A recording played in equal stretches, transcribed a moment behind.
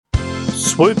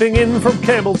Swooping in from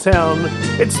Campbelltown,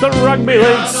 it's the Rugby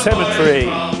League Cemetery.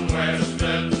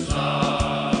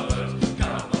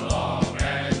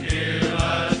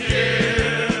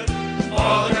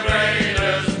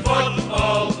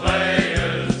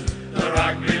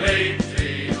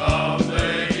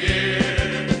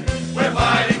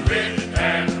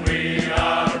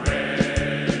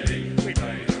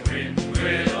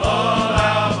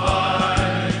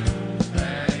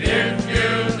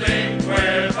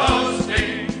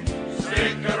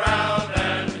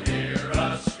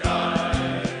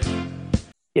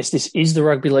 Yes, this is the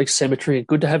Rugby League Cemetery, and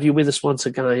good to have you with us once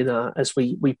again as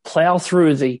we plough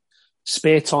through the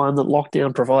spare time that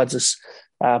lockdown provides us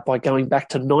by going back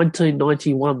to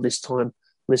 1991 this time,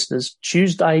 listeners.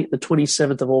 Tuesday, the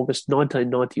 27th of August,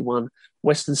 1991,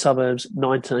 Western Suburbs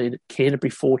 19,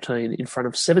 Canterbury 14, in front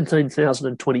of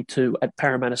 17,022 at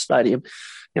Parramatta Stadium.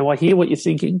 Now, I hear what you're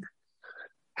thinking.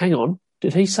 Hang on,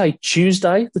 did he say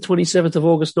Tuesday, the 27th of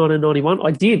August, 1991?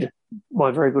 I did, my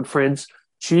very good friends.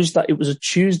 Tuesday. It was a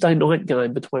Tuesday night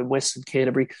game between West and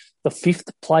Canterbury, the fifth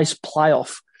place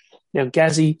playoff. Now,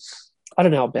 Gazzy, I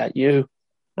don't know about you,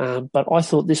 but I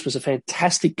thought this was a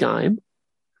fantastic game,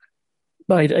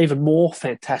 made even more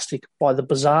fantastic by the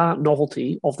bizarre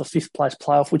novelty of the fifth place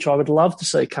playoff, which I would love to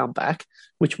see come back,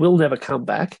 which will never come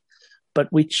back,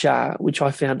 but which I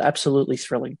found absolutely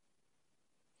thrilling.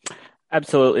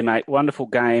 Absolutely, mate. Wonderful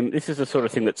game. This is the sort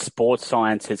of thing that sports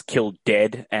science has killed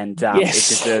dead, and It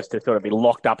deserves to sort of be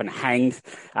locked up and hanged.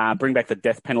 Bring back the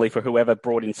death penalty for whoever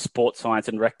brought in sports science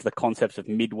and wrecked the concepts of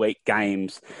midweek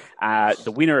games.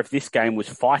 The winner of this game was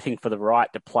fighting for the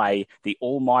right to play the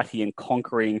almighty and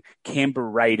conquering Canberra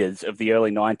Raiders of the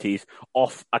early 90s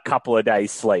off a couple of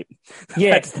days' sleep.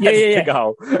 That's the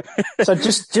goal. So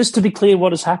just to be clear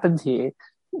what has happened here,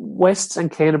 Wests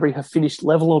and Canterbury have finished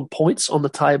level on points on the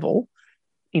table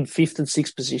in fifth and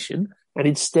sixth position, and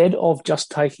instead of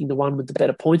just taking the one with the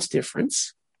better points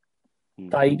difference,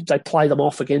 they play them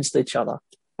off against each other.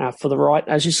 For the right,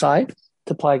 as you say,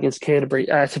 to play against Canterbury,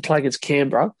 to play against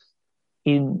Canberra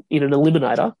in an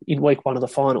eliminator in week one of the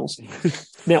finals.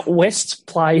 Now, Wests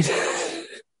played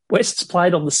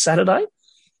on the Saturday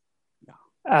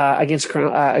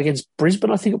against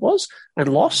Brisbane, I think it was, and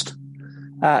lost.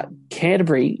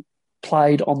 Canterbury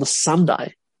played on the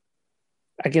Sunday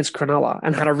against Cronulla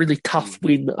and had a really tough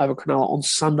win over Cronulla on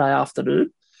Sunday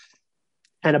afternoon.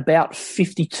 And about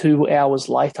 52 hours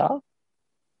later,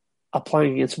 are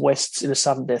playing against Wests in a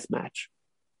sudden death match.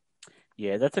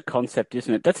 Yeah, that's a concept,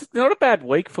 isn't it? That's not a bad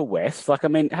week for West. Like, I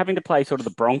mean, having to play sort of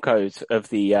the Broncos of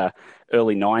the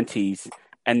early 90s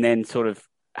and then sort of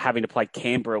having to play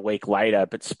Canberra a week later,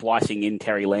 but splicing in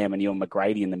Terry Lamb and Ewan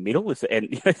McGrady in the middle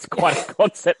it's quite a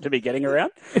concept to be getting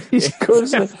around. It's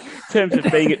good. In terms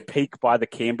of being at peak by the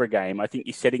Canberra game, I think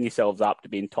you're setting yourselves up to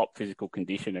be in top physical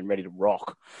condition and ready to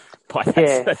rock. By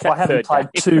having played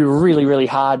two really, really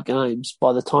hard games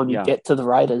by the time you get to the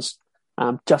Raiders,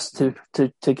 just to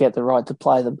get the right to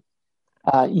play them.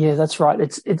 That's right.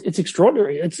 It's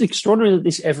extraordinary. It's extraordinary that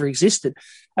this ever existed.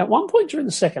 At one point during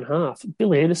the second half,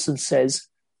 Bill Anderson says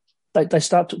they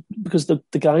start to, because the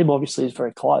game obviously is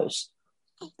very close.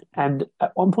 And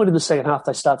at one point in the second half,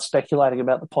 they start speculating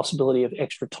about the possibility of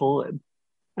extra time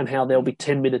and how there'll be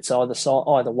 10 minutes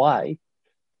either way.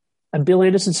 And Bill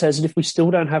Anderson says, and if we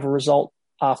still don't have a result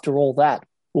after all that,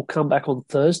 we'll come back on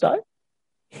Thursday.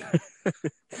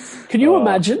 Can you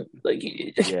imagine?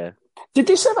 Yeah. Did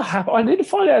this ever happen? I need to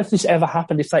find out if this ever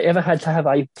happened, if they ever had to have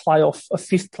a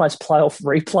fifth place playoff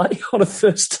replay on a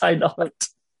Thursday night.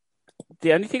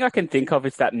 The only thing I can think of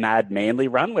is that mad Manly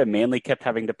run where Manly kept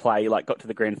having to play, got to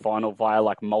the grand final via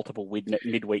multiple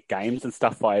midweek games and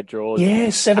stuff via draws. Yeah,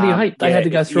 78. They had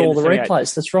to go through all the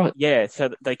replays. That's right. Yeah,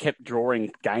 so they kept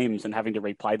drawing games and having to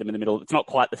replay them in the middle. It's not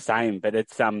quite the same, but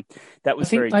it's that was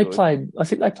very good. I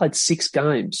think they played 6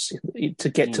 games to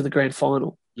get to the grand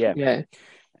final. Yeah.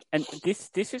 And this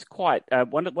is quite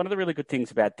one of the really good things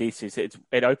about this is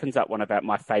it opens up one of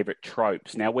my favourite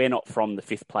tropes. Now, we're not from the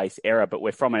fifth place era, but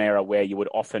we're from an era where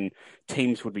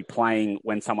teams would be playing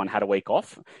when someone had a week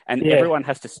off, and everyone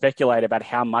has to speculate about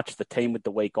how much the team with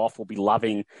the week off will be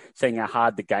loving seeing how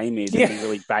hard the game is and be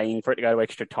really baying for it to go to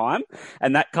extra time.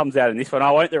 And that comes out in this one.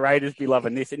 Won't the Raiders be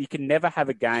loving this? And you can never have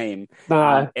a game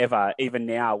ever, even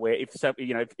now, where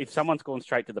if someone's gone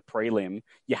straight to the prelim,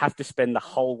 you have to spend the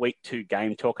whole week 2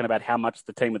 game talking about how much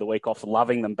the team of the week off's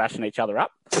loving them bashing each other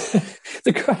up.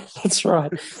 That's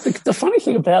right. The funny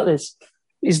thing about this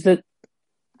is that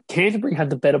Canterbury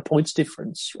had the better points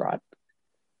difference, right?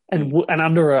 And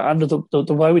under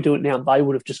the way we do it now, they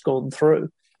would have just gone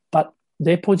through. But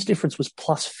their points difference was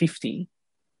plus 50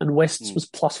 and West's was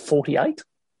plus 48.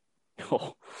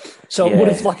 Oh, So yeah. it would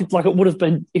have like it would have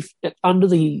been if under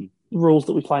the rules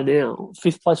that we play now,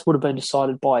 fifth place would have been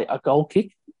decided by a goal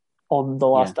kick on the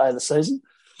Yeah. last day of the season.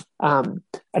 And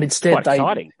It's instead quite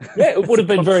exciting. it would have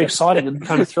been very concept. exciting and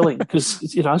kind of thrilling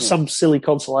because, Yeah. some silly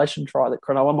consolation try that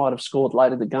Cronulla might have scored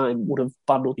late in the game would have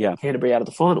bundled Yeah. Canterbury out of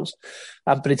the finals.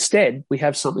 But instead, we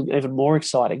have something even more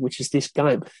exciting, which is this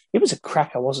game. It was a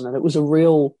cracker, wasn't it? It was a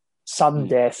real sudden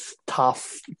death,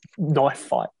 tough knife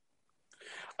fight.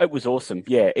 It was awesome.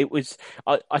 Yeah, it was.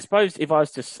 I suppose if I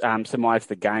was to surmise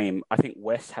the game, I think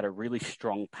West had a really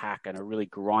strong pack and a really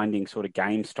grinding sort of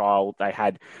game style. They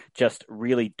had just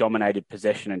really dominated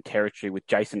possession and territory with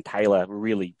Jason Taylor,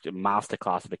 really a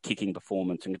masterclass of a kicking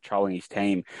performance and controlling his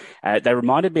team. They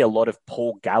reminded me a lot of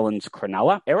Paul Gallen's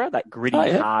Cronulla era, that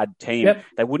gritty, hard team. Yep.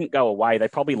 They wouldn't go away. They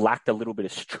probably lacked a little bit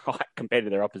of strike compared to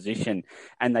their opposition.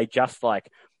 And they just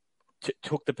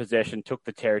took the possession, took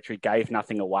the territory, gave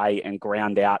nothing away, and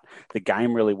ground out the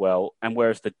game really well. And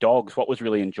whereas the Dogs, what was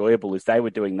really enjoyable is they were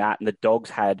doing that, and the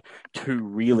Dogs had two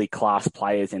really class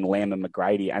players in Lamb and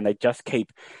McGrady, and they just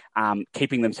keep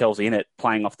keeping themselves in it,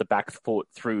 playing off the back foot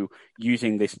through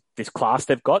using this class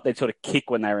they've got. They'd sort of kick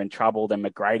when they were in trouble, then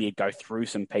McGrady would go through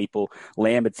some people,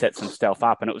 Lamb had set some stuff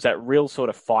up, and it was that real sort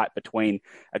of fight between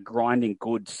a grinding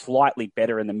good, slightly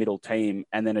better in the middle team,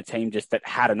 and then a team just that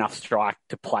had enough strike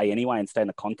to play anyway and stay in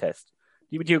the contest.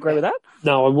 Would you agree with that?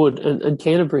 No, I would. And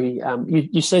Canterbury,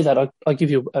 you see that. I'll give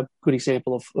you a good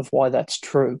example of why that's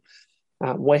true.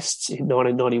 Wests in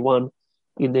 1991,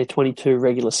 in their 22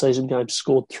 regular season games,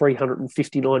 scored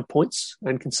 359 points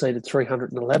and conceded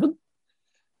 311.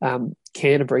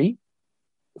 Canterbury,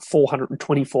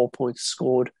 424 points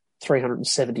scored,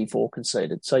 374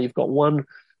 conceded. So you've got one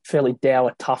fairly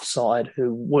dour, tough side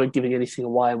who weren't giving anything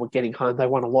away and were getting home. They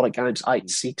won a lot of games,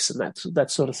 8-6 and that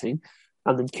sort of thing.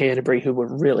 And then Canterbury, who were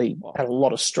really had a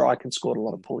lot of strike and scored a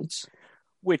lot of points.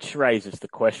 Which raises the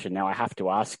question. Now I have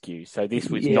to ask you. So this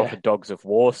was not a Dogs of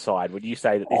War side. Would you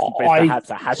say that this is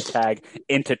perhaps a hashtag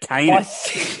entertainer?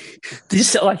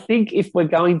 I think if we're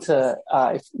going to,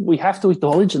 if we have to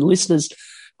acknowledge, and listeners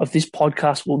of this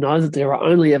podcast will know that there are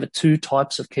only ever two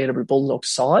types of Canterbury Bulldogs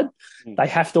side. They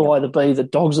have to either be the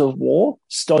Dogs of War,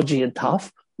 stodgy and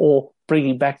tough, or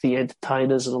bringing back the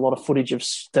entertainers and a lot of footage of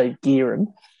Steve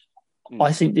Gearin.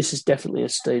 I think this is definitely a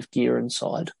Steve Gearin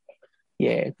side.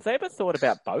 Yeah. Have they ever thought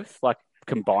about both, like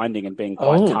combining and being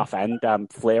quite tough and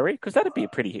flary? Because that'd be a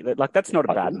pretty, that's not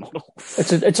a bad model.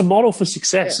 It's a model for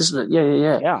success, isn't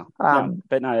it? Yeah.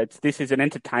 But no, this is an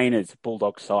entertainer's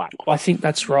Bulldog side. I think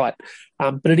that's right.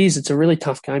 But it's a really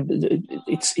tough game.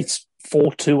 It's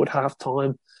 4-2 at half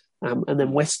time. And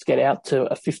then West get out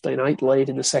to a 15-8 lead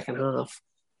in the second half.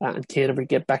 And Canterbury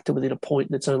get back to within a point,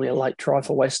 and it's only a late try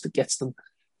for West that gets them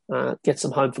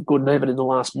home for good. And even in the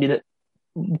last minute,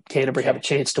 Canterbury have a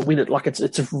chance to win it. Like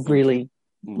it's a really,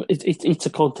 it's a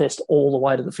contest all the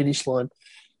way to the finish line,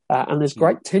 and there's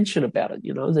great tension about it.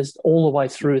 There's all the way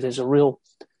through. There's a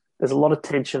lot of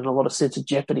tension and a lot of sense of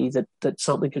jeopardy that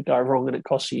something could go wrong and it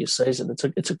costs you your season.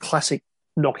 It's a classic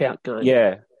knockout game.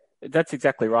 Yeah, that's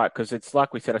exactly right. Because it's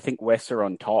like we said. I think West are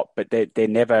on top, but they're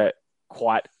never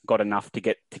quite got enough to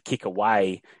get to kick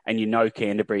away. And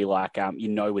Canterbury,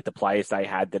 with the players they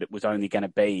had, that it was only going to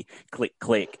be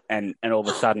click, and all of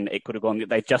a sudden it could have gone.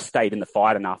 They just stayed in the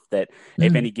fight enough that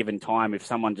at any given time, if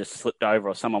someone just slipped over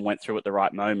or someone went through at the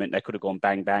right moment, they could have gone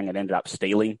bang bang and ended up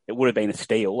stealing. It would have been a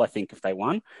steal, I think, if they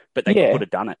won, but they could have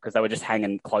done it because they were just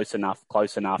hanging close enough,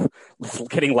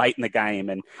 getting late in the game.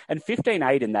 And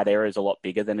 15-8 in that era is a lot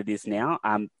bigger than it is now.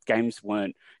 Games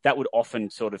weren't. That would often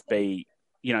sort of be.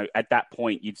 At that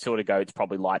point, you'd sort of go, it's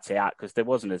probably lights out because there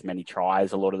wasn't as many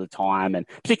tries a lot of the time, and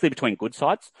particularly between good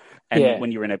sides. And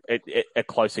when you're in a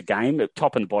closer game,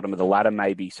 top and bottom of the ladder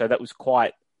maybe. So that was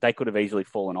they could have easily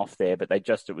fallen off there, but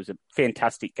it was a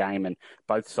fantastic game. And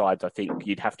both sides, I think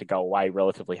you'd have to go away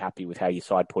relatively happy with how your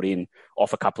side put in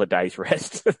off a couple of days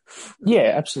rest.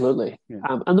 Yeah, absolutely.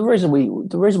 Yeah. And the reason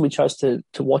we chose to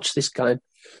watch this game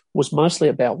was mostly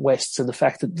about Wests and the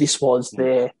fact that this was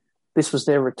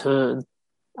their return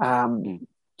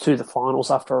to the finals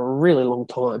after a really long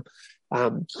time,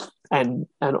 and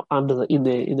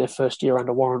in their first year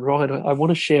under Warren Ryan. I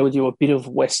want to share with you a bit of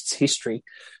West's history,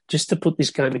 just to put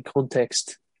this game in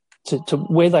context to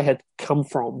where they had come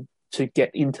from to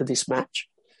get into this match.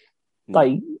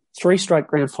 They 3 straight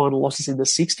grand final losses in the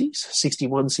 60s,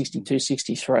 61, 62,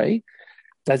 63.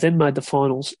 They then made the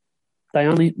finals. They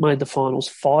only made the finals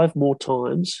 5 more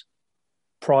times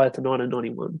prior to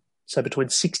 1991. So between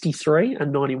 63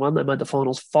 and 91, they made the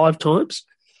finals 5 times.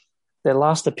 Their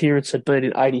last appearance had been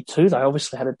in 82. They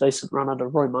obviously had a decent run under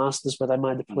Roy Masters where they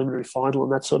made the preliminary final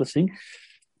and that sort of thing.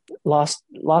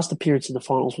 Last appearance in the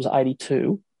finals was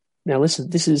 82. Now listen,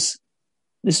 this is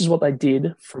what they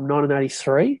did from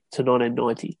 1983 to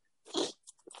 1990.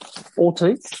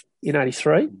 14th in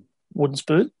 83, wooden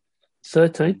spoon.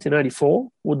 13th in 84,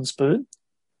 wooden spoon.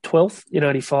 12th in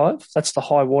 85. That's the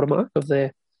high watermark of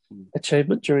their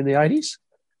achievement during the 80s.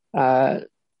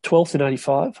 12th in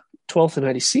 85, 12th in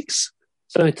 86,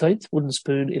 13th wooden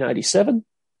spoon in 87,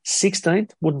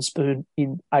 16th wooden spoon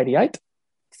in 88,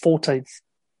 14th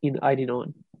in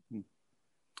 89.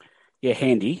 Yeah,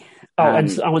 handy. And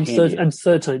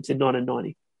 13th in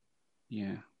 1990.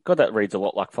 Yeah. God, that reads a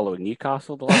lot like following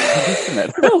Newcastle the last time, isn't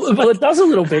it? well, it does a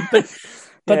little bit, but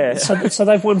yeah. so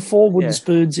they've won 4 wooden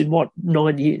spoons in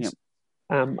 9 years?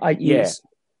 8 years.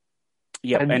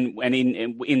 Yeah, and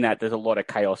in that, there's a lot of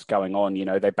chaos going on. You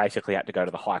know, they basically had to go to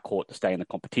the High Court to stay in the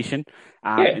competition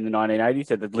in the 1980s.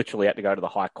 So they literally had to go to the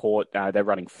High Court. They're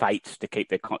running fates to keep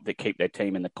their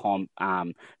team in the comp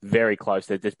very close.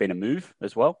 There's been a move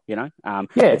as well. You know,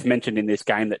 it's mentioned in this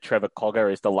game that Trevor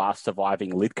Cogger is the last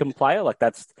surviving Lidcombe player. Like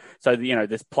that's so. You know,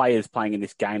 there's players playing in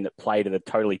this game that played at a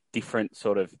totally different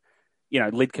sort of. You know,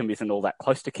 Lidcombe isn't all that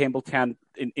close to Campbelltown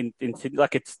in Sydney.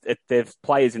 Like there's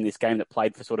players in this game that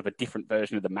played for sort of a different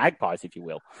version of the Magpies, if you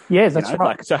will. Yeah, that's right.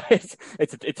 Like, so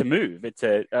it's a move.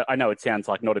 I know it sounds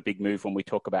like not a big move when we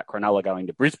talk about Cronulla going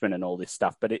to Brisbane and all this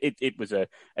stuff, but it was a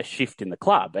shift in the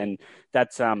club, and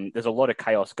that's there's a lot of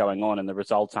chaos going on, and the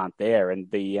results aren't there. And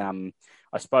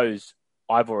I suppose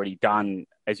I've already done,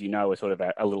 as you know, a sort of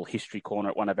a little history corner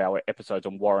at one of our episodes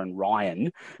on Warren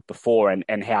Ryan before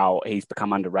and how he's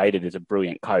become underrated as a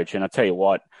brilliant coach. And I tell you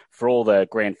what, for all the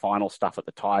grand final stuff at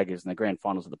the Tigers and the grand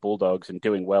finals of the Bulldogs and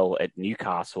doing well at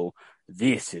Newcastle,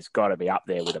 this has got to be up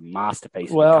there with a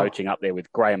masterpiece of coaching, up there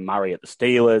with Graham Murray at the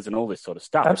Steelers and all this sort of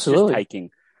stuff. Absolutely. It's just taking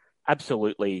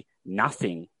absolutely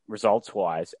nothing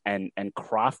results-wise and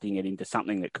crafting it into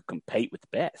something that could compete with the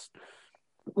best.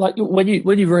 Like when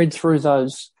you read through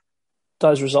those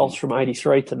results from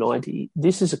 83 to 90,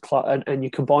 this is a club, and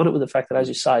you combine it with the fact that, as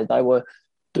you say,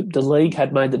 the league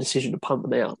had made the decision to punt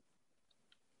them out,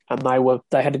 and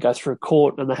they had to go through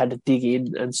court and they had to dig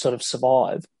in and sort of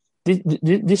survive.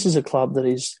 This is a club that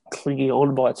is clinging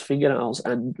on by its fingernails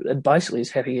and basically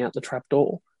is heading out the trap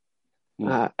door.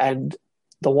 And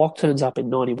the Wok turns up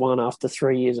in 91 after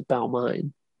 3 years at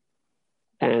Balmain,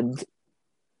 and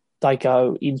they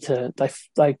go into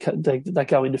they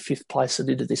go into 5th place and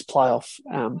into this playoff.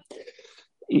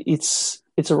 It's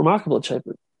a remarkable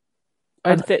achievement.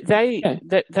 And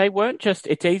they weren't just.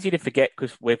 It's easy to forget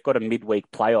because we've got a midweek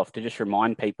playoff to just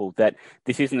remind people that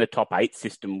this isn't a top 8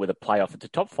 system with a playoff. It's a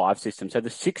top 5 system. So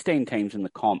there's 16 teams in the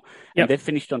comp, and they've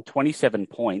finished on 27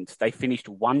 points. They finished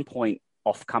 1 point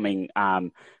off coming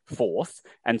 4th,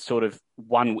 and sort of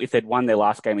if they'd won their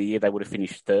last game of the year, they would have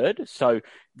finished 3rd. So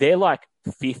they're like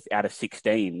 5th out of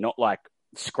 16, not like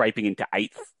scraping into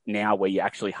 8th now where you're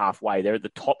actually halfway. They're at the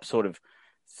top sort of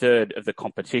 3rd of the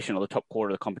competition, or the top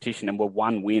quarter of the competition, and we're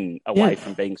 1 win away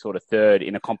from being sort of 3rd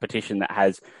in a competition that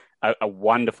has a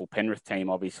wonderful Penrith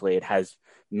team. Obviously, it has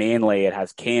Manly, it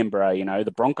has Canberra. You know,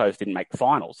 the Broncos didn't make the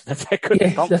finals. That's how good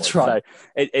the comp that's was. right.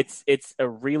 So it's a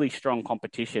really strong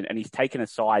competition, and he's taken a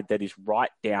side that is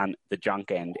right down the junk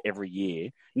end every year,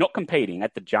 not competing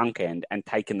at the junk end, and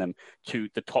taken them to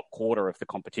the top quarter of the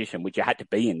competition, which you had to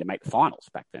be in to make the finals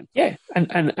back then. Yeah,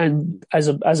 and as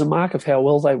a mark of how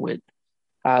well they went,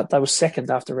 they were 2nd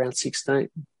after round 16.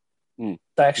 They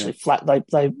actually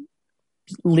they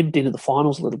limped into the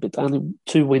finals a little bit. They only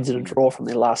 2 wins and a draw from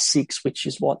their last 6, which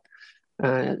is what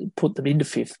put them into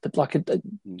 5th. But like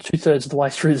 2/3 of the way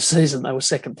through the season, they were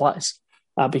 2nd place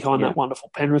behind that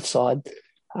wonderful Penrith side,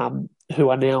 who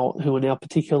are now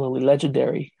particularly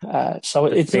legendary. So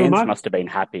the fans must have been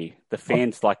happy. The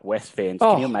fans, like West fans,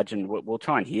 can you imagine? We'll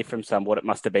try and hear from some what it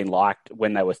must have been like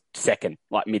when they were 2nd,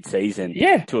 like mid-season,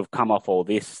 to have come off all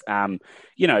this.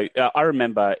 I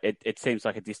remember it seems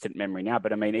like a distant memory now,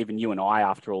 but I mean, even you and I,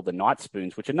 after all the night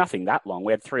spoons, which are nothing that long,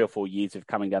 we had 3 or 4 years of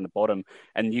coming down the bottom,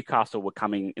 and Newcastle were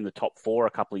coming in the top 4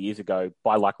 a couple of years ago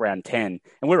by like round 10,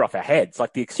 and we were off our heads.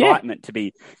 Like the excitement to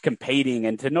be competing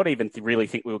and to not even really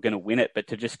think we were going to win it, but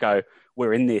to just go,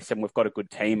 we're in this and we've got a good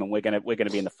team and we're going to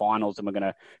be in the finals and we're going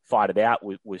to fight it out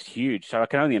was huge. So I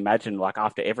can only imagine, like,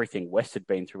 after everything West had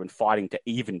been through and fighting to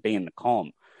even be in the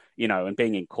comp, you know, and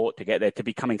being in court to get there, to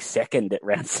becoming 2nd at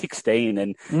round 16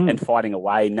 and fighting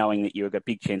away, knowing that you had a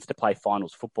big chance to play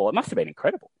finals football. It must have been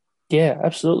incredible. Yeah,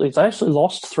 absolutely. They actually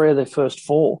lost 3 of their first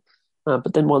 4,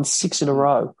 but then won 6 in a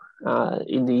row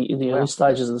in the early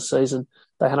stages of the season.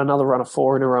 They had another run of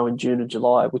 4 in a row in June and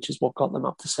July, which is what got them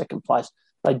up to 2nd place.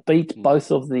 They beat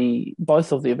both of the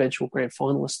eventual grand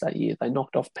finalists that year. They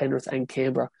knocked off Penrith and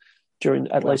Canberra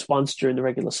at least once during the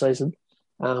regular season.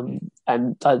 And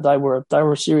they were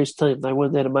a serious team. They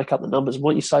weren't there to make up the numbers. And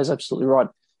what you say is absolutely right.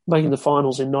 Making the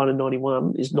finals in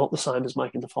 1991 is not the same as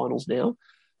making the finals now,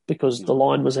 because the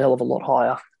line was a hell of a lot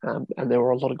higher, and there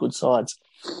were a lot of good sides.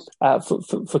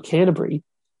 For Canterbury,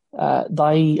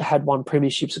 they had won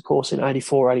premierships, of course, in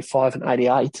 84, 85 and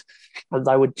 88, and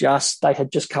they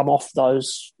had just come off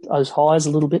those highs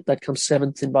a little bit. They'd come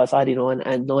seventh in both 89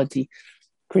 and 90.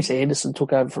 Chris Anderson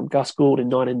took over from Gus Gould in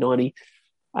 1990.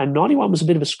 And 91 was a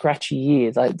bit of a scratchy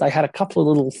year. They had a couple of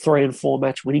little 3 and 4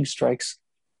 match winning streaks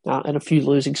and a few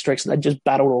losing streaks, and they just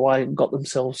battled away and got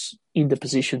themselves into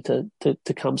position to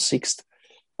come sixth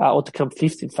or to come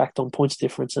fifth, in fact, on points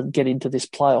difference and get into this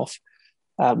playoff.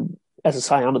 As I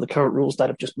say, under the current rules, they'd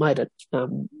have just made it.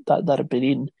 They'd have been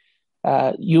in.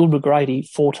 Ewan McGrady,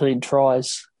 14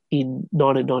 tries in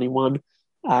 1991.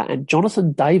 And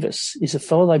Jonathan Davis is a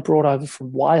fellow they brought over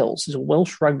from Wales. He's a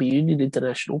Welsh rugby union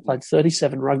international, played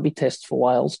 37 rugby tests for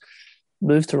Wales,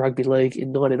 moved to rugby league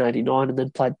in 1989 and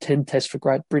then played 10 tests for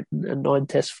Great Britain and 9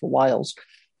 tests for Wales.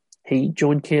 He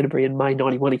joined Canterbury in May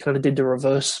 91. He kind of did the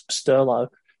reverse Sterlo,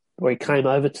 where he came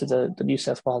over to the New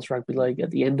South Wales Rugby League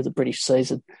at the end of the British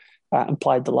season and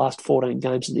played the last 14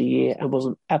 games of the year and was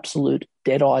an absolute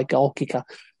dead-eye goal kicker,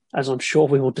 as I'm sure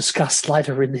we will discuss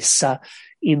later in this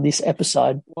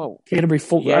episode. Whoa. Canterbury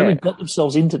only got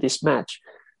themselves into this match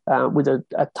with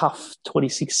a tough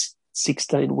 26-16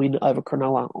 win over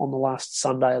Cronulla on the last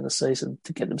Sunday of the season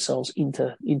to get themselves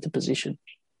into position.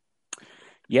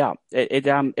 Yeah,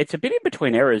 it's a bit in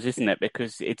between eras, isn't it?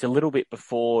 Because it's a little bit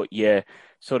before your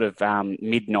sort of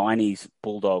mid-90s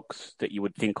Bulldogs that you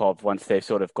would think of once they've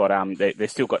sort of got they've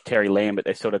still got Terry Lamb, but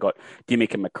they've sort of got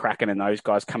Dimmick and McCracken and those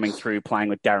guys coming through, playing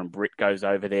with Darren Britt goes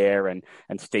over there, and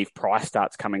Steve Price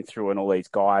starts coming through, and all these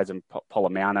guys, and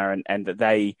Polamauna, and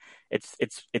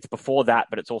it's before that,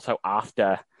 but it's also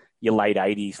after your late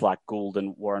 80s like Gould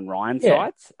and Warren Ryan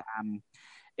sides.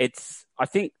 I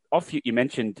think you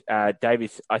mentioned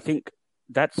Davis. I think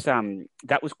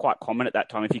that was quite common at that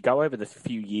time. If you go over the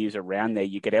few years around there,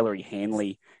 you get Ellery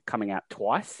Hanley coming out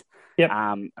twice,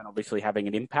 and obviously having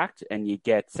an impact. And you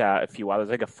get a few others.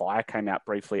 I think a Fire came out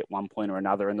briefly at one point or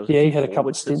another, and there was he had a couple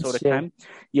of stints. Sort of came.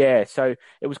 Yeah, so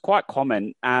it was quite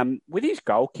common. With his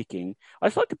goal kicking, I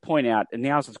just like to point out, and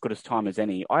now's as good a time as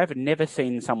any, I have never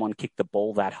seen someone kick the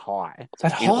ball that high.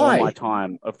 In all my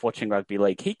time of watching rugby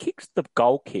league. He kicks the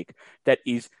goal kick that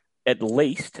is at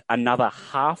least another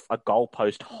half a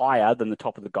goalpost higher than the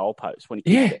top of the goalpost when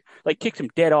he kicks it. Like, kicks him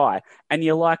dead eye. And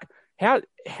you're like, how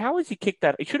has he kicked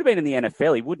that? He should have been in the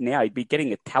NFL. He would now. He'd be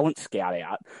getting a talent scout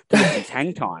out to look at his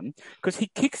hang time, because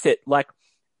he kicks it like,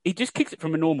 he just kicks it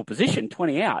from a normal position,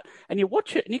 20 out, and you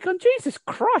watch it and you go, Jesus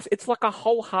Christ, it's like a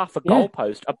whole half a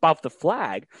goalpost above the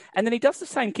flag. And then he does the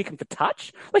same kicking for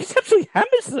touch. Like, he absolutely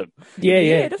hammers them.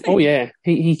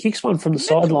 He kicks one from the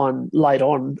sideline late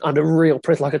on under real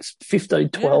pressure, like it's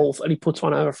 15-12, and he puts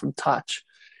one over from touch,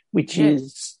 which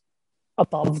is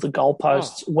above the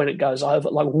goalposts when it goes over,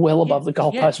 like well above the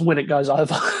goalposts when it goes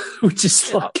over, which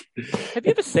is like... Have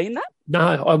you ever seen that?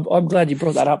 No, I'm glad you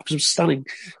brought that up because it was stunning.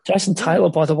 Jason Taylor,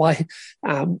 by the way,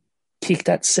 kicked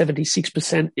at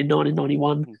 76% in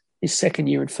 1991. His second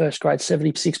year in first grade,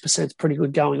 76% is pretty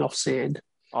good going off sand.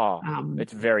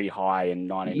 It's very high in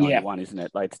 1991, isn't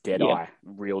it? Like, it's dead eye,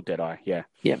 real dead eye,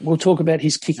 Yeah, we'll talk about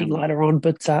his kicking later on,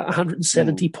 but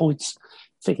 170 points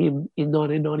for him in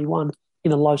 1991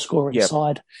 in a low-scoring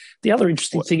side. The other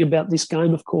interesting thing about this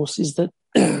game, of course, is that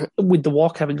with the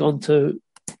Wok having gone to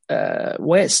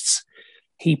Wests,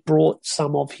 he brought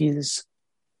some of his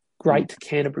great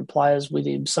Canterbury players with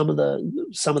him. Some of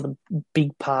the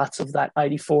big parts of that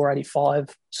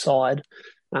 84-85 side.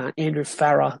 Andrew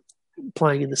Farah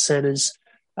playing in the centres,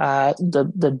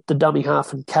 the dummy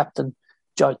half and captain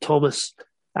Joe Thomas,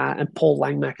 and Paul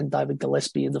Langmack and David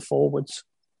Gillespie in the forwards.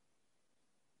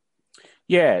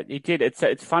 Yeah, he did.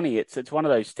 It's funny. It's one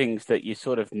of those things that you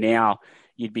sort of now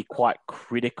you'd be quite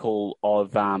critical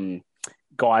of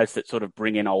guys that sort of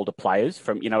bring in older players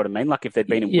from, you know what I mean? Like, if they'd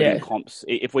been in winning comps,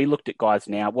 if we looked at guys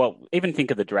now, well, even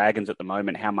think of the Dragons at the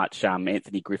moment, how much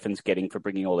Anthony Griffin's getting for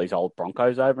bringing all these old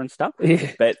Broncos over and stuff.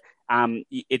 Yeah. But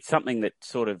it's something that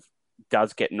sort of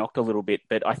does get knocked a little bit,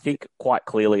 but I think quite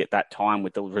clearly at that time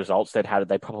with the results they'd had,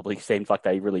 they probably seemed like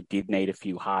they really did need a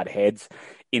few hard heads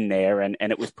in there, and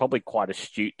it was probably quite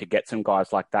astute to get some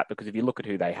guys like that, because if you look at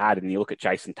who they had and you look at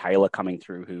Jason Taylor coming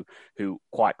through, who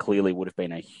quite clearly would have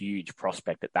been a huge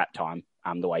prospect at that time,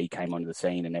 the way he came onto the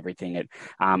scene and everything,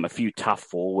 a few tough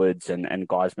forwards and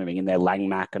guys moving in there,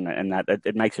 Langmack and that,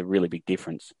 it makes a really big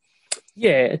difference.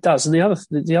 Yeah, it does. And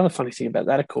the other funny thing about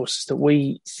that, of course, is that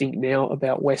we think now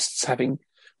about Wests having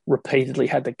repeatedly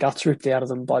had the guts ripped out of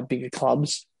them by bigger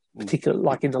clubs, particularly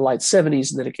like in the late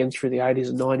 70s and then again through the 80s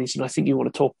and 90s. And I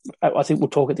think we'll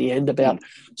talk at the end about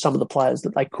some of the players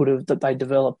that they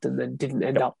developed and then didn't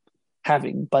end up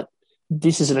having. But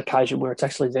this is an occasion where it's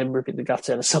actually them ripping the guts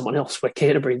out of someone else, where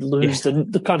Canterbury lose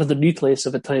the kind of the nucleus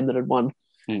of a team that had won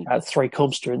 3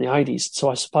 comps during the 80s. So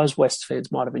I suppose West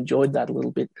fans might have enjoyed that a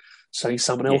little bit, seeing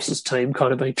someone else's team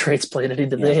kind of being transplanted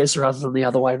into theirs rather than the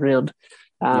other way around.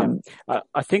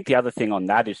 I think the other thing on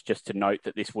that is just to note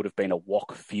that this would have been a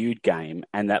WOC feud game,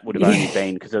 and that would have only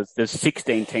been because there's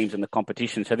 16 teams in the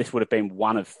competition, so this would have been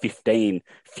one of 15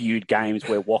 feud games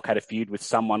where WOC had a feud with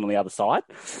someone on the other side,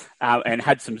 and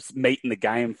had some meat in the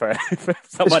game for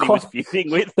someone he was feuding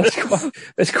with.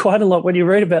 There's quite a lot when you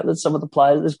read about some of the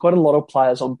players. There's quite a lot of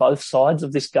players on both sides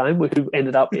of this game who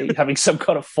ended up having some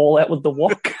kind of fallout with the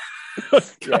WOC.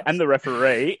 And the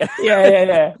referee.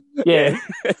 Yeah.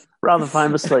 Rather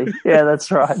famously. Yeah,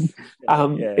 that's right.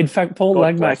 In fact, Paul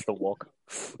Langmack.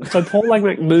 So Paul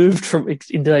Langmack moved from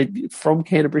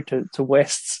Canterbury to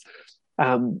Wests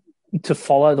to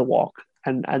follow the WOC,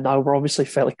 and they were obviously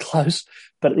fairly close.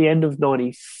 But at the end of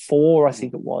 '94, I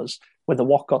think it was, when the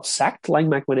WOC got sacked,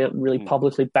 Langmack went out and really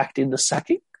publicly backed in the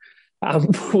sacking,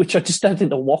 which I just don't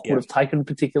think the WOC would have taken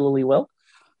particularly well.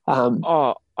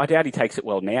 I doubt he takes it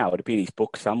well now. It'd be in his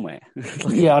book somewhere.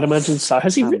 Yeah, I'd imagine so.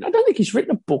 Has he written? I don't think he's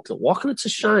written a book, The WOC, and it's a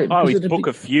shame. Oh, his book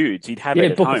of feuds. He'd have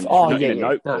it at home.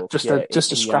 No,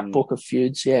 just a scrapbook of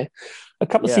feuds. Yeah, a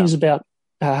couple of things about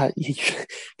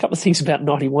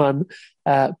 '91.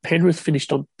 Penrith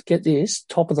finished on, get this,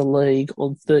 top of the league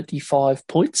on 35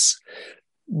 points.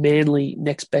 Manly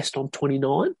next best on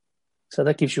 29. So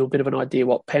that gives you a bit of an idea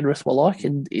what Penrith were like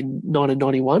in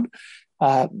 1991.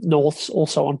 North's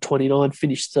also on 29,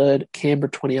 finished third,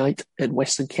 Canberra 28, and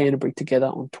Western Canterbury together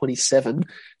on 27. So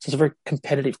it's a very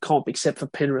competitive comp, except for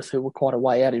Penrith, who were quite a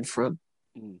way out in front.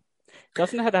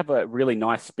 Doesn't it have a really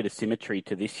nice bit of symmetry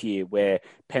to this year, where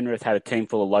Penrith had a team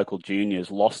full of local juniors,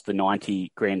 lost the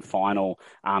 90 grand final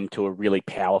to a really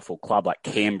powerful club like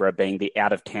Canberra, being the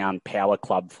out-of-town power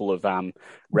club full of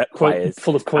rep players.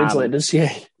 Full of Queenslanders,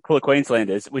 Full of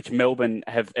Queenslanders, which Melbourne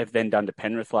have then done to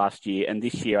Penrith last year. And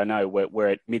this year, I know we're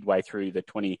at midway through the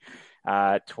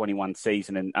 2021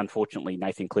 season, and unfortunately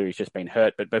Nathan Cleary's just been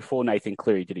hurt. But before Nathan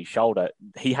Cleary did his shoulder,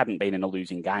 he hadn't been in a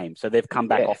losing game. So they've come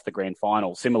back off the grand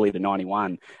final, similarly to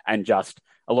 91, and just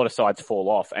a lot of sides fall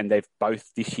off. And they've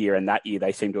both this year and that year,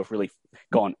 they seem to have really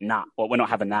gone, we're not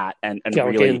having that, and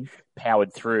really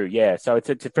powered through. Yeah, so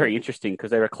it's very interesting, because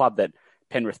they're a club that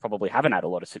Penrith probably haven't had a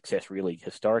lot of success really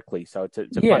historically. So it's a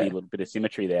funny little bit of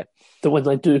symmetry there. That when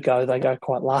they do go, they go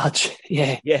quite large.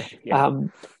 Yeah. A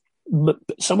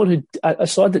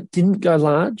side that didn't go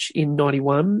large in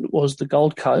 91 was the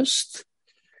Gold Coast.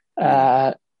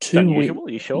 Unusual,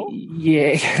 are you sure?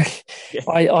 Yeah.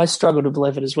 I struggle to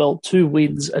believe it as well. 2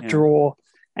 wins, a draw,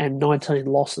 and 19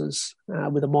 losses,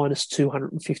 with a minus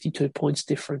 252 points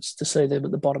difference to see them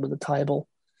at the bottom of the table.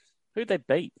 Who'd they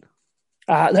beat?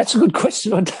 That's a good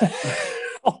question.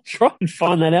 I'll try and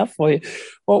find that out for you.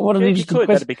 What an interesting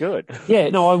question. That'd be good. Yeah,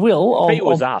 no, I will. I bet it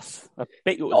was us. I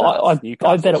bet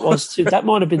it was too. That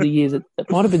might have been the year.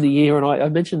 And I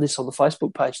mentioned this on the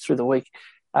Facebook page through the week.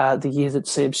 The year that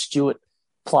Sam Stewart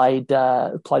played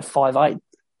 5'8"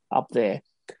 up there.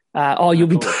 You'll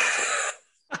be.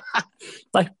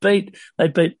 They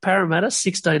beat Parramatta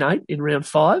 16-8 in round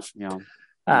 5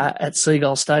 at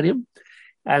Seagull Stadium.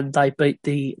 And they beat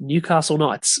the Newcastle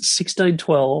Knights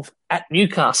 16-12 at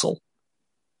Newcastle.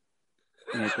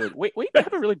 Yeah, good. We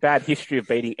have a really bad history of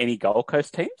beating any Gold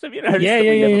Coast teams. Have you noticed that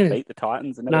we never beat the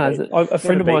Titans? And a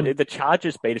friend of mine... The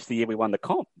Chargers beat us the year we won the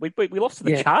comp. We lost to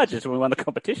the Chargers when we won the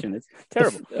competition. It's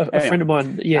terrible. A friend of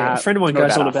mine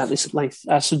goes on about this at length.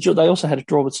 They also had a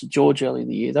draw with St George early in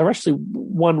the year. They were actually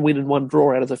 1 win and 1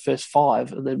 draw out of the first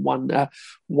 5, and then one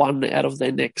out of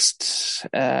their next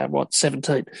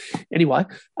 17. Anyway,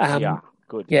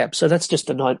 good. Yeah, so that's just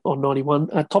a note on 91.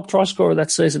 Top try scorer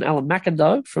that season, Alan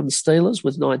McIndoe from the Steelers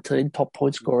with 19. Top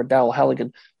point scorer, Darryl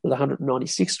Halligan with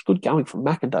 196. Good going from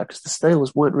McIndoe, because the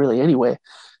Steelers weren't really anywhere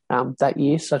that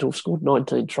year, so to have scored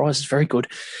 19 tries is very good.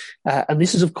 And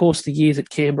this is, of course, the year that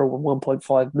Canberra were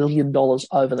 $1.5 million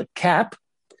over the cap,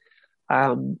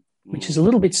 which is a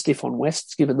little bit stiff on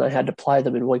Wests, given they had to play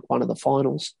them in week 1 of the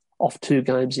finals off 2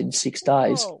 games in 6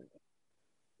 days. Oh.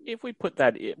 If we put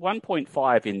that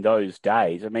 1.5 in those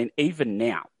days, I mean, even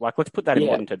now, let's put that in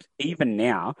modern terms. Even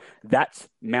now, that's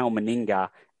Mal Meninga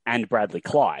and Bradley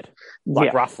Clyde,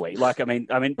 roughly. I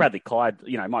mean, Bradley Clyde,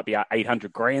 might be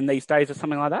 800 grand these days or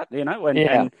something like that,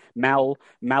 and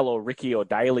Mal or Ricky or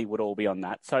Daly would all be on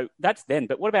that. So that's then.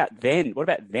 But what about then?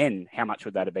 How much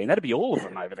would that have been? That'd be all of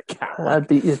them over the cap. That'd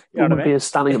be be a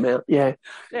stunning amount. Yeah,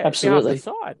 absolutely.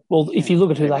 Well, if you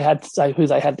look at who they had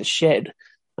to shed,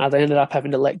 they ended up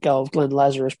having to let go of Glenn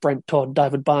Lazarus, Brent Todd,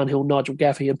 David Barnhill, Nigel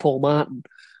Gaffey, and Paul Martin.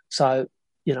 So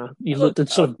you looked at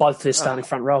sort of both their starting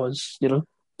front rowers.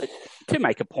 To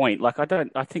make a point,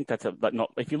 I think that's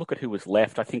not. If you look at who was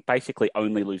left, I think basically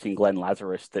only losing Glenn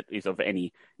Lazarus that is of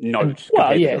any note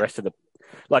compared to the rest of the.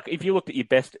 If you looked at your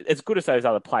best, as good as those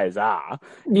other players are,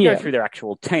 go through their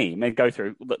actual team and go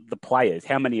through the players.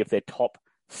 How many of their top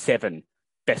 7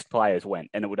 best players went,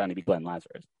 and it would only be Glenn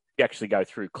Lazarus. You actually go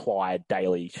through Clyde,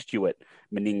 Daly, Stewart,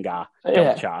 Meninga,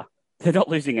 Belcher. They're not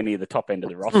losing any of the top end of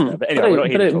the roster. But anyway, we're not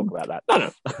here to talk about that.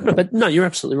 No. But no, you're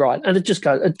absolutely right. And it just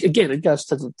goes, again, it goes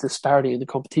to the disparity in the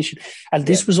competition. And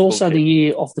this was also the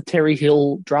year of the Terry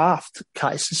Hill draft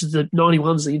case. This is the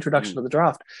 91's the introduction of the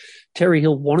draft. Terry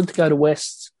Hill wanted to go to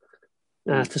West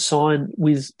to sign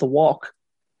with the WOC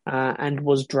and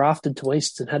was drafted to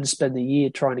East and had to spend the year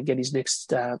trying to get his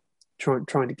next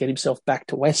trying to get himself back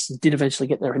to West, and did eventually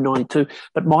get there in 92,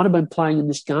 but might have been playing in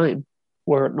this game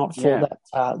were it not for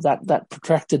that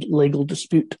protracted legal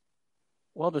dispute.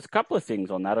 Well, there's a couple of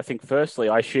things on that. I think, firstly,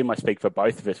 I assume I speak for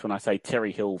both of us when I say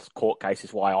Terry Hill's court case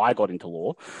is why I got into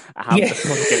law.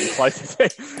 Getting closer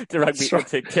to rugby,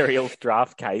 to Terry Hill's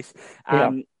draft case.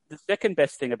 The second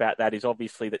best thing about that is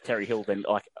obviously that Terry Hill then,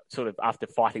 sort of after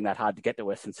fighting that hard to get to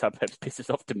Western Suburbs,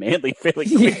 pisses off to Manly fairly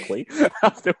quickly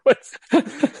afterwards.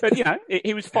 But,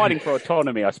 he was fighting for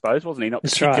autonomy, I suppose, wasn't he? Not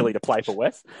particularly to play for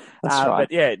West.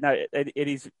 But it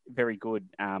is very good.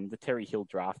 The Terry Hill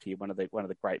draft here, one of the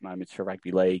great moments for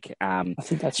rugby league. I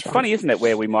think that's right. Funny, isn't it,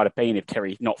 where we might have been if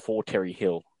not for Terry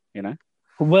Hill,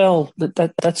 Well,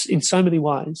 that's in so many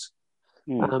ways.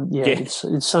 It's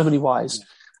in so many ways.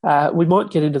 We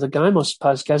might get into the game, I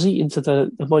suppose, Gazzy, into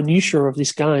the minutiae of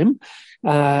this game.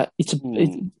 There's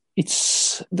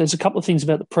a couple of things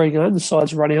about the pre-game. The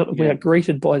sides run out, and we are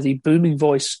greeted by the booming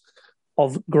voice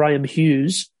of Graham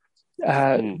Hughes,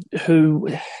 who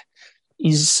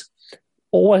is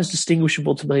always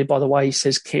distinguishable to me by the way he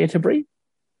says Canterbury.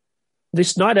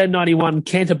 This 1991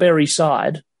 Canterbury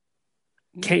side,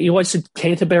 he always said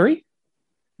Canterbury.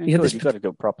 You've got to do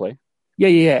it properly.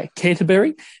 Yeah,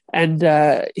 Canterbury. And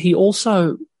he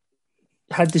also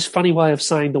had this funny way of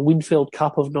saying the Winfield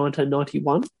Cup of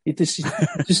 1991.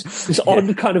 This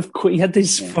odd kind of, he had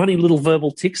these funny little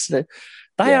verbal tics there.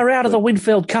 They are out of the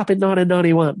Winfield Cup in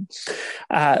 1991.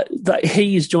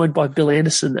 He is joined by Bill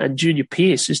Anderson and Junior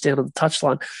Pearce, who's down on the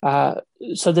touchline.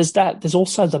 So there's that. There's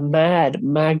also the mad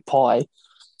Magpie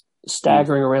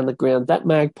staggering around the ground. That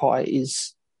Magpie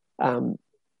is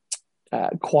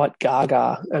quite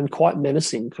gaga and quite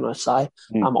menacing, can I say?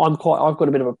 I've got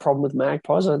a bit of a problem with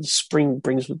magpies. The spring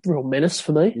brings real menace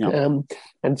for me,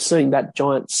 and seeing that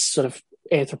giant sort of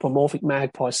anthropomorphic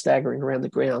magpie staggering around the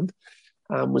ground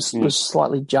was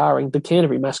slightly jarring. The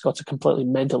Canterbury mascots are completely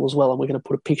mental as well, and we're going to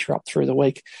put a picture up through the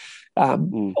week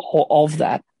of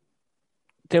that.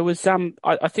 There was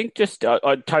I think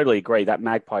I totally agree that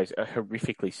magpies are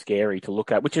horrifically scary to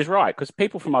look at, which is right, because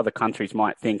people from other countries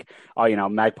might think, a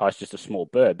magpie is just a small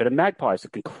bird, but a magpie is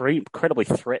an incredibly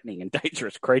threatening and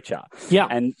dangerous creature. Yeah,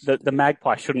 and the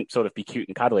magpie shouldn't sort of be cute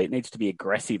and cuddly. It needs to be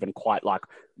aggressive and quite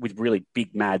with really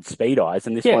big mad speed eyes,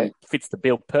 and this one fits the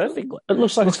bill perfectly. It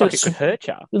looks like it could hurt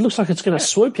you. It looks like it's going to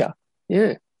swoop you.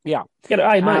 Yeah, yeah.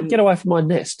 Hey mate, get away from my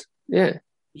nest. Yeah,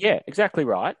 yeah, exactly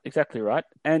right,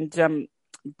 and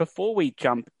before we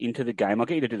jump into the game, I'll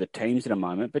get you to do the teams in a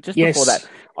moment, but just before that,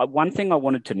 one thing I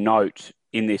wanted to note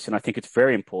in this, and I think it's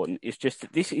very important, is just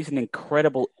that this is an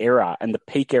incredible era and the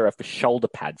peak era for shoulder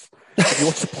pads. If you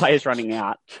watch the players running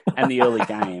out and the early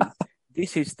game,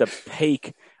 this is the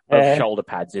peak of shoulder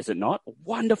pads, is it not?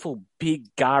 Wonderful, big,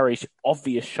 garish,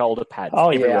 obvious shoulder pads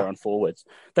everywhere on forwards.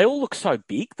 They all look so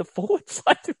big, the forwards.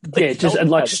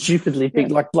 Stupidly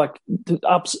big, like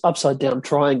upside down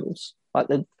triangles.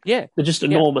 They're just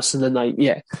enormous, and then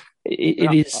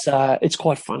it's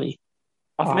quite funny.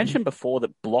 I've mentioned before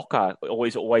that Blocker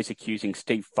always accusing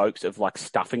Steve Folkes of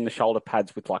stuffing the shoulder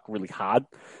pads with really hard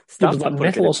stuff, like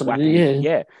metal or something.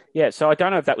 Yeah. So I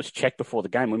don't know if that was checked before the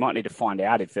game. We might need to find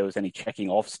out if there was any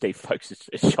checking of Steve Folkes'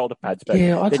 shoulder pads, but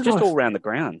they're just all around the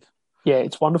ground. Yeah,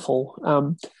 it's wonderful.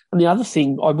 And the other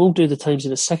thing, I will do the teams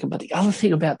in a second, but the other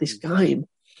thing about this game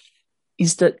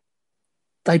is that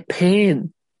they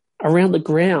pan around the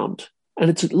ground, and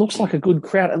it looks like a good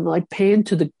crowd, and they pan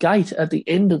to the gate at the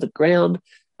end of the ground,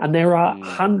 and there are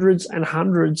hundreds and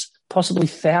hundreds, possibly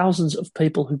thousands of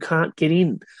people who can't get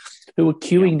in, who are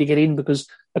queuing to get in because,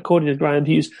 according to Graham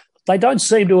Hughes, they don't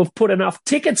seem to have put enough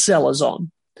ticket sellers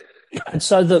on. And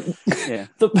so there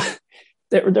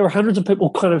are hundreds of people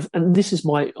kind of, and this is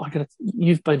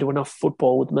you've been to enough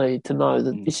football with me to know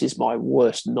that this is my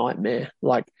worst nightmare,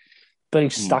 like being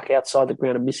stuck outside the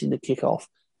ground and missing the kickoff.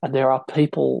 And there are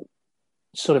people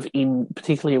sort of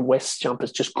particularly in West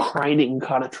jumpers, just craning,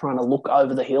 kind of trying to look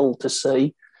over the hill to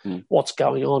see what's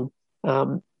going on.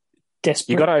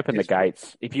 Desperate. You got to open the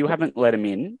gates. If you haven't let them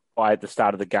in by the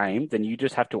start of the game, then you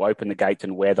just have to open the gates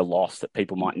and wear the loss that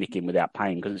people might nick in without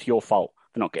paying because it's your fault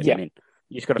for not getting them in.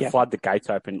 You just got to flood the gates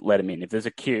open, let them in. If there's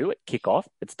a queue at kickoff,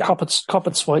 it's done. Cop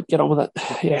it, sweet. Get on with it.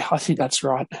 Yeah, I think that's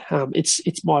right.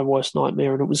 It's my worst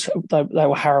nightmare, and they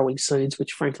were harrowing scenes,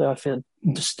 which frankly I found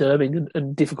disturbing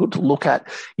and difficult to look at.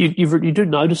 You do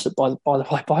notice it by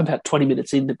about 20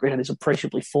 minutes in, the ground is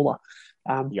appreciably fuller.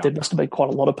 There must have been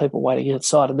quite a lot of people waiting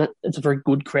outside, and it's a very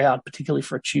good crowd, particularly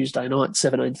for a Tuesday night,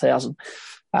 17,000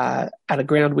 at a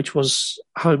ground which was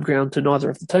home ground to neither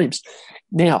of the teams.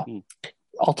 Now,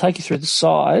 I'll take you through the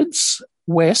sides.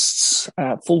 Wests,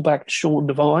 fullback Sean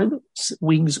Devine,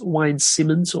 wings Wayne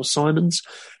Simons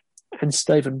and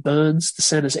Stephen Burns. The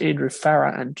centres Andrew Farrer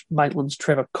and Maitland's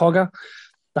Trevor Cogger.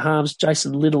 The halves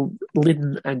Jason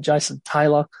Liddon and Jason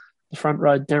Taylor. The front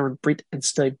row Darren Britt and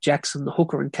Steve Jackson. The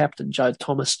hooker and captain Joe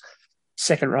Thomas.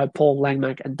 Second row Paul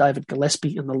Langmack and David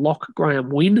Gillespie. And the lock Graham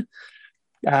Wynn.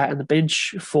 And the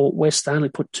bench for West, they only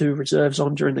put 2 reserves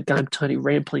on during the game, Tony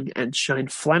Rampling and Shane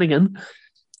Flanagan.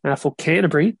 For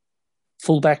Canterbury,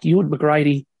 fullback Ewan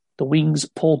McGrady, the wings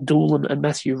Paul Doolan and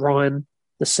Matthew Ryan,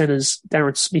 the centres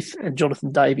Darren Smith and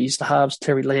Jonathan Davies, the halves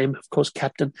Terry Lamb, of course,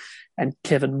 captain, and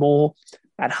Kevin Moore.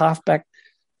 At halfback,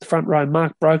 the front row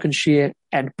Mark Brokenshire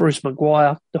and Bruce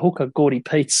Maguire, the hooker Gordy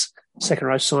Peets, second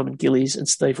row Simon Gillies and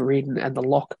Steve Reardon, and the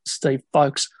lock Steve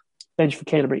Folkes. Bench for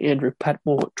Canterbury, Andrew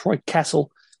Patmore, Troy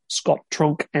Castle, Scott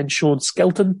Tronk and Sean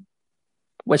Skelton.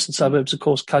 Western Suburbs, of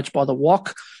course, coached by the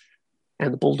Wok,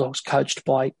 and the Bulldogs coached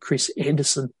by Chris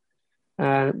Anderson.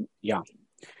 So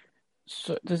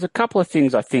there's a couple of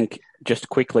things I think just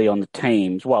quickly on the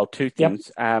teams. Well, 2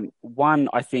 things. One,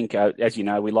 I think, as you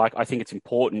know, I think it's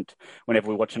important whenever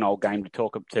we watch an old game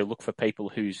to look for people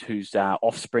whose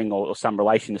offspring or some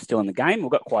relation is still in the game. We've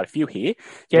got quite a few here.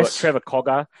 So we've got Trevor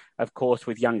Cogger, of course,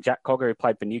 with young Jack Cogger, who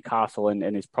played for Newcastle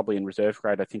and is probably in reserve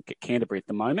grade, I think, at Canterbury at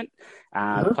the moment.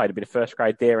 Played a bit of first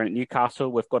grade there and at Newcastle.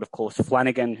 We've got, of course,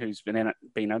 Flanagan, who's been an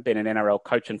NRL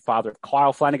coach and father of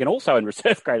Kyle Flanagan, also in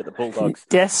reserve grade at the Bulldogs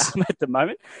at the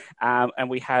moment. And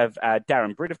we have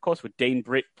Darren Britt, of course, with Dean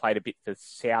Britt, played a bit for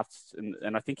Souths,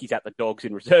 and I think he's at the Dogs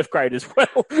in reserve grade as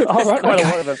well.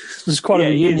 There's quite a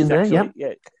reunion there,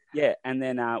 Yeah, and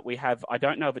then we have, I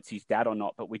don't know if it's his dad or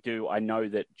not, but I know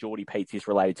that Geordie Peets is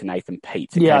related to Nathan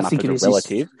Peets. I think it is his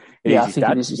relative. I think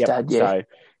it is his dad, So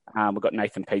we've got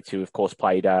Nathan Peets, who, of course,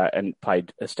 played a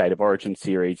State of Origin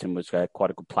series and was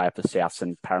quite a good player for Souths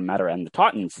and Parramatta and the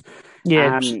Titans.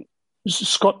 Yeah,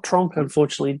 Scott Tronk,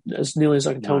 unfortunately, as nearly as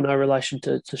I can tell, no relation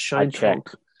to Shane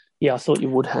Tronk. Yeah, I thought you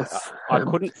would have. I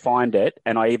couldn't find it,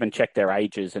 and I even checked their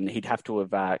ages, and he'd have to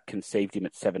have conceived him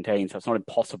at 17, so it's not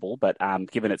impossible, but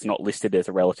given it's not listed as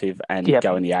a relative and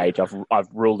going the age, I've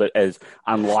ruled it as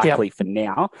unlikely for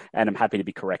now, and I'm happy to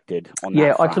be corrected on that.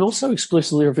 Yeah, I can also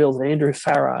exclusively reveal that Andrew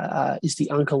Farrer is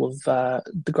the uncle of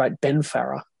the great Ben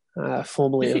Farrer,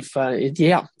 formerly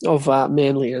of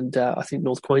Manly and I think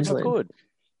North Queensland. Oh, good.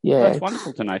 Yeah. That's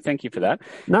wonderful to know. Thank you for that.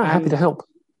 No, happy to help.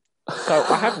 So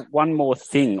I have one more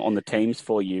thing on the teams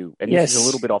for you, and this is a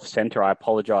little bit off centre. I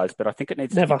apologise, but I think it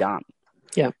needs to be done.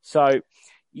 Yeah. So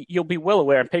you'll be well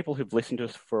aware, and people who've listened to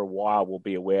us for a while will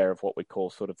be aware of what we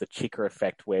call sort of the Chicker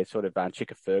effect, where sort of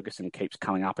Chicker Ferguson keeps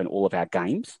coming up in all of our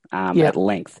games at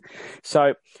length.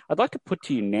 So I'd like to put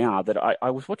to you now that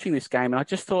I was watching this game, and I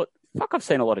just thought, I've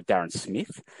seen a lot of Darren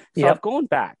Smith. So I've gone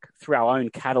back through our own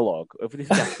catalogue.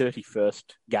 This is our 31st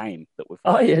game that we've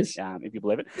played, if you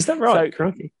believe it. Is that right?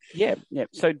 So, yeah.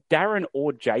 So Darren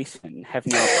or Jason have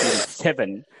now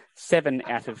played 7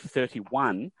 out of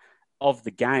 31 of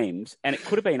the games, and it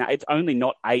could have been, it's only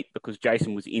not 8 because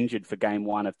Jason was injured for game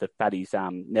 1 of the Fatties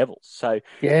Neville's. So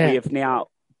we have now,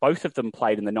 both of them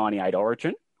played in the 98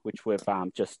 Origin, which we've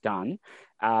just done.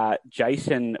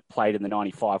 Jason played in the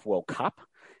 95 World Cup.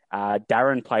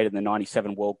 Darren played in the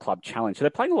 97 World Club Challenge. So they're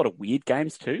playing a lot of weird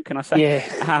games too, can I say?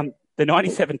 Yeah. The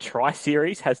 97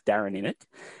 Tri-Series has Darren in it.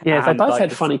 Yeah, they both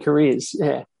had funny careers.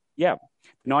 Yeah. Yeah.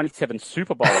 The 97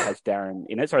 Super Bowl has Darren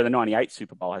in it. Sorry, the 98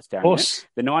 Super Bowl has Darren in it.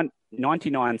 The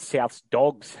 99 Souths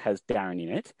Dogs has Darren in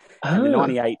it. And the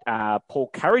 98 Paul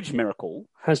Carriage Miracle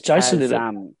has Jason in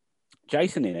it.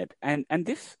 Jason in it. And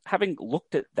this, having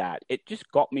looked at that, it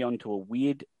just got me onto a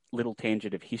weird little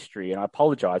tangent of history. And I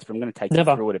apologise, but I'm going to take you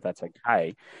through it if that's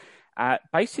okay.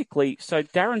 Basically, so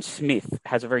Darren Smith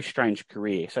has a very strange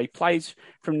career. So he plays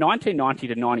from 1990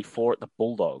 to 94 at the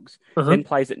Bulldogs, then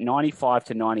plays at 95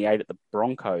 to 98 at the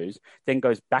Broncos, then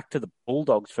goes back to the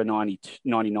Bulldogs for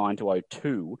 99 to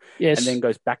 02, and then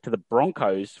goes back to the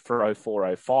Broncos for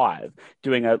 04-05,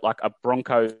 doing a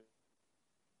Broncos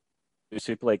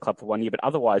Super League club for 1 year. But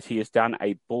otherwise, he has done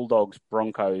a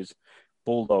Bulldogs-Broncos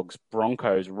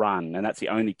run, and that's the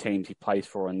only teams he plays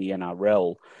for in the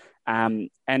NRL. And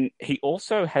he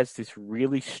also has this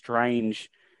really strange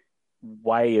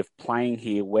way of playing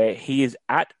here where he is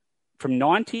from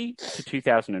 90 to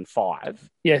 2005.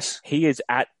 Yes. He is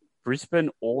at Brisbane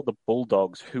or the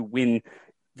Bulldogs, who win.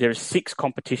 There's 6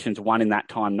 competitions won in that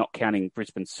time, not counting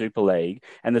Brisbane Super League.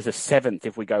 And there's a 7th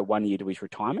if we go 1 year to his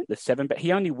retirement. There's 7, but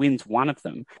he only wins one of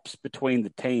them between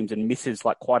the teams and misses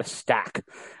like quite a stack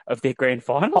of their grand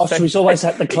finals. Oh, so he's always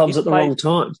at the clubs at the wrong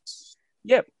time.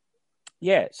 Yep.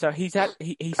 Yeah, so he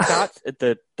starts at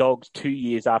the Dogs 2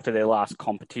 years after their last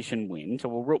competition win. So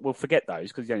we'll forget those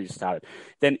because he's only just started.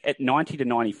 Then at 90 to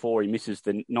 94, he misses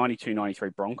the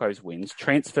 92-93 Broncos wins,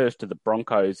 transfers to the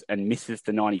Broncos and misses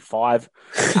the 95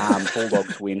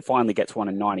 Bulldogs win, finally gets one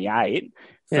in 98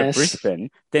 for Brisbane,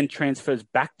 then transfers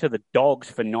back to the Dogs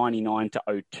for 99 to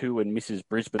 02 and misses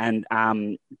Brisbane.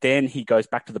 And then he goes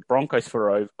back to the Broncos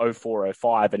for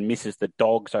 04-05 and misses the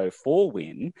Dogs 04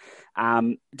 win,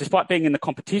 despite being in the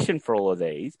competition for all of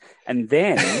these. And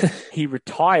then he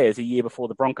retires a year before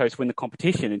the Broncos win the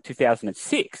competition in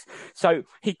 2006. So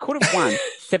he could have won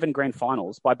 7 grand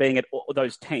finals by being at all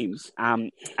those teams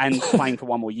and playing for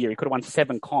one more year. He could have won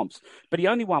 7 comps, but he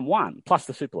only won 1, plus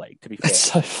the Super League, to be fair. That's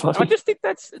so funny. I just think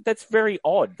that's very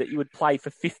odd that you would play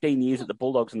for 15 years at the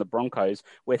Bulldogs and the Broncos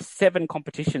where 7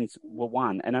 competitions were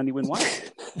won and only win 1.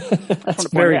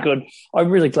 That's very good. I'm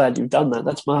really glad you've done that.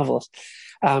 That's marvellous.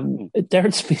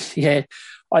 Darren Smith,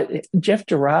 Jeff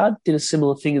Gerard did a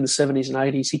similar thing in the 70s and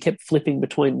 80s. He kept flipping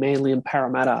between Manly and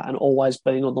Parramatta and always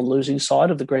being on the losing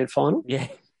side of the grand final. Yeah,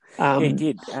 he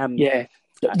did.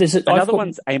 Another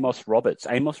one's Amos Roberts.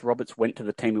 Amos Roberts went to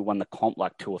the team who won the comp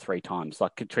like 2 or 3 times,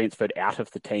 like transferred out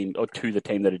of the team or to the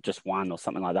team that had just won or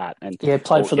something like that. And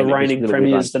played for the reigning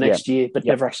premiers the next year, but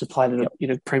never actually played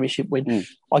in a premiership win.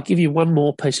 I'll give you one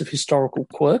more piece of historical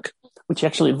quirk, which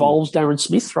actually involves Darren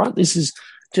Smith, right? This is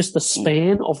just the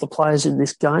span of the players in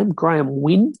this game. Graham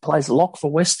Wynn plays lock for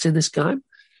Wests in this game.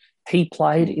 He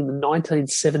played in the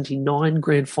 1979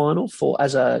 grand final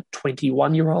as a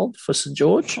 21-year-old for St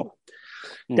George.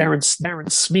 Darren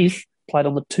Smith played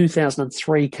on the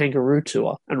 2003 Kangaroo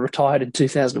Tour and retired in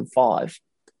 2005.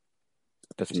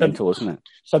 That's mental, isn't it?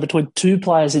 So between 2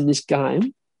 players in this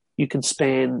game, you can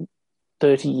span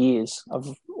 30 years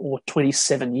or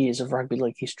 27 years of rugby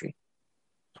league history.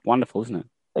 It's wonderful, isn't it?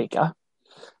 There you go.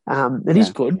 It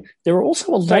is good. There are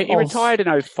also a lot So he retired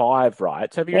in 05,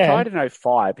 right? So if he retired in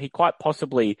 05, he quite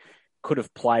possibly could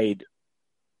have played.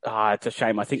 It's a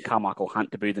shame. I think Carmichael Hunt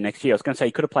debuted the next year. I was going to say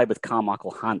he could have played with Carmichael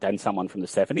Hunt and someone from the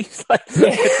 70s.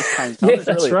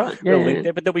 That's right.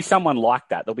 There, but there'll be someone like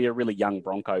that. There'll be a really young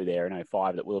Bronco there in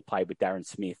 05 that will have played with Darren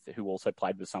Smith, who also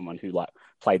played with someone who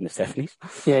played in the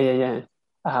 70s.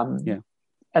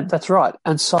 And that's right.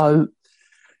 And so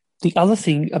the other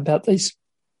thing about these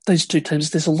 2 teams,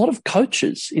 there's a lot of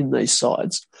coaches in these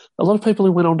sides. A lot of people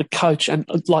who went on to coach and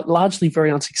largely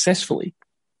very unsuccessfully.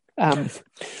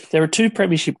 There are 2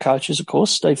 premiership coaches, of course,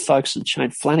 Steve Folkes and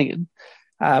Shane Flanagan.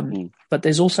 But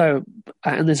there's also,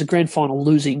 there's a grand final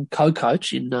losing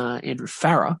co-coach in Andrew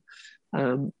Farrer.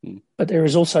 But there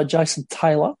is also Jason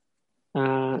Taylor,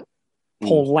 Paul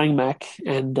Langmack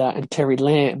and Terry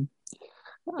Lamb.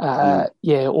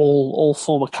 All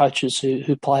former coaches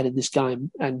who played in this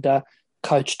game and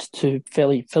coached to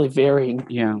fairly varying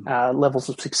levels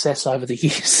of success over the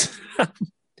years.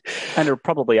 And are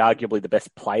probably arguably the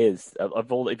best players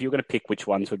of all. If you were going to pick which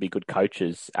ones would be good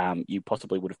coaches, you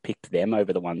possibly would have picked them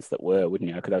over the ones that were, wouldn't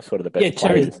you? Because they were sort of the best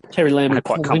players. Terry Lamb and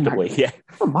quite comfortably,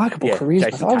 remarkable careers.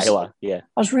 Jason Taylor, I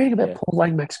was reading about Paul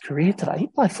Langmack's career today. He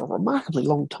played for a remarkably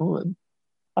long time.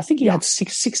 I think he had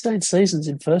 16 seasons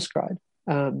in first grade.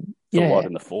 A lot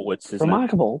in the forwards, isn't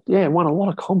remarkable. it? Yeah, won a lot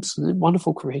of comps and a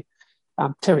wonderful career.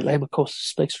 Terry Lamb, of course,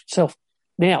 speaks for itself.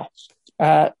 Now,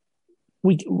 I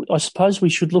suppose we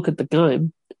should look at the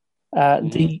game.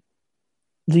 The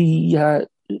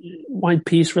Wayne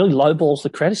Pearce really lowballs the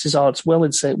credits. Says, it's well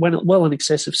in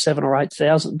excess of 7,000 or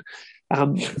 8,000.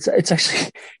 It's actually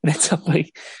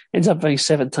it ends up being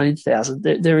 17,000.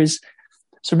 There is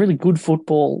some really good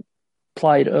football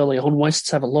played early on.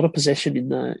 Wests have a lot of possession in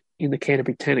in the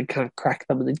Canterbury 10 and can't crack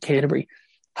them, and then Canterbury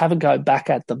have a go back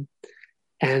at them.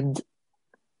 And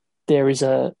there is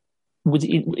in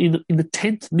the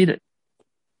 10th minute,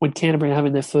 when Canterbury are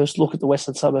having their first look at the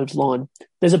Western Suburbs line,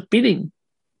 there's a bidding.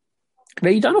 Now,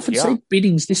 you don't often see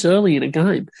biddings this early in a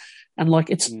game. And, like,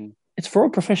 it's for a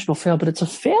professional foul, but it's a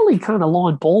fairly kind of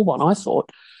line ball one, I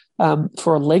thought,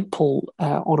 for a leg pull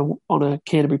on a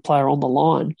Canterbury player on the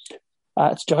line.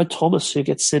 It's Joe Thomas who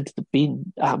gets sent to the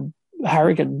bin.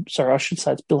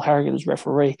 It's Bill Harrigan as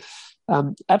referee.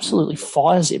 Absolutely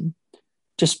fires him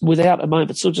just without a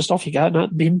moment. So just off you go. No,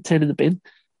 bin, 10 in the bin.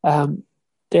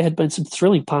 There had been some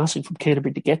thrilling passing from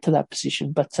Canterbury to get to that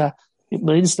position, but it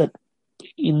means that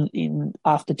in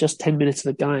after just 10 minutes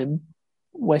of the game,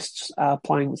 Wests are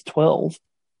playing with 12.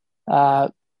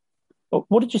 What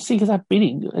did you think of that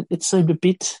bidding? It seemed a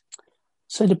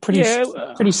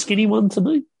pretty skinny one to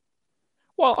me.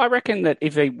 Well, I reckon that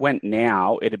if they went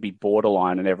now, it'd be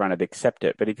borderline and everyone would accept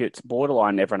it. But if it's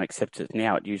borderline and everyone accepts it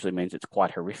now, it usually means it's quite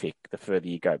horrific the further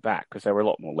you go back, because they were a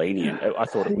lot more lenient. I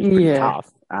thought it was pretty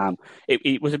tough.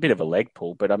 It was a bit of a leg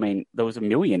pull, but I mean, there was a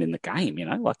million in the game,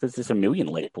 like there's just a million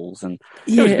leg pulls. And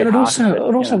it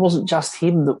also wasn't just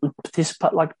him that would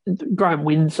participate. Like Graham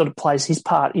Wynn sort of plays his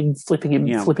part in flipping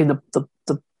the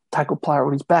tackle player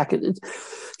on his back. It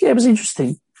was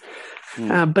interesting.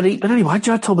 But anyway,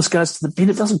 Joe Thomas goes to the bin.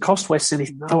 It doesn't cost West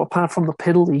anything, though, apart from the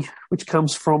penalty, which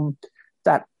comes from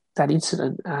that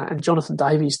incident. And Jonathan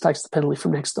Davies takes the penalty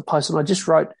from next to the post. And I just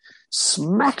wrote,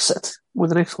 smacks it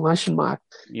with an exclamation mark.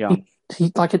 Yeah.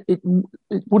 It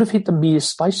would have hit the Mears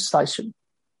space station.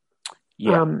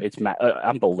 Yeah, it's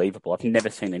unbelievable. I've never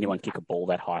seen anyone kick a ball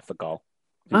that high for goal.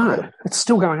 No, it's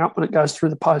still going up when it goes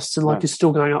through the posts, and it's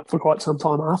still going up for quite some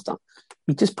time after.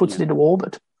 He just puts it into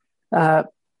orbit.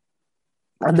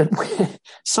 And then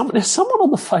someone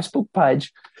on the Facebook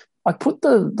page, I put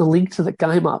the link to the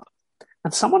game up,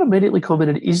 and someone immediately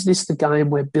commented, "Is this the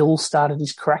game where Bill started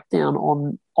his crackdown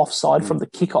on offside from the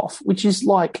kickoff?" Which is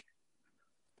like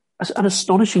an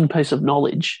astonishing piece of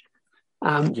knowledge.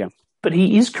 But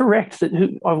he is correct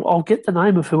that I'll get the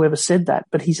name of whoever said that,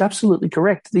 but he's absolutely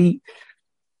correct.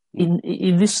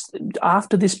 In this,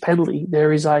 after this penalty,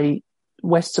 there is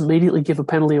Wests immediately give a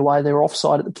penalty away. They're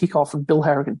offside at the kickoff, and Bill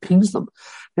Harrigan pings them.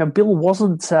 Now, Bill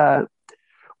wasn't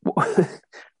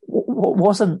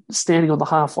standing on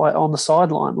the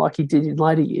sideline like he did in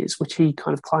later years, which he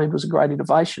kind of claimed was a great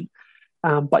innovation.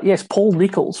 But yes, Paul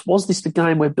Nicholls, was this the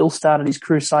game where Bill started his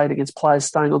crusade against players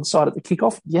staying on the side at the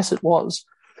kickoff? Yes, it was.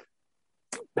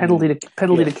 Penalty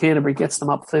to Canterbury gets them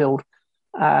upfield,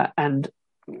 and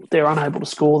they're unable to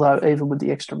score though, even with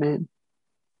the extra man.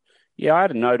 Yeah, I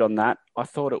had a note on that. I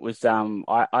thought it was,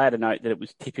 I had a note that it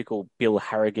was typical Bill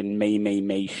Harrigan,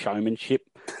 me showmanship.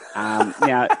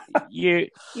 Now,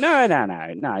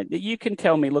 no. You can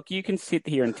tell me, look, you can sit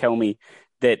here and tell me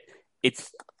that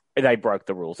they broke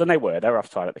the rules, and they were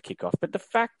offside at the kickoff. But the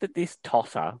fact that this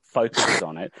tosser focuses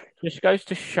on it just goes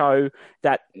to show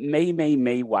that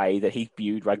me way that he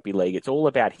viewed rugby league. It's all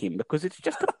about him, because it's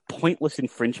just a pointless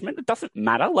infringement. It doesn't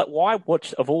matter. Like, why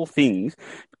watch, of all things,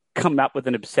 come up with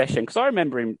an obsession? Because I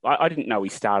remember him, I didn't know he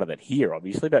started it here,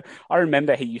 obviously, but I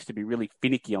remember he used to be really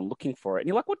finicky on looking for it. And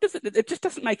you're like, what does it just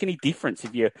doesn't make any difference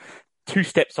if you're 2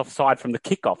 steps offside from the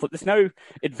kickoff. Look, there's no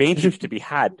advantage to be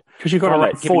had. Because you've got to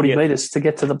like 40 metres to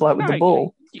get to the bloke with the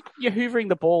ball. You're hoovering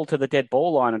the ball to the dead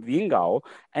ball line of the in goal,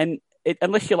 and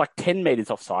unless you're like 10 metres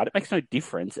offside, it makes no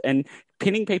difference. And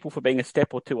pinning people for being a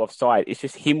step or 2 offside is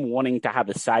just him wanting to have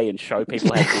a say and show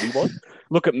people how good he was.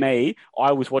 Look at me,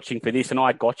 I was watching for this and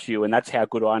I got you, and that's how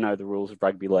good I know the rules of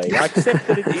rugby league. I accept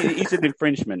that it is an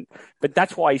infringement, but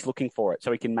that's why he's looking for it,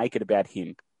 so he can make it about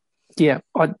him. Yeah,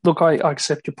 I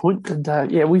accept your point. And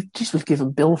we've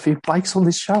given Bill a few breaks on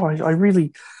this show. I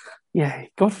really,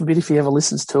 God forbid if he ever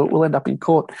listens to it, we'll end up in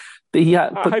court. I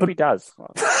hope he does.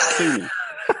 Sue me.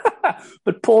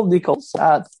 But Paul Nicholls,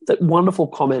 that wonderful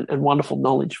comment and wonderful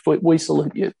knowledge. We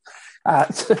salute you.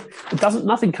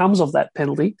 Nothing comes of that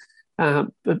penalty.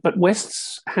 But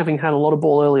Wests, having had a lot of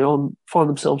ball early on, find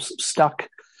themselves stuck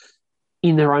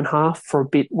in their own half for a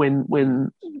bit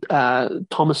when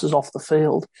Thomas is off the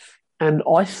field. And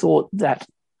I thought that,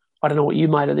 I don't know what you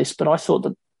made of this, but I thought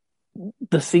that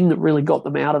the thing that really got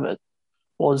them out of it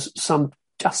was some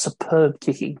just superb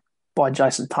kicking by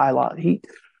Jason Taylor.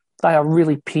 They are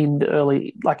really pinned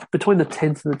early, like between the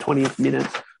 10th and the 20th minute.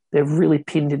 They're really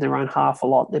pinned in their own half a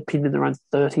lot. They're pinned in their own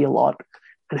 30 a lot.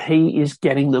 And he is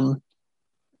getting them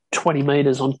 20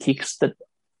 metres on kicks that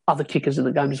other kickers in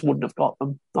the game just wouldn't have got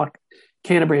them. Like,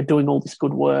 Canterbury are doing all this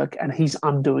good work, and he's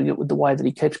undoing it with the way that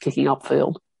he keeps kicking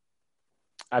upfield.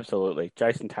 absolutely.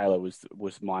 Jason Taylor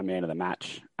was my man of the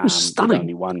match. It was With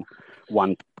stunning.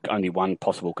 only one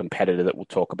possible competitor that we'll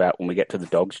talk about when we get to the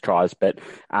Dogs tries, but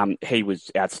he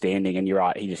was outstanding. And you're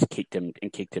right, he just kicked him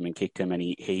and kicked him and kicked him, and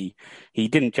he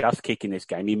didn't just kick in this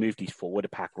game. He moved his forward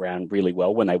pack around really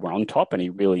well when they were on top, and he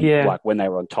really when they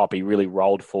were on top, he really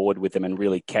rolled forward with them and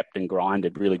really kept and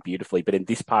grinded really beautifully. But in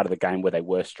this part of the game where they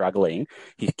were struggling,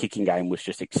 his kicking game was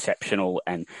just exceptional,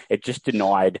 and it just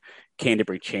denied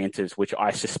Canterbury chances, which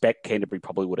I suspect Canterbury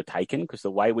probably would have taken, because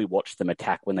the way we watched them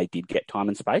attack when they did get time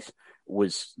and space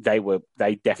was they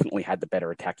definitely had the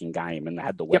better attacking game, and they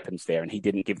had the weapons there, and he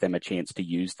didn't give them a chance to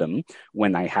use them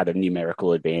when they had a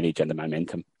numerical advantage and the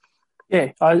momentum.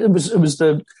 Yeah,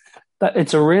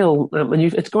 it's a real,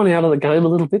 it's gone out of the game a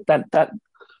little bit,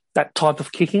 that type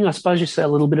of kicking. I suppose you see a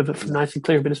little bit of it from Nathan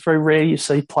Cleary, but it's very rare you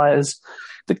see players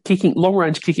that kicking, long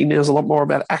range kicking now is a lot more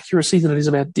about accuracy than it is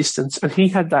about distance. And he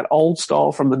had that old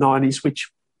style from the 90s,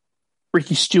 which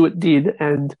Ricky Stewart did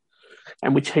and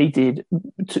which he did,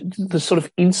 the sort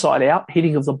of inside out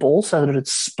hitting of the ball so that it'd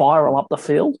spiral up the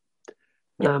field.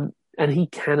 And he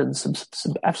cannoned some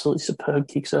absolutely superb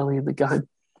kicks early in the game.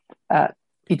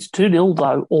 It's 2-0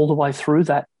 though, all the way through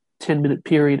that 10-minute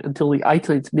period until the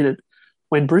 18th minute,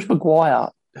 when Bruce Maguire,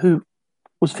 who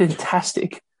was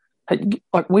fantastic,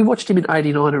 we watched him in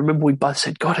 89, and I remember we both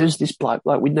said, God, who's this bloke?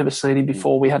 Like, we'd never seen him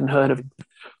before. We hadn't heard of him.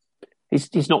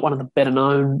 He's not one of the better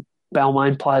known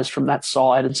Balmain players from that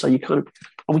side, and so and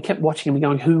we kept watching him and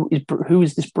going, who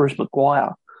is this Bruce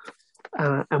Maguire?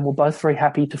 And we're both very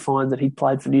happy to find that he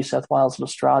played for New South Wales and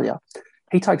Australia.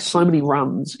 He takes so many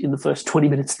runs in the first 20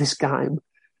 minutes of this game,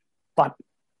 but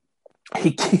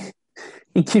he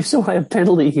gives away a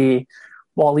penalty here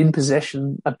while in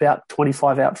possession, about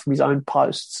 25 out from his own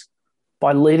posts,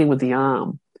 by leading with the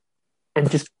arm and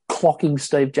just clocking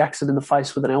Steve Jackson in the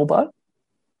face with an elbow.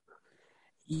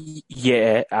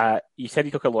 Yeah, you said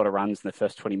he took a lot of runs in the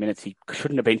first 20 minutes. He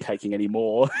shouldn't have been taking any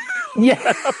more. Yeah.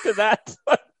 After that.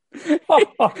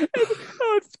 Oh,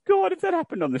 God, if that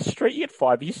happened on the street, you get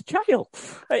 5 years jail.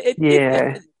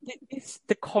 The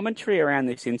commentary around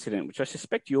this incident, which I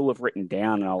suspect you'll have written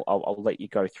down, and I'll let you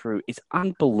go through, is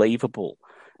unbelievable.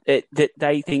 That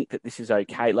they think that this is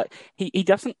okay. Like, he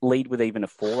doesn't lead with even a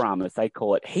forearm, as they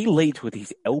call it. He leads with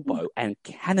his elbow and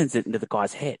cannons it into the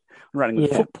guy's head, running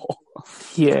with football.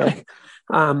 Yeah.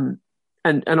 And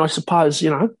I suppose,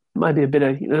 maybe a bit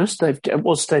of,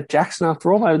 Steve Jackson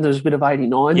after all. There's a bit of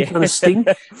 89 kind of sting.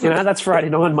 That's for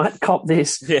 89, mate. Cop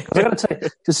this. Yeah. I got to tell you,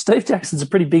 because Steve Jackson's a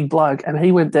pretty big bloke, and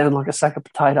he went down like a sack of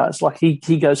potatoes. Like, he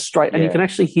goes straight, and you can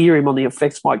actually hear him on the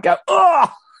effects mic go,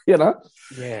 oh!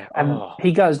 Yeah. And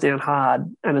he goes down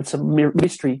hard, and it's a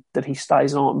mystery that he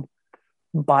stays on.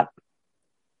 But,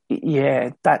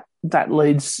 yeah, that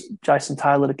leads Jason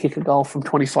Taylor to kick a goal from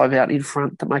 25 out in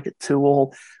front to make it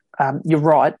 2-2. You're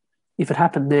right. If it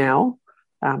happened now,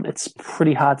 it's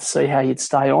pretty hard to see how you'd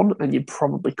stay on, and you'd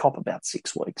probably cop about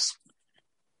 6 weeks.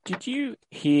 Did you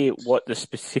hear what the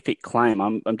specific claim?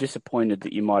 I'm disappointed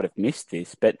that you might have missed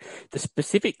this, but the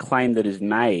specific claim that is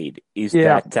made is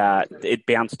that it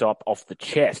bounced up off the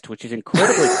chest, which is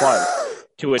incredibly close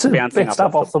to it bouncing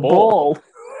up off the ball.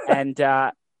 And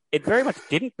it very much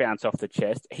didn't bounce off the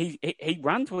chest. He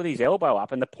runs with his elbow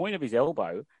up, and the point of his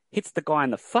elbow hits the guy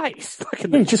in the face.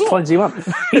 He just cleans him up.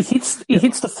 He hits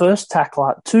the first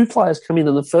tackler. 2 players come in,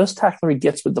 and the first tackler he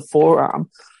gets with the forearm,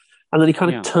 and then he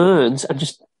kind of turns and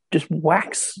just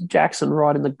whacks Jackson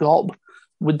right in the gob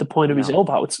with the point of his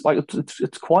elbow. It's like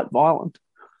it's quite violent.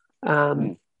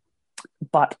 But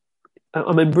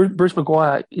I mean, Bruce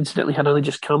Maguire incidentally had only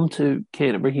just come to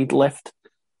Canterbury. He'd left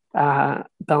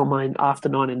Balmain after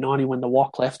 1990 when the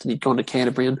Walk left, and he'd gone to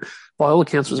Canterbury, and by all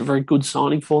accounts was a very good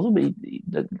signing for them.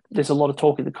 There's a lot of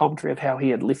talk in the commentary of how he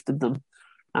had lifted them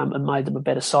and made them a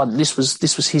better side. And this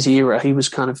was his era. He was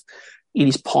kind of in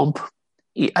his pomp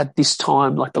at this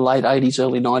time, like the late 80s,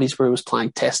 early 90s, where he was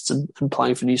playing tests and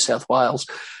playing for New South Wales.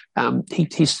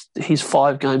 His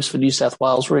 5 games for New South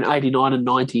Wales were in 89 and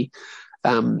 90.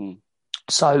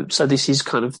 So this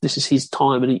is his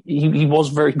time, and he was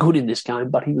very good in this game,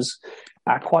 but he was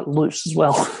quite loose as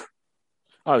well.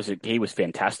 He was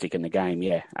fantastic in the game.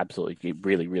 Yeah, absolutely. He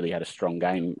really, really had a strong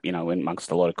game,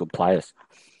 amongst a lot of good players.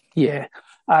 Yeah.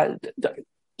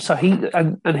 So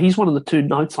he's one of the 2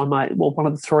 notes I made. Well, one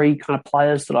of the 3 kind of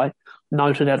players that I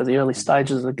noted out of the early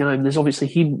stages of the game. There's obviously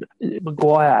him,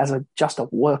 Maguire, as just a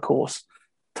workhorse,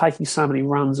 taking so many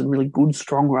runs and really good,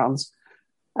 strong runs.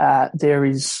 There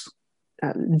is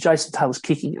Jason Taylor's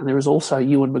kicking, and there is also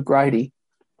Ewan McGrady,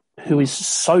 who is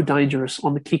so dangerous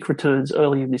on the kick returns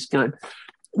early in this game.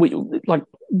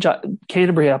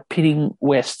 Canterbury are pinning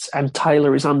Wests, and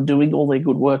Taylor is undoing all their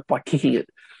good work by kicking it.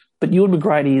 But Ewan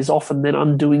McGrady is often then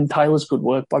undoing Taylor's good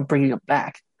work by bringing it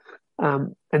back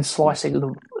and slicing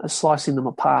them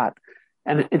apart.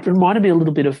 And it reminded me a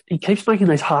little bit of, he keeps making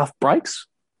these half breaks.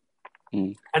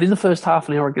 And in the first half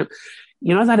an hour ago,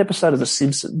 you know that episode of The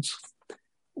Simpsons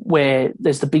where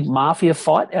there's the big mafia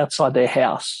fight outside their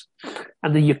house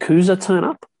and the Yakuza turn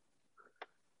up?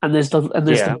 And there's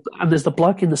the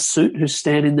bloke in the suit who's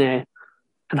standing there,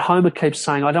 and Homer keeps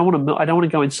saying, I don't want to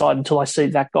go inside until I see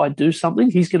that guy do something.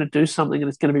 He's going to do something and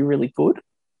it's going to be really good.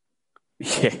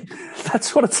 Yeah.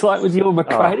 That's what it's like with Ewan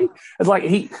McGrady. It's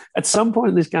like at some point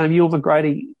in this game, Ewan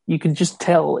McGrady, you can just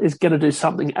tell, is going to do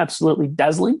something absolutely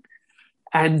dazzling.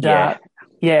 And and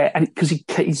because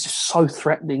he's just so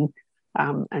threatening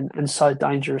and so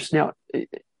dangerous. Now,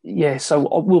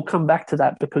 so we'll come back to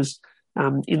that because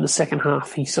in the second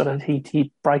half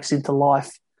he breaks into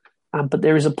life. But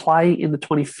there is a play in the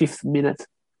 25th minute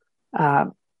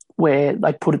where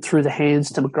they put it through the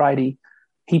hands to McGrady.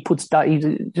 He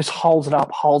just holds it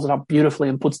up beautifully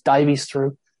and puts Davies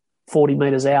through 40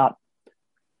 metres out.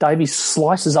 Davies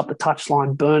slices up the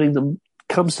touchline, burning them,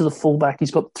 comes to the fullback.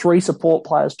 He's got 3 support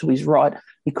players to his right.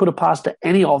 He could have passed to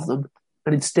any of them,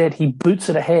 and instead he boots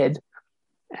it ahead,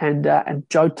 and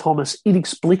Joe Thomas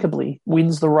inexplicably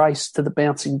wins the race to the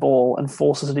bouncing ball and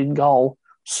forces it in goal,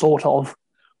 sort of.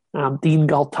 The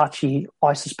in-goal touchy,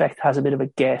 I suspect, has a bit of a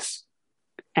guess,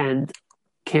 and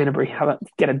Canterbury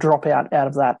get a dropout out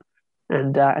of that,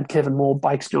 and Kevin Moore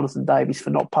bakes Jonathan Davies for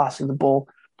not passing the ball.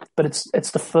 But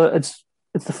it's the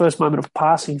first moment of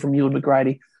passing from Ewan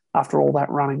McGrady after all that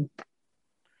running.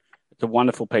 It's a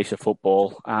wonderful piece of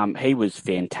football. He was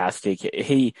fantastic.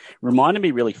 He reminded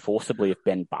me really forcibly of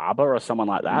Ben Barber or someone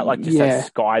like that, like just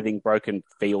that scything, broken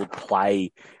field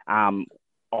play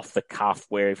off the cuff,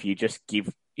 where if you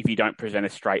don't present a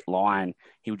straight line,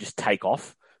 he would just take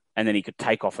off. And then he could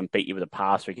take off and beat you with a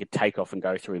pass, or he could take off and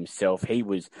go through himself. He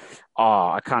was,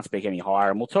 I can't speak any higher.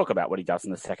 And we'll talk about what he does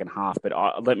in the second half. But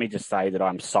let me just say that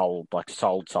I'm sold.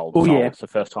 Yeah. It's the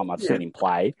first time I've seen him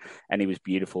play, and he was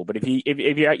beautiful. But if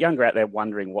you're younger out there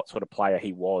wondering what sort of player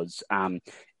he was,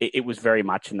 it was very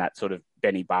much in that sort of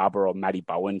Benny Barber or Matty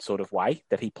Bowen sort of way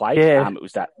that he played. Yeah. It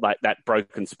was that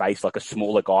broken space, like a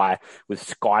smaller guy with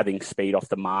scything speed off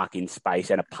the mark in space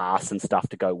and a pass and stuff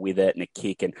to go with it, and a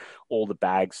kick and all the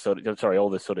all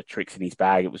the sort of tricks in his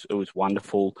bag. It was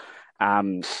wonderful.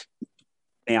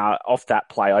 Now, off that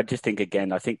play, I just think,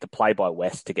 again, I think the play by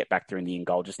West to get back there in the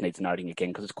in-goal just needs noting again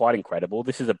because it's quite incredible.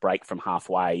 This is a break from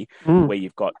halfway where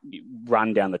you've got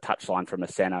run down the touchline from a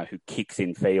centre who kicks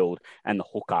in field and the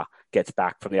hooker gets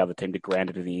back from the other team to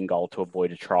ground it to the in-goal to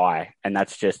avoid a try. And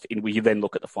that's just, you then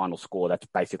look at the final score, that's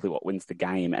basically what wins the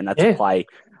game. And that's a play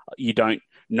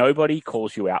nobody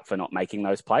calls you out for not making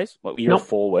those plays. Well, you're a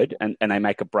forward and they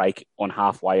make a break on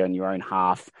halfway on your own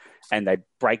half and they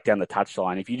break down the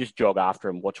touchline. If you just jog after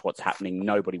and watch what's happening,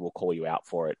 nobody will call you out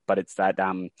for it. But it's that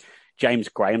James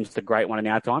Graham's the great one in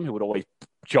our time who would always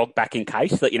jog back in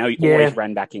case, that, he always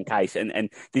ran back in case. And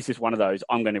this is one of those,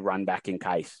 I'm going to run back in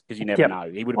case because you never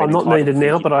know. He would have been I'm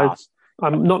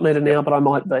not needed now, but I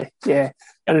might be. Yeah.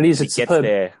 And it is. It's gets superb.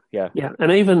 There. Yeah. Yeah.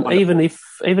 And even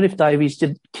if Davies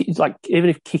did, like,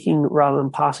 even if kicking rather than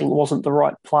passing wasn't the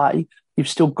right play, you've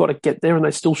still got to get there, and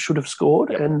they still should have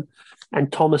scored. Yep.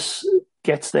 And Thomas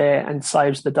gets there and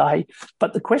saves the day.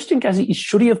 But the question, Gazzy, is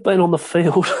should he have been on the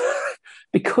field?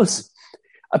 Because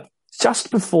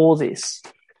just before this,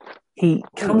 he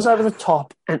comes over the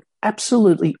top and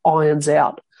absolutely irons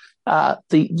out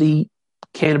the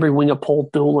Canterbury winger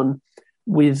Paul Doolan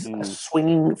with a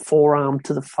swinging forearm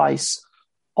to the face.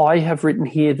 I have written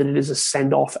here that it is a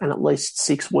send-off and at least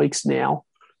 6 weeks now.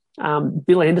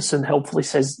 Bill Anderson helpfully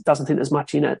says doesn't think there's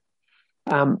much in it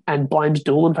and blames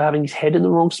Doolan for having his head in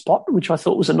the wrong spot, which I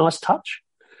thought was a nice touch,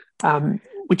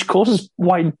 which causes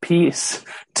Wayne Pearce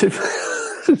to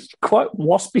quite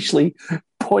waspishly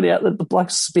point out that the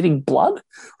bloke's spitting blood.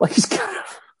 Like he's kind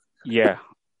of... Yeah.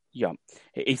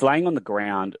 He's laying on the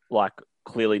ground, like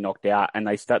clearly knocked out, and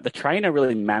the trainer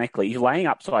really manically, he's laying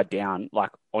upside down, like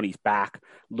on his back,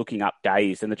 looking up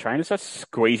dazed, and the trainer starts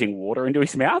squeezing water into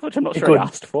his mouth, which I'm not sure he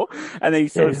asked for, and then he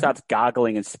sort of starts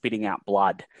gargling and spitting out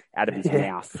blood out of his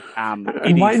mouth.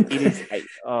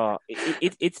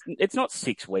 It's not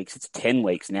 6 weeks, it's 10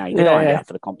 weeks now. You get out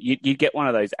for the comp. You get one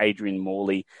of those Adrian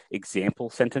Morley example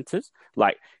sentences,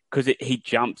 like, because he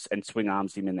jumps and swing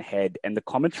arms him in the head, and the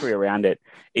commentary around it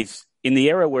is, in the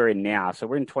era we're in now, so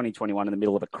we're in 2021 in the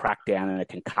middle of a crackdown and a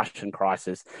concussion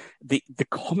crisis, the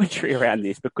commentary around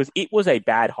this, because it was a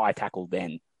bad high tackle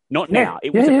then, not now.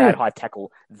 It was a bad high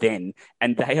tackle then,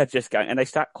 and they are just going, and they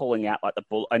start calling out like the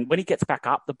bull, and when he gets back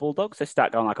up, the Bulldogs, they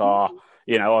start going like, oh,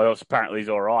 apparently he's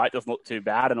all right, doesn't look too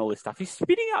bad and all this stuff. He's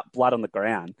spitting out blood on the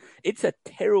ground. It's a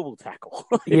terrible tackle.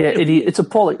 It's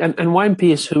appalling. And Wayne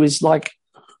Pearce, who is like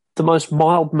the most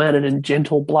mild-mannered and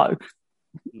gentle bloke,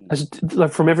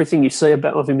 from everything you see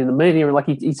of him in the media, like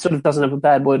he sort of doesn't have a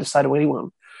bad word to say to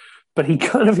anyone. But he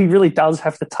really does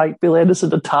have to take Bill Anderson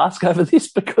to task over this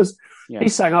because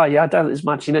he's saying, I don't think there's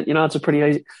much in it. It's a pretty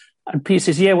easy. And Pearce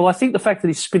says, well, I think the fact that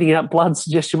he's spitting out blood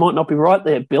suggests you might not be right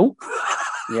there, Bill.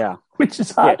 Yeah. Which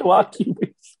is hard to argue with.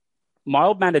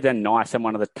 Mild-mannered and nice and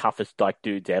one of the toughest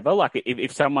dudes ever. Like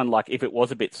if someone if it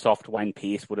was a bit soft, Wayne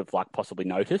Pearce would have possibly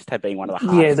noticed had been one of the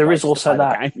hardest. Yeah, there is also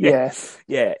that.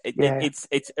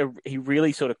 He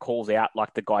really sort of calls out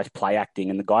the guy's play acting,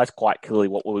 and the guy's quite clearly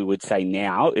what we would say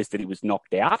now is that he was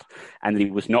knocked out and that he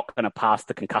was not going to pass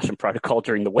the concussion protocol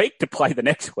during the week to play the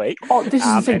next week. Oh, this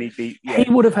is the thing. He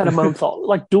would have had a month off.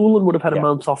 Doolan would have had a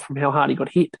month off from how hard he got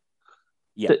hit.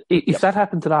 Yeah. If that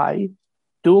happened today,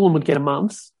 Doolan would get a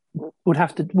month. Would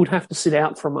have to sit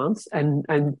out for a month, and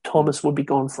Thomas would be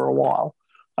gone for a while,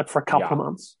 for a couple of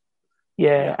months.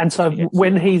 Yeah. And so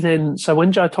when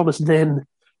Joe Thomas then,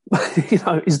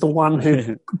 is the one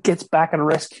who gets back and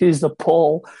rescues the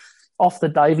Paul off the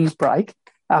Davies break,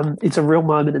 it's a real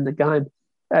moment in the game.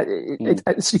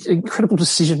 It's an incredible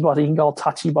decision by the in-goal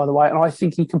touchy, by the way, and I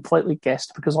think he completely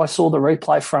guessed because I saw the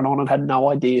replay front on and had no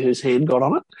idea whose hand got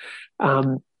on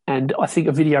it. And I think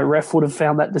a video ref would have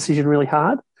found that decision really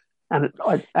hard. And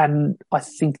I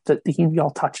think that the in-goal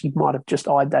touchy might have just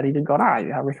eyed that in and gone, I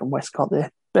reckon Westcott there.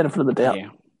 Benefit of the doubt. Yeah.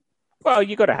 Well,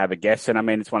 you got to have a guess. And,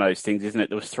 it's one of those things, isn't it?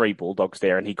 There was 3 Bulldogs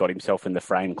there and he got himself in the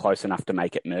frame close enough to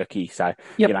make it murky. So,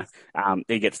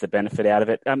 he gets the benefit out of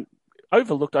it.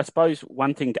 Overlooked, I suppose,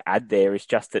 one thing to add there is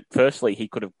just that firstly, he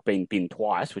could have been binned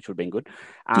twice, which would have been good.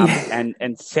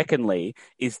 And secondly,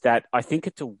 is that I think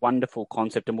it's a wonderful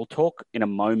concept, and we'll talk in a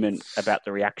moment about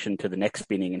the reaction to the next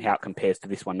binning and how it compares to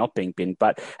this one not being binned.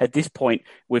 But at this point,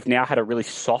 we've now had a really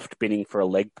soft binning for a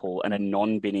leg pull and a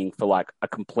non-binning for a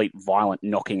complete violent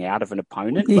knocking out of an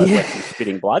opponent, like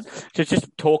spitting blood. So it just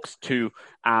talks to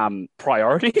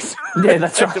priorities. Yeah,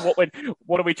 that's right.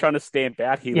 What are we trying to stamp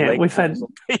out here? Yeah, we've had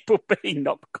people being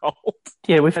knocked cold.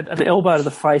 Yeah, we've had an elbow to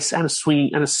the face and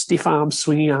a stiff arm,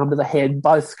 swinging arm to the head,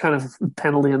 both kind of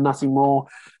penalty and nothing more.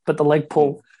 But the leg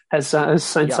pull has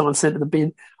seen someone sent to the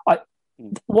bin.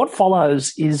 What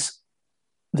follows is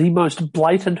the most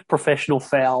blatant professional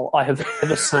foul I have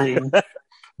ever seen.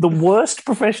 The worst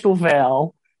professional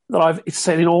foul that I've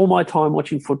seen in all my time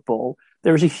watching football.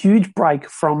 There is a huge break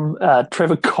from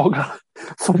Trevor Cogger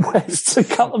from West a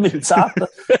couple of minutes after.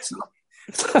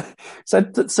 So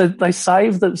they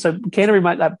save them. So Canterbury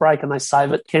make that break and they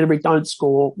save it. Canterbury don't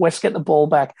score. West get the ball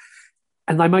back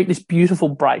and they make this beautiful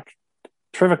break.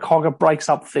 Trevor Cogger breaks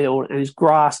upfield and is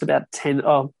grassed about 10,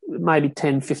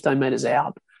 15 metres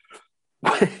out.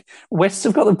 West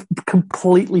have got them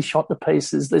completely shot to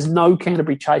pieces. There's no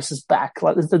Canterbury chasers back.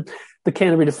 The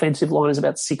Canterbury defensive line is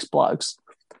about 6 blokes.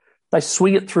 They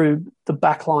swing it through the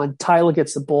back line. Taylor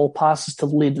gets the ball, passes to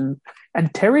Liddon,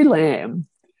 and Terry Lamb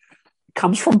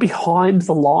comes from behind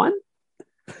the line.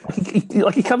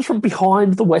 He comes from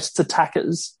behind the West's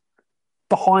attackers,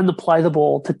 behind the play the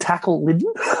ball to tackle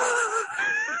Liddon.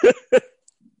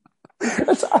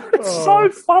 It's so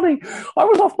funny. I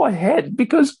was off my head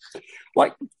because,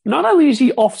 not only is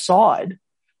he offside,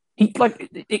 he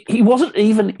wasn't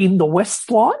even in the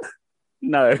West line.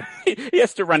 No, he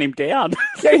has to run him down.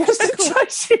 Yeah, he has to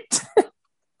chase him down.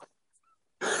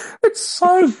 It's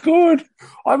so good.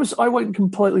 I went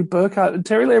completely Burko, and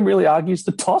Terry Lamb really argues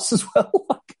the toss as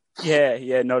well.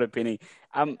 Yeah, not a penny.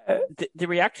 The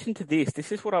reaction to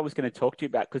this is what I was going to talk to you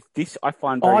about, because this I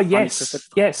find very funny.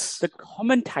 Yes. The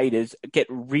commentators get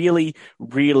really,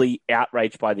 really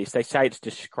outraged by this. They say it's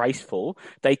disgraceful.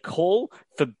 They call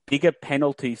for bigger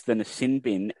penalties than a sin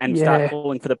bin and start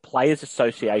calling for the Players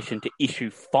Association to issue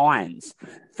fines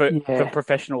for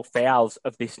professional fouls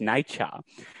of this nature,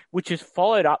 which is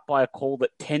followed up by a call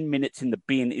that 10 minutes in the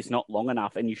bin is not long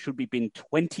enough and you should be binned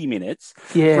 20 minutes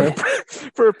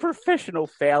for a professional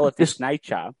foul of this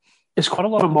nature. There's quite a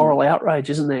lot of moral outrage,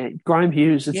 isn't there? Graham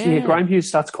Hughes, Graham Hughes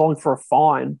starts calling for a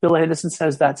fine. Bill Anderson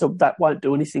says that won't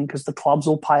do anything because the clubs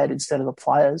will pay it instead of the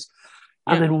players.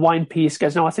 And then Wayne Pearce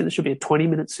goes, no, I think there should be a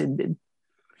 20-minute sin bin.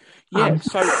 Yeah,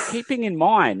 so keeping in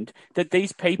mind that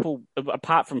these people,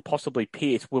 apart from possibly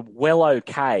Pearce, were well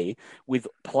okay with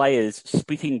players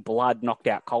spitting blood knocked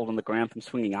out cold on the ground from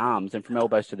swinging arms and from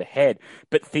elbows to the head,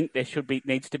 but think there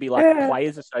needs to be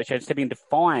Players Association stepping into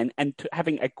fine and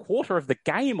having a quarter of the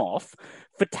game off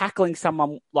for tackling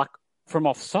someone from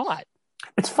offside.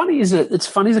 It's funny, isn't it? It's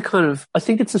funny I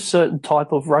think it's a certain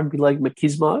type of rugby league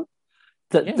machismo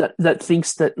Yeah. that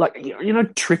thinks that, like,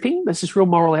 tripping. There's this real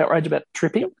moral outrage about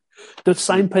tripping. Yep. The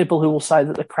same people who will say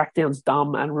that the crackdown's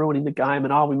dumb and ruining the game,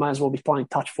 and we may as well be playing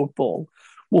touch football,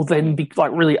 will then be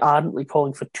like really ardently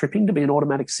calling for tripping to be an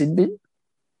automatic sin bin.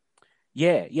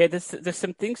 Yeah. There's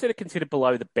some things that are considered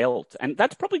below the belt, and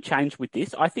that's probably changed with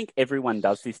this. I think everyone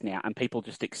does this now, and people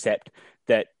just accept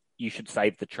that you should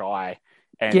save the try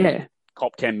and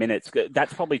cop 10 minutes.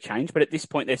 That's probably changed, but at this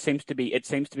point, it seems to be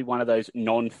one of those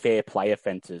non-fair play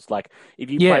offences. Like, if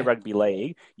you play rugby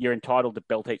league, you're entitled to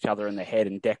belt each other in the head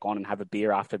and deck on and have a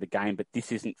beer after the game, but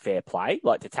this isn't fair play.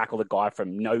 Like, to tackle the guy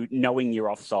from knowing you're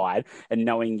offside and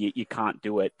knowing you can't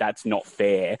do it, that's not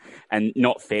fair, and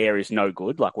not fair is no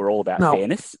good. Like, we're all about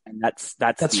fairness, and that's the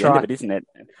end of it, isn't it?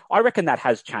 I reckon that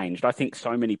has changed. I think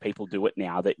so many people do it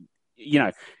now that,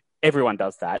 everyone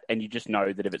does that, and you just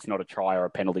know that if it's not a try or a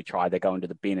penalty try, they go into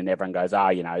the bin, and everyone goes,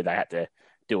 they had to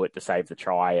do it to save the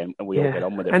try, and we all get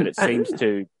on with it. But it seems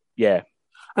to,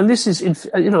 And this is,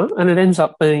 and it ends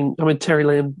up being, Terry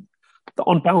Lamb,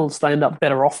 on balance, they end up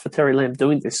better off for Terry Lamb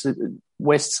doing this.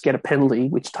 Wests get a penalty,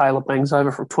 which Taylor bangs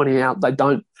over from 20 out. They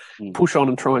don't push on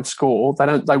and try and score.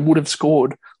 They would have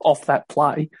scored off that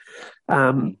play.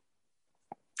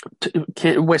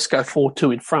 West go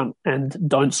 4-2 in front and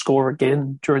don't score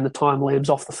again during the time Lamb's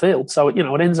off the field. So they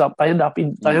end up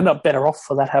better off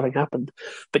for that having happened.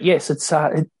 But yes,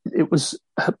 it was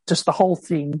just the whole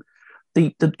thing,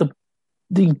 the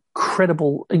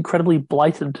incredibly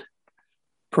blatant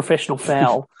professional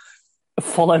foul,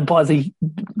 followed by the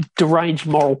deranged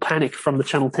moral panic from the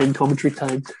Channel 10 commentary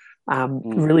team,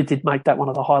 really did make that one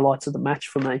of the highlights of the match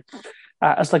for me.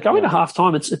 As they go into half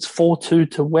time, it's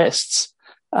 4-2 to Wests.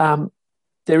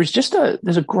 There's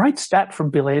a great stat from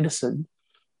Bill Anderson.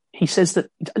 He says that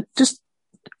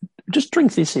just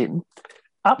drink this in.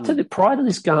 Prior to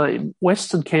this game,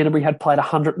 Wests and Canterbury had played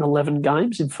 111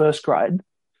 games in first grade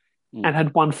and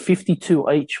had won 52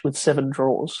 each with 7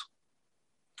 draws.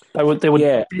 They were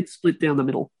dead split down the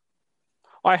middle.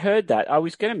 I heard that. I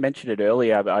was going to mention it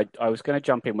earlier, but I was going to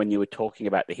jump in when you were talking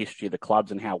about the history of the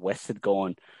clubs and how Wests had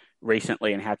gone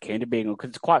recently and how Canterbury, because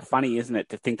it's quite funny, isn't it,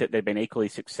 to think that they've been equally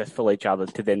successful each other,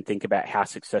 to then think about how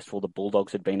successful the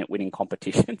Bulldogs had been at winning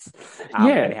competitions.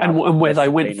 And where they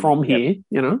went from here,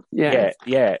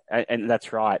 Yeah, and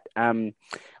that's right.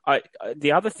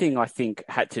 The other thing I think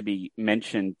had to be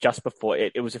mentioned just before,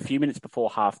 it was a few minutes before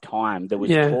half time, there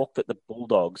was talk that the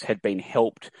Bulldogs had been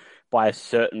helped by a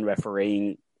certain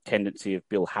refereeing tendency of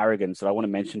Bill Harrigan's that I want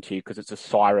to mention to you because it's a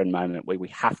siren moment where we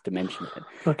have to mention it.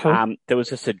 Okay. There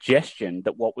was a suggestion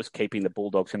that what was keeping the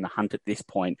Bulldogs in the hunt at this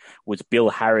point was Bill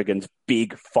Harrigan's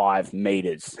big 5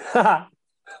 meters. I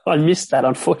missed that,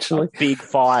 unfortunately. A big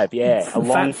 5, yeah. A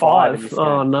long 5.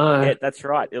 Oh, no. Yeah, that's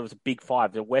right. It was a big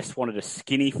 5. The West wanted a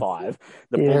skinny 5.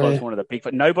 The Bulldogs wanted a big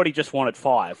 5. Nobody just wanted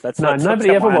 5. Nobody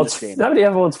ever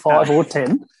wants 5 or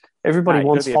 10. Everybody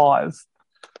wants 5.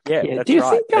 Yeah, that's Do you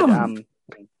right. think...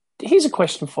 Here's a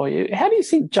question for you. How do you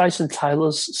think Jason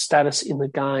Taylor's status in the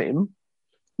game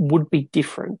would be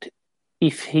different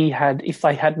if they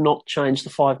had not changed the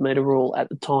 5 metre rule at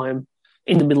the time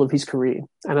in the middle of his career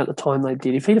and at the time they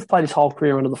did? If he'd have played his whole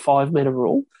career under the 5 metre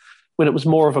rule when it was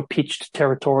more of a pitched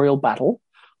territorial battle,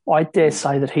 I dare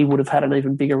say that he would have had an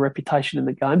even bigger reputation in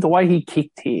the game. The way he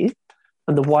kicked here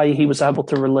and the way he was able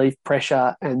to relieve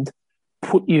pressure and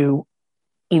put you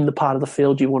in the part of the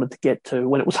field you wanted to get to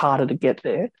when it was harder to get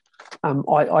there,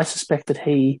 I suspect that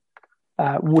he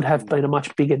would have been a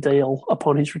much bigger deal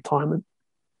upon his retirement.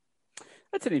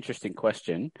 That's an interesting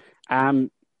question.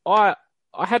 I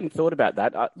hadn't thought about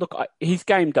that. His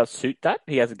game does suit that.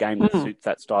 He has a game that suits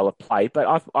that style of play.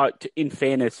 But in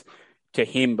fairness to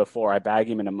him, before I bag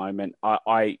him in a moment,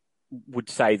 I would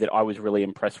say that I was really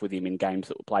impressed with him in games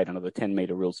that were played under the 10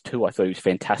 metre rules too. I thought he was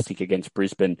fantastic against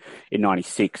Brisbane in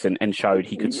 '96 and showed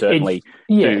he could certainly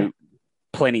do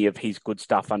plenty of his good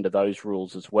stuff under those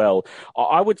rules as well.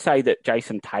 I would say that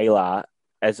Jason Taylor,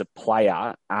 as a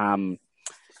player,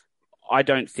 I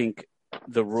don't think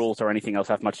the rules or anything else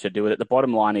have much to do with it. The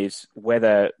bottom line is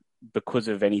whether because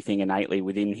of anything innately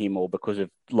within him or because of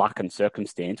luck and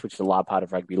circumstance, which is a large part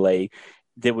of rugby league,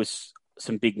 there was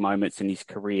some big moments in his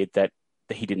career that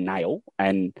he didn't nail,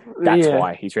 and that's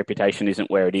why his reputation isn't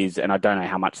where it is. And I don't know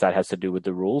how much that has to do with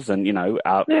the rules. And,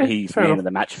 he's man of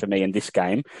the match for me in this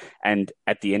game. And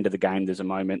at the end of the game, there's a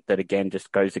moment that, again,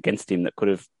 just goes against him that could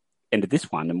have ended this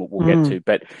one, and we'll get to.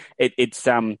 But it's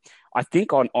I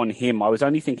think on him, I was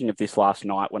only thinking of this last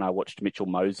night when I watched Mitchell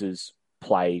Moses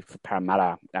play for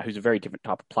Parramatta, who's a very different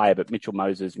type of player, but Mitchell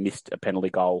Moses missed a penalty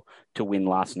goal to win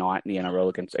last night in the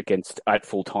NRL against at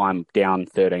full time down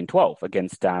 13-12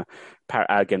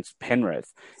 against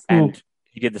Penrith. And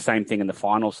he did the same thing in the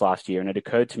finals last year. And it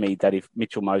occurred to me that if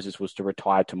Mitchell Moses was to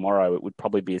retire tomorrow, it would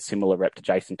probably be a similar rep to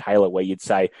Jason Taylor, where you'd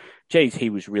say, geez, he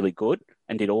was really good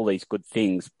and did all these good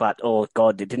things, but, oh,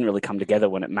 God, it didn't really come together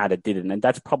when it mattered, did it? And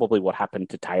that's probably what happened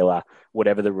to Taylor,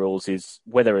 whatever the rules is,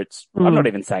 whether it's, I'm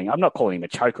not calling him a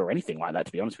choker or anything like that,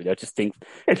 to be honest with you. I just think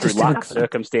through luck,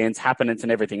 circumstance, happenance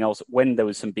and everything else, when there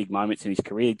was some big moments in his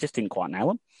career, he just didn't quite nail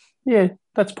them. Yeah,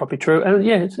 that's probably true.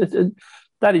 And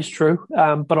that is true.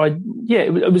 But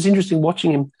it was interesting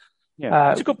watching him.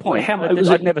 Yeah, it's a good point.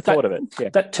 I'd never thought of it. Yeah.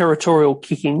 That territorial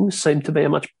kicking seemed to be a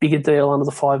much bigger deal under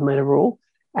the 5 metre rule,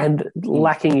 and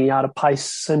lacking a yard of pace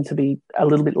seemed to be a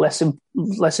little bit less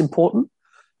important.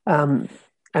 And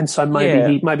so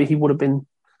maybe he would have been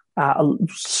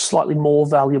slightly more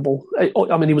valuable.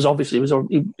 I mean, he was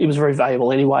very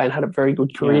valuable anyway, and had a very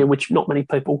good career, which not many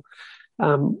people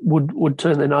would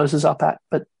turn their noses up at.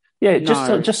 But yeah,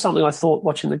 just something I thought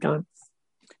watching the game.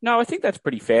 No, I think that's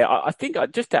pretty fair. I think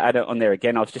just to add it on there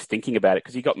again, I was just thinking about it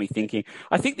because you got me thinking.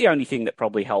 I think the only thing that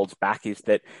probably holds back is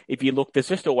that if you look, there's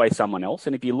just always someone else.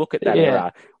 And if you look at that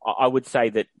era, I would say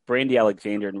that Brandy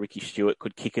Alexander and Ricky Stewart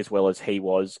could kick as well as he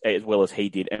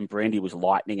did. And Brandy was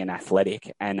lightning and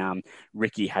athletic. And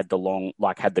Ricky had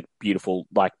the beautiful,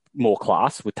 more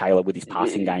class with Taylor with his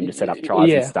passing game to set up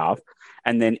tries and stuff.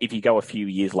 And then if you go a few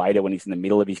years later when he's in the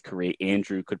middle of his career,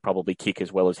 Andrew could probably kick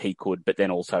as well as he could, but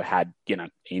then also had,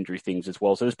 Andrew things as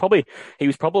well. So he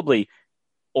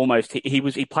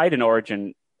played in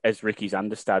Origin as Ricky's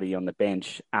understudy on the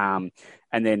bench. And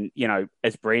then,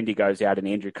 as Brandy goes out and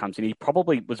Andrew comes in, he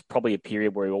was a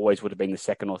period where he always would have been the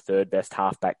second or third best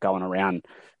halfback going around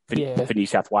for New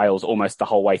South Wales almost the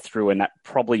whole way through, and that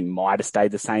probably might have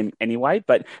stayed the same anyway.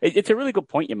 But it's a really good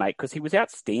point you make, because he was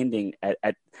outstanding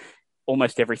at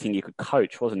almost everything you could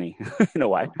coach, wasn't he? In a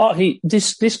way. Oh,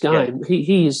 this game,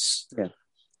 he is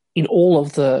in all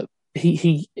of the.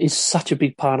 He is such a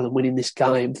big part of the winning this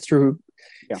game through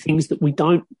things that we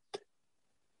don't.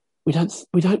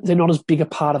 They're not as big a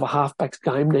part of a halfback's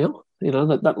game now.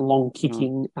 That long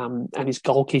kicking and his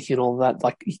goal kicking and all that.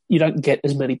 Like, you don't get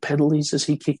as many penalties as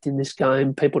he kicked in this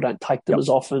game. People don't take them as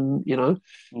often.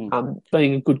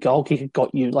 Being a good goal kicker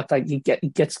got you he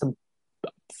gets them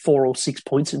 4 or 6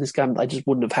 points in this game they just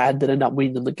wouldn't have had that end up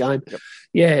winning them the game. Yep.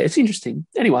 Yeah, it's interesting.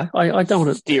 Anyway, I don't want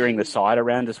to... Steering the side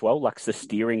around as well, like the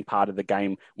steering part of the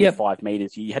game with 5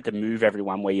 metres. You had to move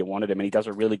everyone where you wanted him, and he does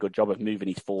a really good job of moving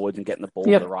his forwards and getting the ball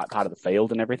to the right part of the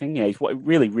field and everything. Yeah, he's a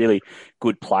really, really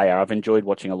good player. I've enjoyed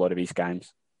watching a lot of his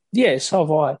games. Yeah, so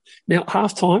have I. Now,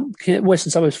 halftime,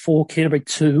 Western Suburbs 4, Canterbury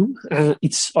 2.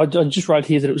 I just wrote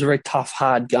here that it was a very tough,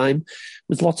 hard game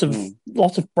with lots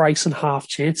of breaks and half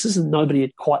chances, and nobody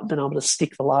had quite been able to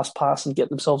stick the last pass and get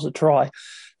themselves a try.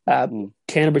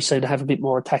 Canterbury seemed to have a bit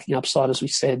more attacking upside, as we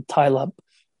said. Taylor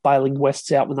bailing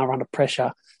Wests out when they were under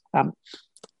pressure. A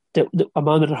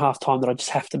moment at halftime that I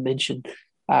just have to mention.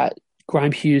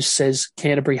 Graham Hughes says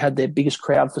Canterbury had their biggest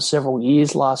crowd for several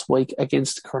years last week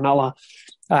against Cronulla.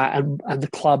 And the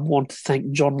club want to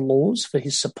thank John Laws for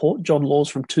his support. John Laws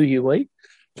from 2UE,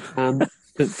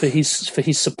 for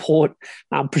his support.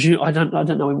 I don't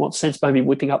know in what sense, maybe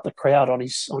whipping up the crowd on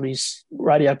his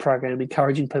radio program,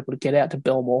 encouraging people to get out to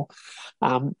Belmore.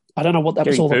 I don't know what that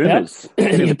was all boomers.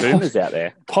 about. Boomers out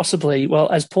there, possibly. Well,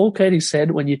 as Paul Keating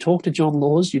said, when you talk to John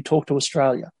Laws, you talk to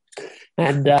Australia,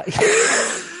 and.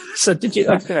 So did you?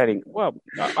 Fascinating. Well,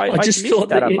 I just thought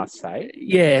that I must say.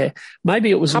 Yeah, maybe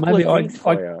it was. Maybe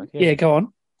yeah, go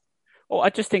on. Well, I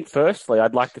just think, firstly,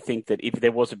 I'd like to think that if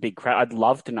there was a big crowd, I'd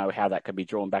love to know how that could be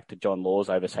drawn back to John Laws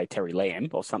over, say, Terry Lamb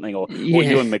or something, or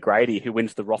Ewan McGrady, who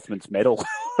wins the Rothmans medal,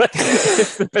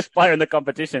 the best player in the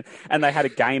competition, and they had a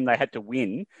game they had to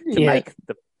win to make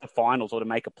the finals or to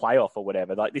make a playoff or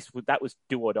whatever. That was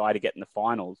do or die to get in the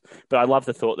finals. But I love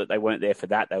the thought that they weren't there for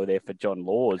that; they were there for John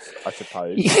Laws, I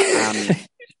suppose.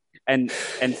 And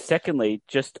secondly,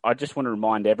 I just want to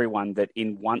remind everyone that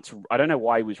I don't know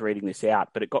why he was reading this out,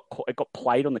 but it got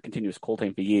played on the continuous call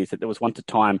team for years. That there was once a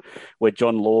time where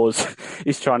John Laws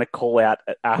is trying to call out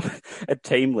a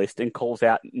team list and calls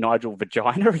out Nigel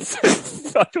Vagina instead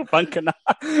of Nigel Bunkana.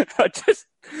 I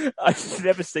just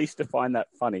never cease to find that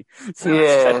funny. So I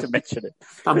just had to mention it.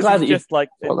 I'm glad that you just brought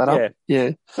that up.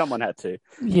 Yeah, someone had to.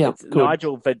 Yeah, it's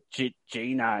Nigel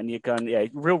Vagina, and you're going,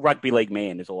 real rugby league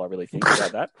man is all I really think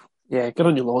about that. Yeah, good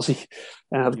on you, Lawsy.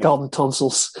 The golden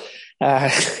tonsils.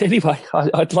 Anyway,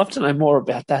 I'd love to know more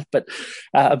about that, but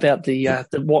about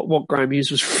what Graham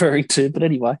Hughes was referring to. But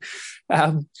anyway,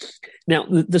 now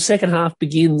the second half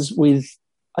begins with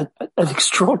an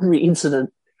extraordinary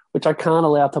incident, which I can't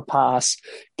allow to pass.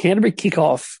 Canterbury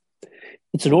kickoff.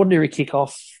 It's an ordinary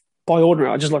kickoff. By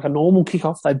ordinary, just like a normal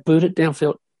kickoff, they boot it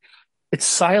downfield. It's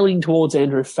sailing towards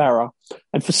Andrew Farrer,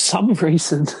 and for some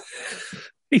reason,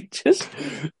 he just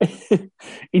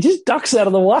ducks out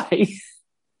of the way.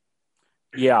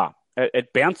 Yeah,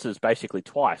 it bounces basically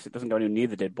twice. It doesn't go anywhere near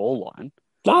the dead ball line.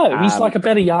 No, he's like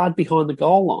about a yard behind the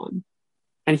goal line.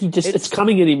 And it's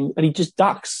coming at him, and he just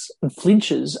ducks and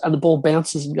flinches, and the ball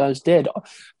bounces and goes dead.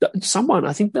 Someone,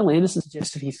 I think Bill Anderson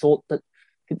suggested he thought that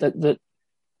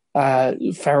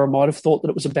Farrer might have thought that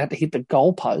it was about to hit the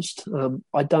goalpost.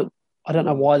 I don't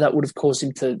know why that would have caused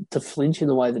him to flinch in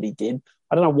the way that he did.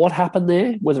 I don't know what happened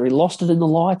there, whether he lost it in the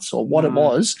lights or what it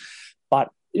was, but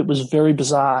it was very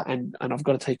bizarre, and I've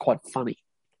got to tell you, quite funny.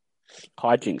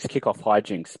 Hijinks, kickoff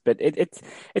hijinks, but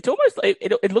it's almost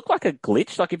it looked like a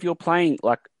glitch. Like if you're playing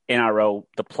like NRL,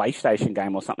 the PlayStation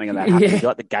game or something, and that happened,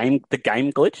 like the game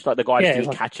glitch, like the guy just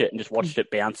didn't catch it and just watched it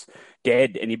bounce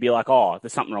dead, and you'd be like, oh,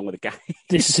 there's something wrong with the game.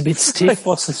 This is a bit stiff.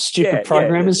 What's the stupid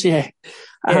programmers? Yeah,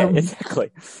 exactly.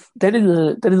 Then in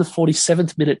the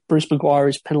 47th minute, Bruce Maguire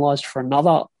is penalised for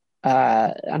another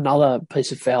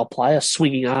piece of foul play, a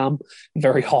swinging arm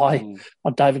very high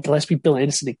on David Gillespie. Bill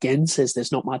Anderson again says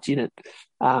there's not much in it.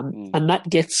 And that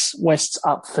gets West's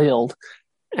upfield,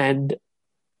 and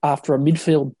after a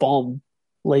midfield bomb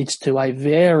leads to a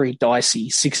very dicey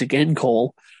 6-again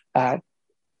call,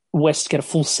 West get a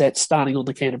full set starting on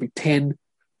the Canterbury 10,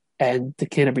 and the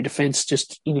Canterbury defence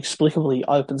just inexplicably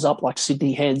opens up like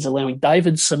Sydney Hens, allowing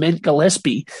David Cement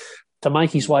Gillespie to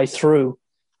make his way through,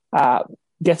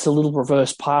 gets a little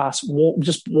reverse pass,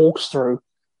 just walks through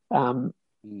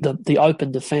the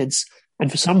open defence, and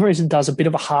for some reason does a bit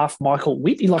of a half Michael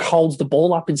Witt. He like holds the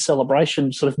ball up in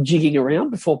celebration, sort of jigging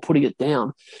around before putting it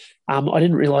down. I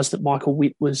didn't realise that Michael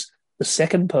Witt was the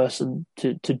second person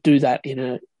to do that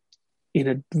in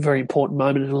a very important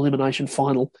moment in an elimination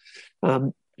final.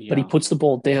 But he puts the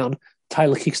ball down.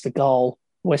 Taylor kicks the goal.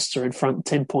 Wests are in front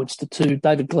 10 points to 2.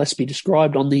 David Gillespie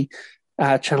described on the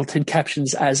Channel 10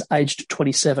 captions as aged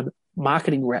 27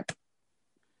 marketing rep.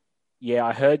 Yeah,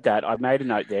 I heard that. I made a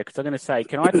note there because I'm going to say,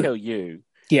 can I tell you,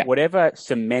 whatever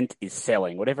Cement is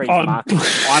selling, whatever he's marketing,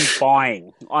 I'm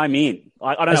buying. I'm in.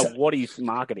 I don't know what he's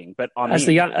marketing, but I'm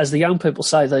in. As the young people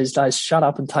say these days, shut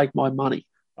up and take my money.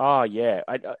 Oh, yeah.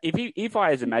 If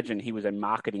I imagine he was a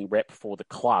marketing rep for the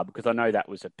club, because I know that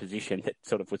was a position that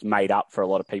sort of was made up for a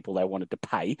lot of people they wanted to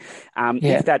pay.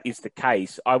 If that is the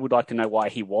case, I would like to know why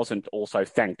he wasn't also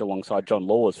thanked alongside John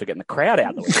Laws for getting the crowd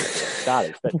out the way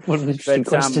started. What an interesting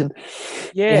question.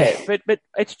 But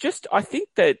it's just, I think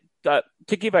that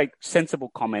to give a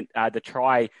sensible comment, the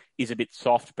try is a bit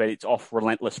soft, but it's off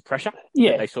relentless pressure.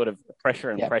 Yeah. They sort of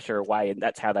pressure away, and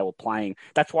that's how they were playing.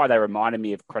 That's why they reminded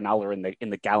me of Cronulla in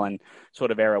the Gallen sort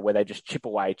of era, where they just chip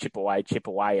away,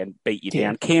 and beat you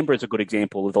down. Canberra's a good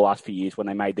example of the last few years when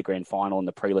they made the grand final and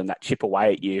the prelim, that chip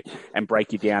away at you and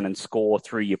break you down and score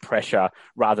through your pressure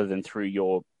rather than through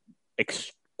your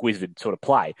exquisite sort of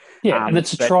play. Yeah, and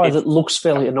it's a try that looks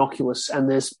fairly innocuous, and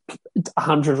there's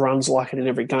 100 runs like it in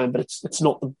every game, but it's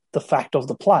not the fact of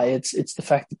the play. It's the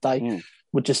fact that they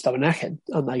were just so knackered,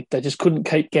 and they just couldn't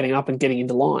keep getting up and getting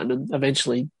into line, and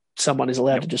eventually someone is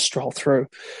allowed to just stroll through.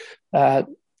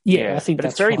 I think but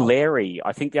that's it's very fine. Larry.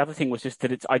 I think the other thing was just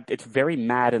that it's very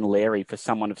mad and Larry for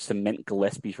someone of Cement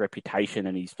Gillespie's reputation,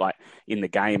 and he's like in the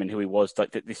game and who he was,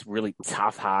 like this really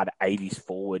tough, hard 80s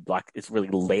forward. Like it's really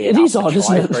layered. It is odd,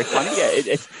 isn't it? It's very funny.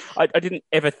 Yeah, I didn't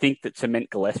ever think that Cement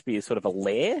Gillespie is sort of a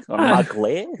lair, a mug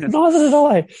lair. Neither did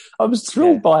I. I was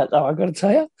thrilled by it, though, I've got to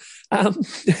tell you.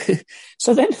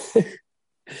 So then,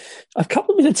 a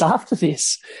couple of minutes after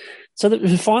this, so that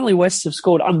finally West have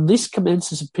scored. This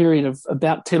commences a period of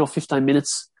about 10 or 15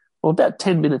 minutes, or about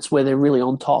 10 minutes where they're really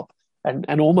on top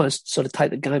and almost sort of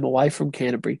take the game away from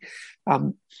Canterbury.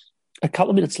 A couple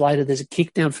of minutes later, there's a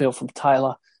kick downfield from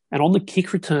Taylor, and on the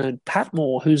kick return,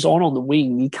 Patmore, who's on the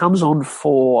wing, he comes on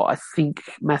for, I think,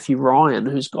 Matthew Ryan,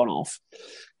 who's gone off.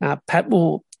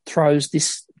 Patmore throws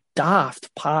this daft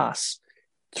pass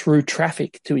through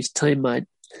traffic to his teammate.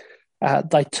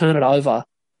 They turn it over,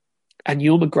 and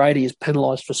Ewan McGrady is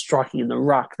penalised for striking in the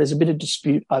ruck. There's a bit of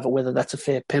dispute over whether that's a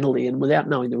fair penalty, and without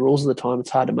knowing the rules of the time,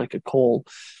 it's hard to make a call.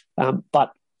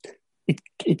 But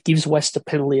it gives West a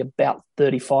penalty about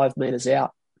 35 metres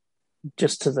out,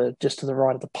 just to the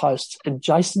right of the post, and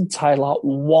Jason Taylor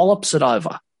wallops it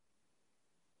over.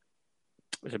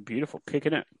 It was a beautiful kick,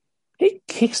 isn't it? He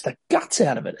kicks the guts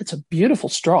out of it. It's a beautiful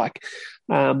strike.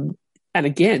 And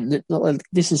again,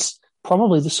 this is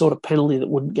probably the sort of penalty that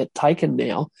wouldn't get taken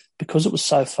now because it was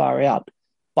so far out.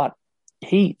 But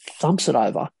he thumps it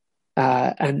over,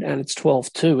 and it's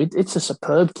 12-2. It's a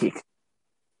superb kick.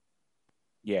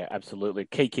 Yeah, absolutely.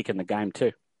 Key kick in the game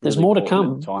too. There's more to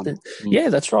come. Yeah,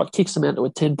 that's right. Kicks them out to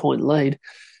a 10-point lead.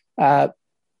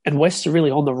 And Wests are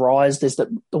really on the rise. There's the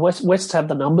Wests have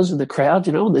the numbers in the crowd,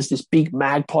 and there's this big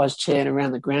Magpies chant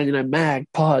around the ground,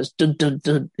 Magpies, dun, dun,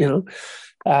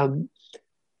 dun.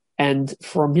 And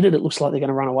for a minute, it looks like they're going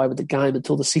to run away with the game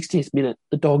until the 60th minute.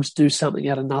 The Dogs do something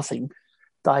out of nothing.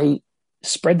 They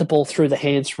spread the ball through the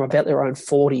hands from about their own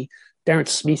 40. Darren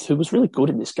Smith, who was really good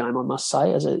in this game, I must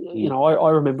say, I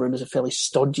remember him as a fairly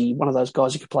stodgy, one of those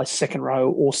guys who could play second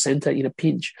row or centre in a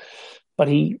pinch, but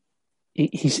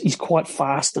he's quite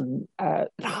fast and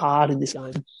hard in this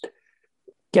game.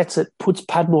 Gets it, puts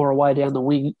Padmore away down the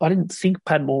wing. I didn't think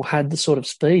Padmore had the sort of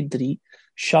speed that he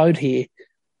showed here,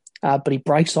 but he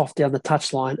breaks off down the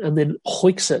touchline and then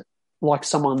hoiks it like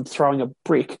someone throwing a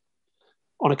brick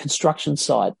on a construction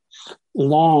site,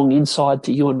 long inside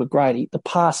to Ewan McGrady. The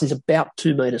pass is about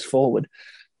 2 metres forward,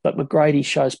 but McGrady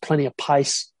shows plenty of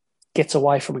pace, gets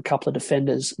away from a couple of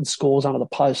defenders and scores under the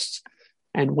posts.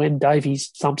 And when Davies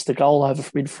thumps the goal over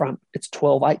from in front, it's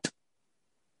 12-8.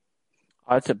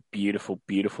 Oh, it's a beautiful,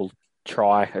 beautiful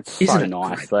try. It's so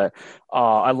nice.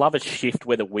 I love a shift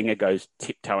where the winger goes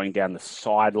tiptoeing down the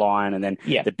sideline and then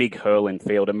the big hurl in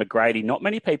field. And McGrady, not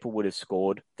many people would have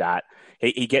scored that.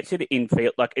 He gets it in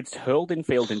field, like it's hurled in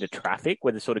field into traffic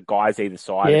where the sort of guys either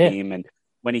side of him. And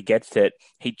when he gets it,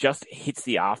 he just hits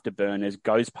the afterburners,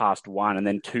 goes past one, and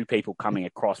then two people coming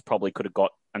across probably could have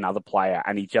got another player.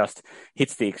 And he just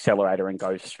hits the accelerator and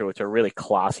goes through. It's a really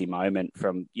classy moment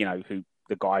from,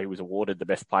 the guy who was awarded the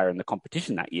best player in the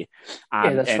competition that year.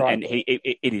 That's right. And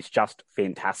it is just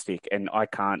fantastic. And I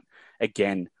can't,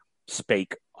 again,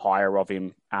 speak higher of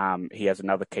him. He has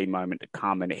another key moment to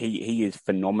come, and he is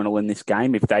phenomenal in this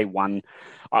game. If they won,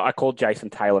 I called Jason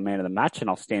Taylor man of the match, and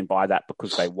I'll stand by that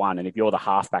because they won. And if you're the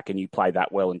halfback and you play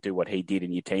that well and do what he did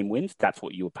and your team wins, that's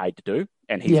what you were paid to do.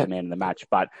 And he's the man of the match.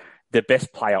 But the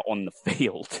best player on the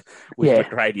field was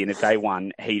McGrady, and if they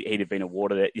won, he'd have been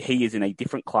awarded it. He is in a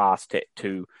different class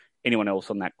to anyone else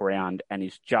on that ground, and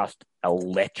is just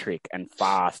electric and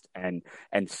fast and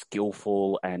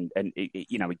skillful, and he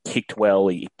kicked well,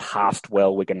 he passed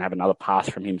well. We're going to have another pass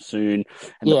from him soon,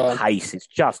 and the pace is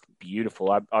just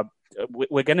beautiful.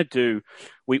 We're going to do.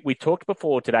 We talked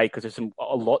before today because there's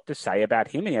a lot to say about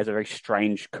him. He has a very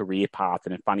strange career path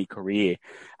and a funny career,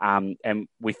 and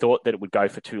we thought that it would go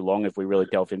for too long if we really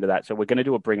delved into that. So we're going to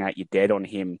do a Bring Out Your Dead on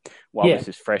him while this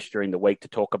is fresh during the week to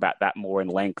talk about that more in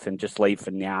length, and just leave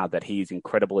for now that he is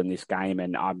incredible in this game.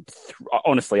 And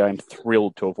honestly, I'm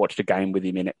thrilled to have watched a game with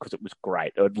him in it because it was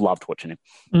great. I loved watching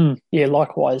him. Yeah,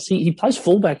 likewise. He plays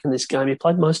fullback in this game. He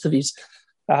played most of his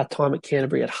time at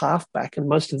Canterbury at halfback, and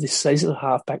most of this season at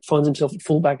halfback, finds himself at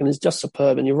fullback and is just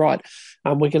superb. And you're right.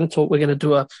 We're going to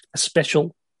do a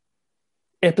special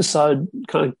episode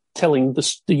kind of telling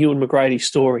the Ewan McGrady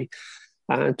story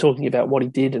and talking about what he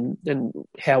did and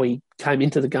how he came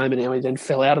into the game and how he then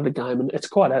fell out of the game. And it's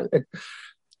quite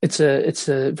it's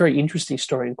a very interesting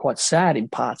story and quite sad in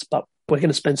parts, but we're going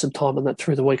to spend some time on that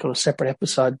through the week on a separate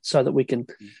episode so that we can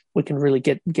really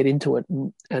get into it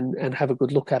and have a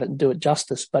good look at it and do it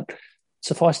justice. But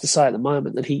suffice to say at the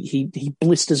moment that he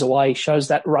blisters away, shows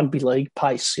that rugby league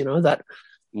pace, that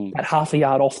half a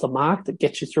yard off the mark that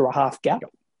gets you through a half gap.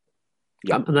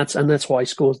 And that's why he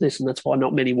scores this, and that's why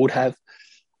not many would have.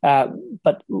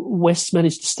 But West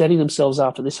managed to steady themselves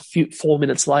after this. 4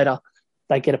 minutes later,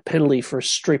 they get a penalty for a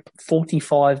strip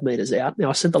 45 metres out. Now,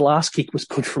 I said the last kick was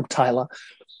good from Taylor.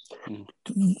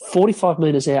 45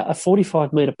 metres out, a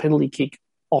 45-metre penalty kick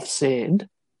off sand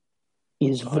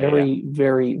is very,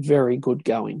 very good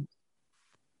going.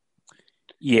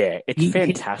 Yeah, it's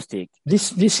fantastic.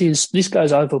 This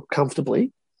goes over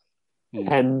comfortably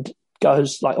and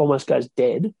almost goes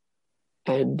dead,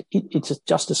 and it's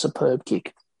just a superb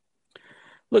kick.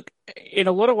 Look, in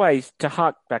a lot of ways, to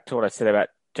hark back to what I said about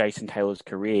Jason Taylor's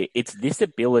career, it's this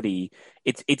ability.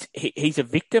 He's a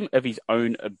victim of his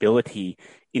own ability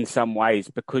in some ways,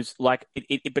 because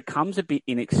it becomes a bit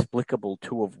inexplicable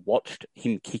to have watched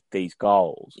him kick these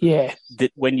goals. Yeah.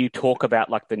 That when you talk about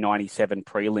the 97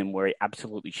 prelim where he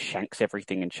absolutely shanks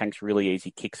everything and shanks really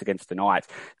easy kicks against the Knights,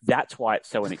 that's why it's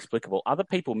so inexplicable. Other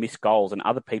people miss goals and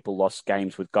other people lost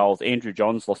games with goals. Andrew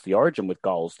Johns lost the Origin with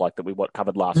goals that we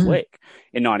covered last week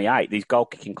in 98. These goal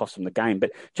kicking cost him the game.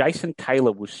 But Jason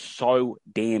Taylor was so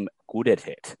damn good at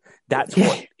it. That's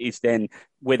what is then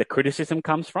where the criticism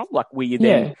comes from. Where you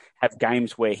then have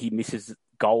games where he misses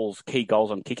key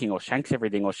goals on kicking, or shanks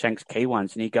everything, or shanks key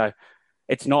ones, and you go,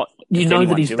 it's not. You know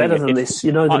that he's better than this.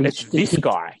 You know that it's this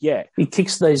guy. Yeah, he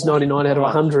kicks these 99 out of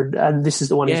 100, and this is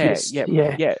the one he's missed.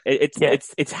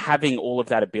 It's having all of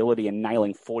that ability and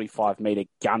nailing 45-metre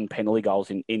gun penalty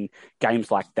goals in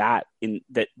games like that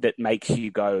that makes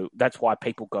you go. That's why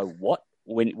people go, what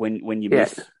when you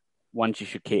miss ones you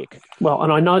should kick. Well,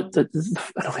 and I know that,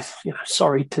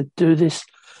 sorry to do this,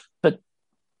 but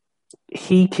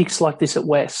he kicks like this at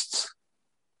Wests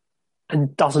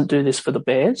and doesn't do this for the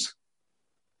Bears.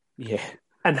 Yeah.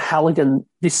 And Halligan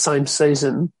this same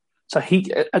season, so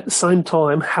he at the same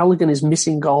time, Halligan is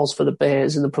missing goals for the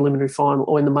Bears in the preliminary final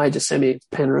or in the major semi at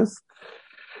Penrith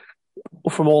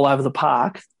from all over the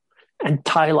park, and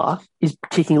Taylor is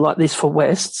kicking like this for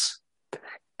Wests,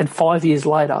 and 5 years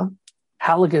later,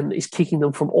 Halligan is kicking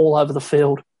them from all over the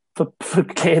field for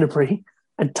Canterbury,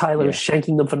 and Taylor is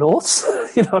shanking them for Norths.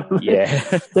 You know what I mean?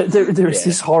 Yeah. There is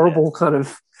this horrible kind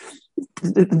of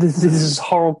this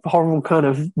horrible kind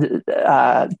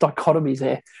of dichotomy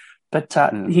there. But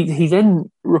he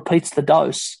then repeats the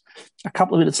dose. A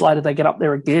couple of minutes later, they get up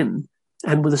there again,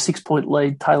 and with a 6-point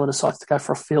lead, Taylor decides to go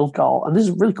for a field goal. And this is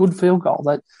a really good field goal.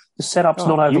 The setup's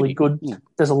not overly good. Yeah.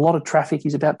 There's a lot of traffic.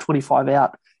 He's about 25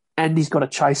 out, and he's got a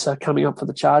chaser coming up for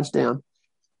the charge down.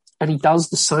 And he does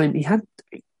the same.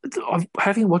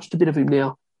 Having watched a bit of him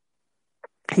now,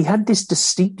 he had this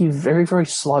distinctive, very, very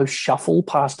slow shuffle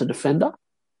past a defender.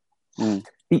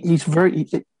 He's very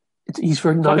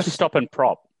noticeable. Like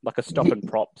a stop and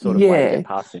prop sort of way to get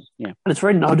past him. Yeah, and it's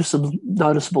very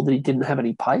noticeable that he didn't have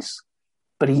any pace,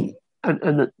 but he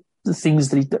and the things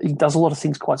that he does a lot of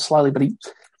things quite slowly, but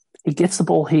he gets the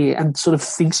ball here and sort of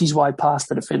thinks his way past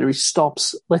the defender. He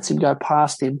stops, lets him go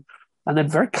past him, and then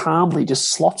very calmly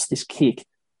just slots this kick,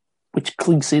 which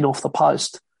clinks in off the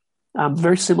post.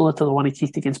 Very similar to the one he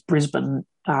kicked against Brisbane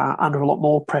under a lot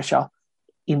more pressure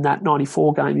in that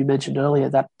 94 game you mentioned earlier,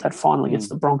 that final against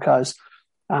the Broncos.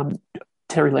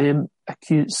 Terry Lamb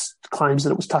claims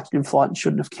that it was touched in flight and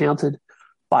shouldn't have counted,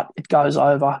 but it goes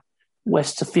over.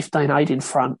 West's a 15-8 in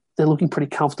front. They're looking pretty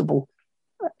comfortable.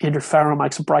 Andrew Farrell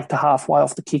makes a break to halfway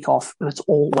off the kickoff, and it's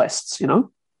all Wests,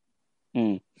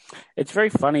 It's very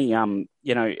funny.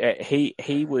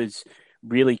 He was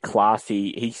really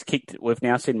classy. We've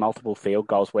now seen multiple field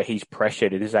goals where he's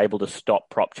pressured and is able to stop,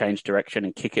 prop, change direction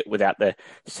and kick it without the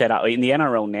setup. In the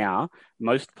NRL now,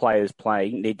 most players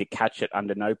playing need to catch it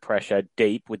under no pressure,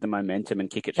 deep with the momentum and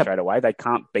kick it straight away. They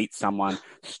can't beat someone,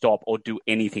 stop or do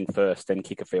anything first and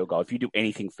kick a field goal. If you do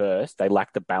anything first, they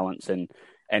lack the balance and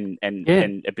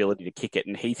ability to kick it.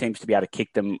 And he seems to be able to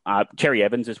kick them. Cherry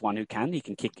Evans is one who can. He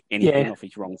can kick anything off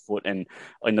his wrong foot and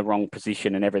in the wrong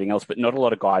position and everything else, but not a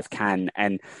lot of guys can.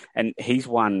 And he's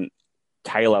one,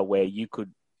 Taylor, where you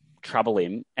could trouble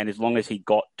him, and as long as he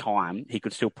got time, he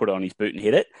could still put on his boot and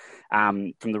hit it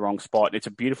from the wrong spot. It's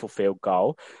a beautiful field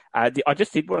goal. I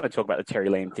just did want to talk about the Terry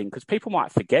Lamb thing, because people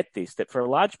might forget this, that for a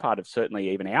large part of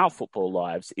certainly even our football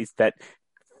lives is that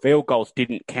field goals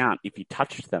didn't count if you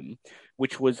touched them,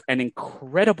 which was an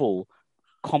incredible,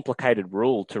 complicated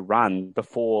rule to run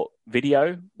before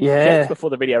video. Before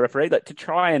the video referee, to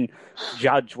try and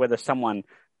judge whether someone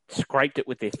scraped it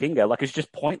with their finger, it's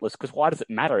just pointless, because why does it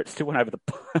matter? It still went over the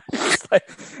post.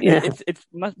 It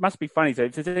must be funny. So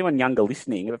if there's anyone younger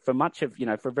listening, for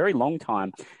for a very long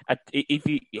time, if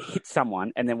you hit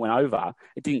someone and then went over,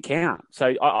 it didn't count.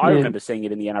 So I remember seeing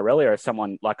it in the NRL era,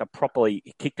 someone a properly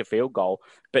kicked a field goal,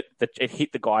 but it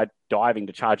hit the guy diving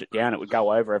to charge it down, it would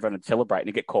go over, everyone would celebrate and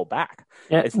it'd get called back.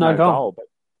 It's no goal. But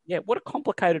what a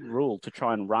complicated rule to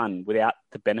try and run without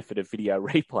the benefit of video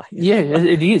replay. Yeah,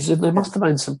 it is. There must have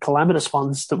been some calamitous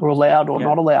ones that were allowed or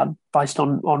not allowed based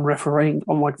on refereeing,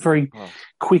 on very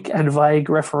quick and vague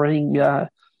refereeing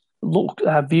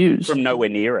views. From nowhere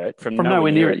near it. From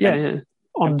nowhere near it,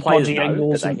 on dodgy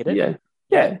angles. They hit it.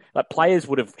 Yeah. Players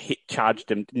would have charged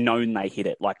them, known they hit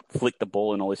it, flick the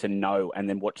ball and all this and know, and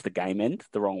then watch the game end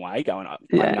the wrong way, going, I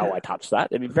know I touched that.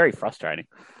 It'd be very frustrating.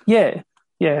 Yeah.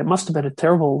 Yeah, it must have been a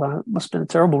terrible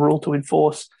rule to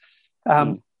enforce.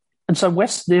 And so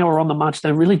West now are on the march.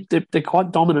 They're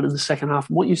quite dominant in the second half.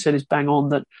 And what you said is bang on,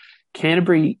 that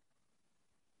Canterbury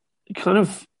kind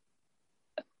of,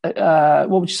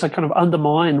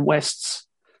 undermine West's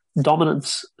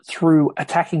dominance through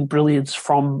attacking brilliance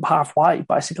from halfway,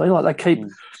 basically.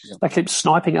 They keep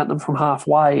sniping at them from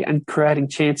halfway and creating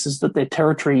chances that their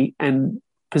territory and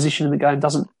position in the game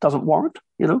doesn't warrant,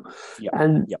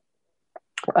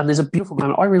 And there's a beautiful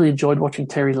moment. I really enjoyed watching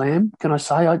Terry Lamb. Can I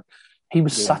say he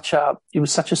was such a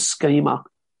schemer,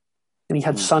 and he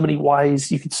had so many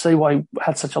ways. You could see why he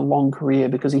had such a long career,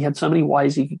 because he had so many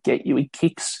ways he could get you. He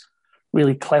kicks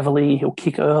really cleverly. He'll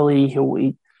kick early.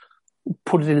 He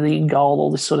put it in the in goal, all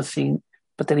this sort of thing.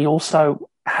 But then he also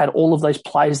had all of those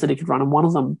plays that he could run, and one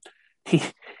of them he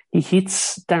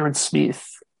hits Darren Smith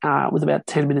with about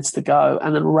 10 minutes to go,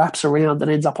 and then wraps around and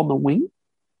ends up on the wing.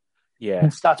 Yeah,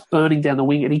 and starts burning down the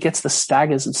wing, and he gets the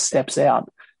staggers and steps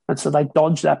out. And so they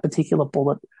dodge that particular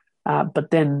bullet.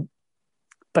 But then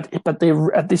but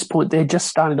they're at this point they're just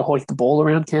starting to hoik the ball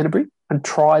around Canterbury and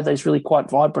try these really quite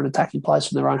vibrant attacking plays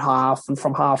from their own half and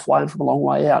from halfway and from a long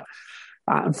way out.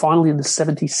 And finally, in the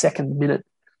 72nd minute,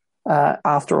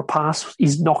 after a pass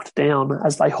is knocked down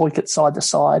as they hoik it side to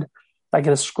side, they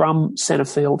get a scrum centre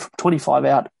field from 25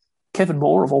 out. Kevin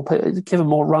Moore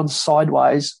runs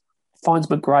sideways, finds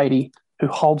McGrady, who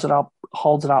holds it up,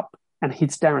 and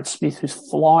hits Darren Smith, who's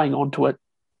flying onto it.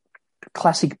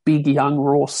 Classic big, young,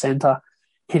 raw centre,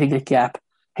 hitting a gap.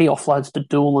 He offloads to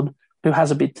Doolan, who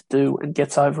has a bit to do and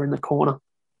gets over in the corner.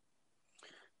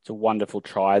 It's a wonderful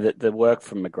try. The work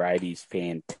from McGrady is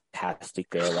fantastic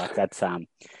there. Like that's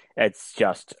it's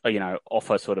just off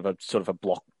a sort of a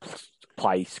block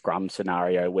play scrum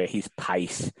scenario where his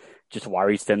pace just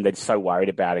worries them. They're so worried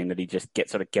about him that he just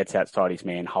gets outside his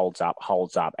man, holds up,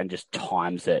 and just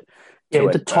times it. Yeah,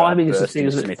 the timing is the thing,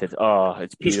 isn't it? It's beautiful.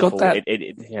 He's got that.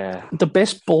 Yeah. The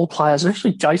best ball players, and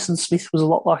actually Jason Smith was a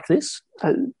lot like this.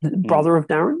 Brother of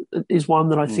Darren is one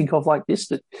that I think of like this.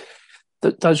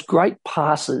 That those great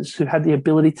passers who had the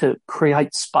ability to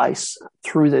create space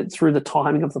through the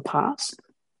timing of the pass.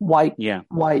 Wait.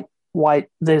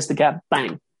 There's the gap.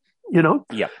 Bang.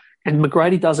 Yeah. And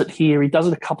McGrady does it here. He does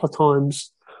it a couple of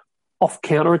times off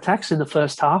counterattacks in the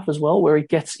first half as well, where he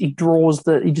just draws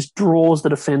the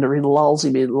defender in, lulls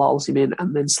him in,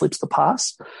 and then slips the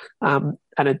pass. And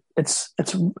it's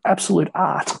absolute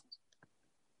art.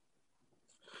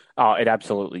 Oh, it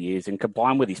absolutely is. And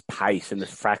combined with his pace and the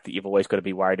fact that you've always got to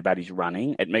be worried about his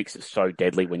running, it makes it so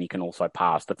deadly when you can also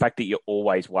pass. The fact that you're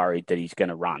always worried that he's going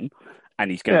to run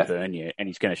and he's going to burn you and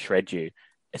he's going to shred you.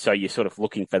 So you're sort of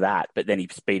looking for that, but then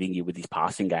he's beating you with his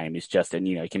passing game. Is just, and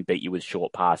he can beat you with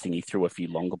short passing. He threw a few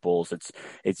longer balls.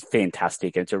 It's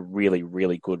fantastic. And it's a really,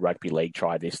 really good rugby league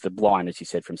try. The line, as you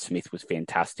said, from Smith was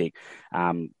fantastic.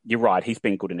 You're right. He's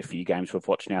been good in a few games we've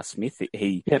watched now. Smith,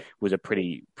 he was a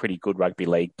pretty good rugby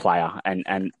league player,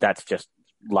 and that's just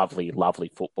lovely,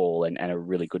 lovely football and a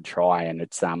really good try. And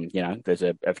it's there's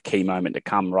a key moment to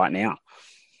come right now.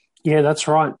 Yeah, that's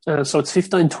right. So it's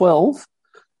 15-12.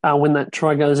 When that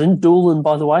try goes in. Doolan,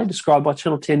 by the way, described by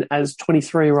Channel 10 as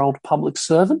 23-year-old public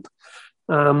servant.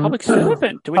 Public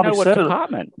servant? Do we know what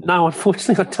department? No,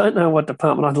 unfortunately, I don't know what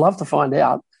department. I'd love to find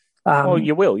out.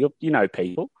 You will. You know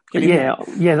people. Yeah,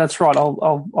 that's right.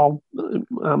 I'll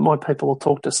my people will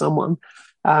talk to someone.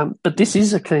 But this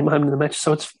is a key moment in the match.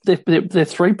 So they're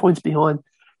 3 points behind.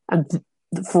 And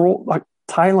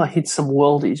Taylor hits some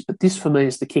worldies, but this for me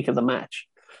is the kick of the match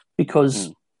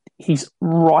because he's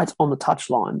right on the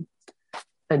touchline,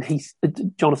 and he's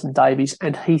Jonathan Davies,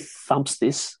 and he thumps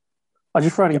this. I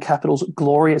just wrote in capitals,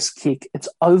 glorious kick. It's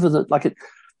over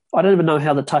I don't even know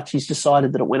how the touchies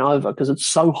decided that it went over because it's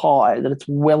so high that it's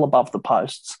well above the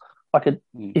posts.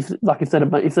 If there'd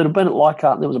have been at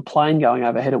Leichhardt and there was a plane going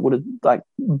overhead, it would have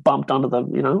bumped onto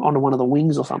one of the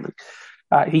wings or something.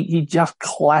 He just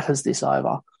clatters this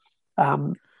over,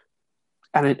 and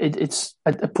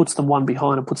it puts them one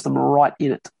behind and puts them right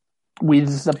in it,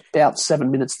 with about 7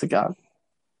 minutes to go.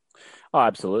 Oh,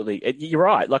 absolutely. You're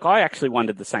right. I actually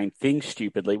wondered the same thing,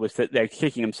 stupidly, was that they're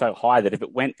kicking them so high that if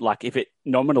it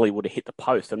nominally would have hit the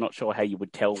post, I'm not sure how you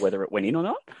would tell whether it went in or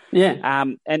not. Yeah.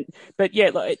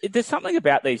 There's something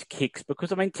about these kicks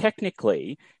because,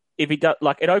 technically, if he does,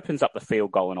 it opens up the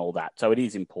field goal and all that, so it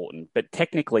is important. But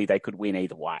technically, they could win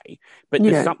either way. But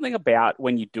there's something about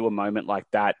when you do a moment like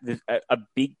that, there's a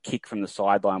big kick from the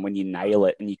sideline when you nail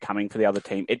it and you're coming for the other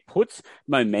team. It puts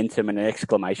momentum and an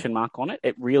exclamation mark on it.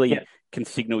 It really can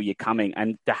signal you're coming.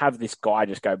 And to have this guy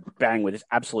just go bang with this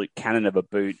absolute cannon of a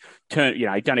boot,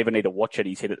 you don't even need to watch it.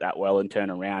 He's hit it that well and turn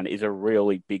around is a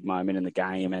really big moment in the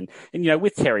game. And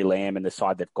with Terry Lamb and the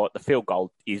side they've got, the field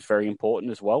goal is very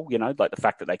important as well. The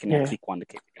fact that they can now kick one to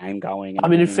keep the game going.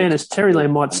 In fairness, Terry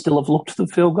Lamb might still have looked at the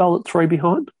field goal at 3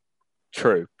 behind.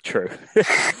 True.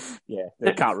 Yeah,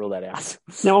 they can't rule that out.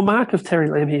 Now, a mark of Terry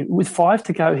Lamb here. With 5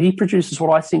 to go, he produces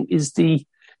what I think is the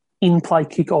in-play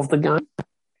kick of the game.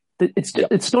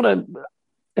 It's not a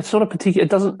particular. It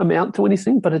doesn't amount to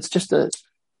anything, but it's just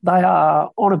they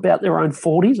are on about their own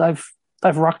 40.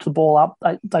 They've rucked the ball up.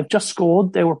 They've just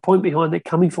scored. They were a point behind. They're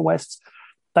coming for Wests.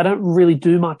 They don't really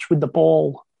do much with the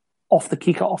ball off the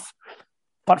kickoff,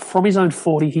 but from his own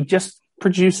 40, he just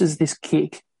produces this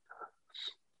kick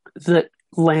that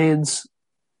lands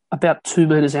about 2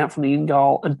 metres out from the in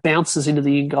goal and bounces into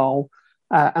the in goal.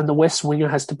 And the West winger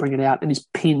has to bring it out and is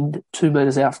pinned 2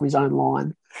 metres out from his own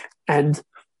line. And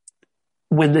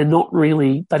when they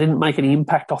didn't make any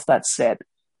impact off that set,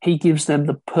 he gives them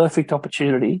the perfect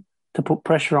opportunity to put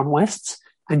pressure on Wests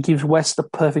and gives West the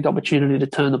perfect opportunity to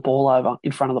turn the ball over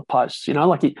in front of the posts.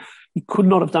 He could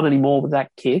not have done any more with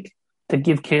that kick to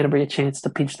give Canterbury a chance to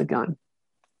pinch the game.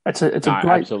 It's a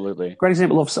absolutely great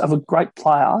example of a great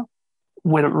player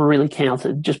when it really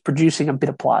counted, just producing a bit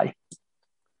of play.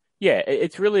 Yeah,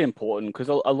 it's really important because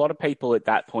a lot of people at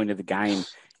that point of the game,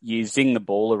 you zing the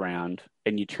ball around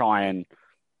and you try and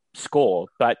score,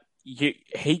 but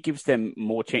he gives them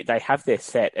more chance. They have their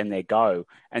set and their go,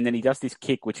 and then he does this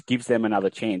kick, which gives them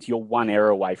another chance. You're one error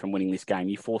away from winning this game.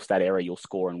 You force that error, you'll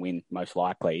score and win, most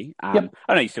likely. Yep.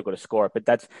 I know you still got to score it,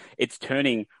 but it's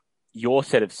turning your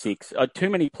set of six. Too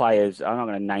many players, I'm not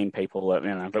going to name people,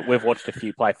 but we've watched a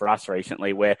few play for us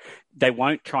recently where they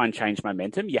won't try and change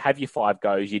momentum. You have your 5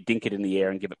 goes, you dink it in the air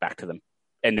and give it back to them.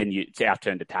 And then it's our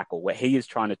turn to tackle, where he is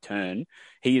trying to turn.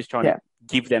 He is trying to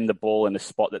give them the ball in a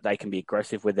spot that they can be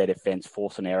aggressive with their defence,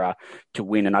 force an error to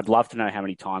win. And I'd love to know how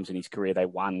many times in his career they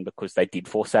won because they did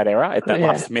force that error at that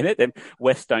last minute. And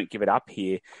West don't give it up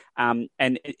here.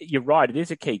 And you're right, it is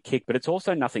a key kick, but it's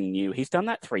also nothing new. He's done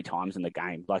that 3 times in the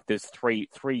game. Like there's three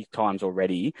times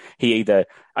already. I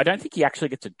don't think he actually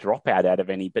gets a dropout out of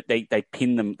any, but they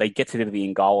pin them, they get it into the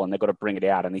in goal and they've got to bring it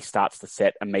out. And he starts the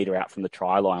set a metre out from the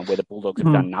try line where the Bulldogs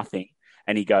have done nothing.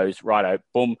 And he goes, righto,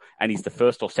 boom, and he's the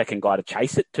first or second guy to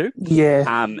chase it too. Yeah.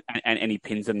 And he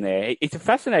pins them there. It's a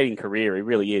fascinating career. He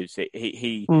really is.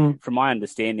 He from my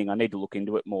understanding, I need to look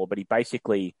into it more, but he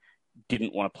basically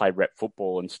didn't want to play rep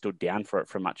football and stood down for it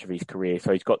for much of his career.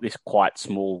 So he's got this quite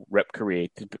small rep career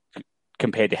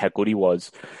compared to how good he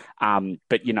was.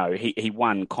 But, he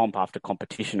won comp after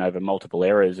competition over multiple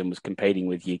eras and was competing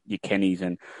with your Kennys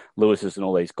and Lewises and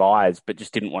all these guys, but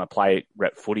just didn't want to play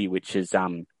rep footy, which is...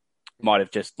 might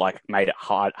have just made it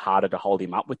harder to hold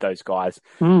him up with those guys.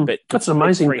 But that's an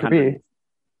amazing career.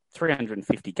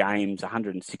 350 games,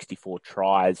 164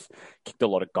 tries, kicked a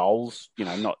lot of goals,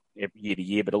 not year to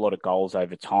year, but a lot of goals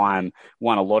over time,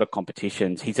 won a lot of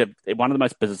competitions. He's one of the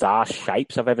most bizarre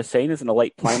shapes I've ever seen as an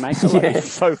elite playmaker.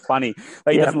 It's so funny.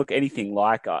 He doesn't look anything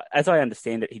like, as I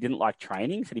understand it, he didn't like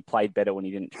training, so he played better when he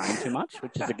didn't train too much,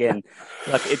 which is, again,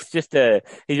 it's just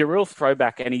he's a real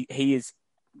throwback, and he has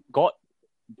got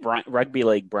rugby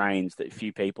league brains that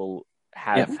few people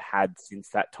have had since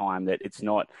that time. That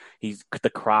he's the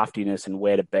craftiness and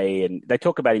where to be, and they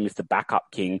talk about him as the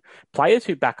backup king. Players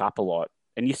who back up a lot,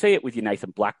 and you see it with your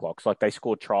Nathan Blacklocks, they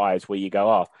score tries where you go,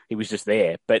 oh, he was just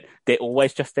there, but they're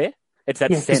always just there. It's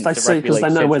that sense because they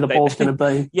know where the ball's going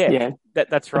to be.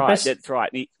 That's right. That's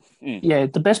right.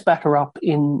 The best backer up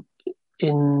in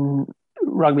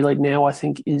rugby league now, I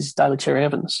think, is David Cherry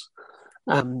Evans.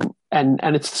 And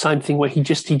it's the same thing where he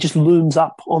just looms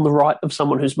up on the right of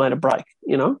someone who's made a break,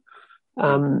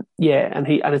 and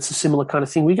it's a similar kind of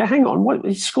thing. We go, hang on,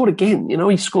 he scored again,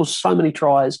 he scores so many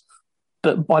tries,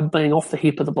 but by being off the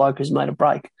hip of the bloke who's made a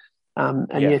break,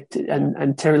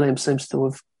 and Terry Lamb seems to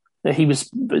have. He was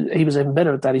even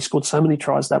better at that. He scored so many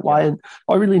tries that way, and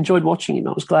I really enjoyed watching him.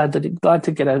 I was glad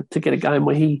to get a game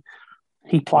where he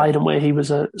played and where he was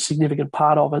a significant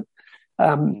part of it.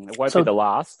 It won't be the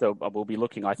last. We'll be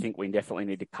looking. I think we definitely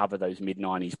need to cover those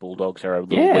mid-90s Bulldogs are a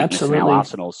little weakness in our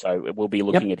arsenal. So we'll be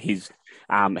looking at his.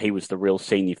 He was the real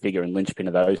senior figure and linchpin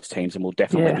of those teams, and we'll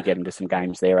definitely be getting to some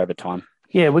games there over time.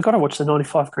 Yeah, we've got to watch the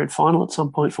 95 grand final at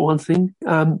some point for one thing.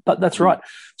 But that's right.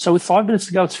 So with 5 minutes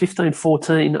to go, it's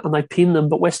 15-14, and they pin them,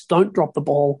 but West don't drop the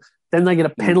ball. Then they get a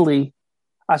penalty.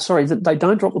 They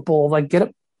don't drop the ball. They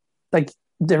get it.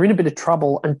 They're in a bit of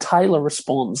trouble, and Taylor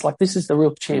responds. This is the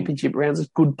real championship rounds.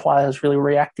 It's good players really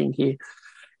reacting here.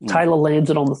 Taylor lands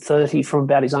it on the 30 from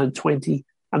about his own 20,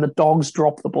 and the Dogs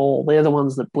drop the ball. They're the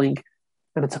ones that blink,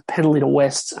 and it's a penalty to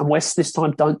West. And West this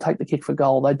time don't take the kick for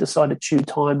goal. They decide to chew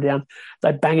time down.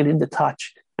 They bang it into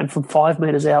touch, and from 5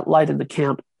 metres out, late in the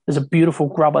count, there's a beautiful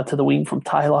grubber to the wing from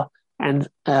Taylor, and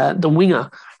the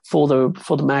winger for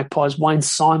the Magpies, Wayne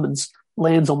Simons,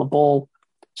 lands on the ball,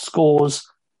 scores.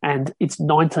 And it's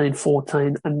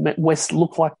 19-14, and West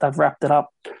look like they've wrapped it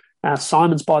up.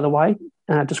 Simons, by the way,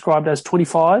 described as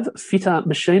 25, fitter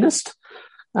machinist,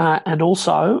 and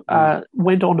also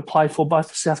went on to play for both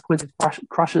the South Queensland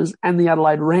Crushers and the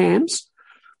Adelaide Rams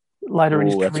later in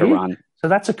his career. That's a run. So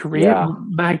that's a career. Yeah.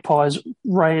 Magpies,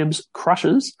 Rams,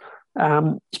 Crushers.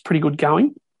 It's pretty good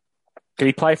going. Did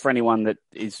he play for anyone that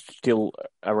is still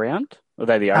around? Are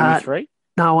they the only three?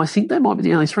 No, I think they might be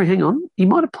the only three. Hang on. He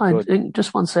might have played...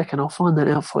 Just 1 second. I'll find that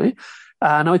out for you.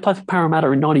 No, he played for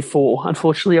Parramatta in 94.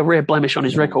 Unfortunately, a rare blemish on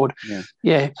his record.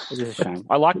 Yeah. It is a shame.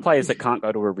 I like players that can't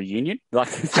go to a reunion.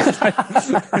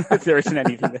 If there isn't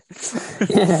anything there.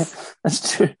 Yeah,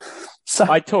 that's true. So,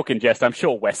 I talk in jest. I'm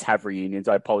sure West have reunions.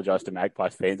 I apologise to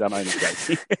Magpies fans. I'm only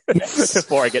joking.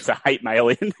 Before I get a hate mail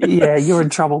in. Yeah, you're in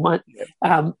trouble, mate.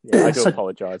 I do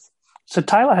apologise. So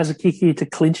Taylor has a kick here to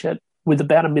clinch it with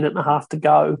about a minute and a half to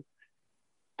go.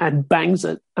 and bangs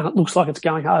it, and it looks like it's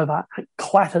going over. It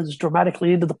clatters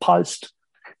dramatically into the post,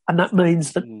 and that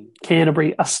means that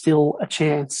Canterbury are still a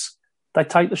chance. They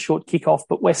take the short kick off,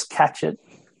 but West catch it.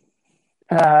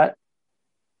 Graham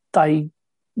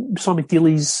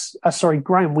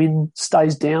Wynn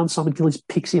stays down. Simon Gillies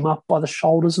picks him up by the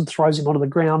shoulders and throws him onto the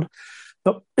ground.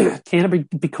 But Canterbury,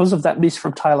 because of that miss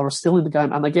from Taylor, are still in the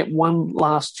game, and they get one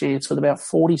last chance with about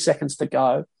 40 seconds to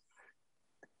go.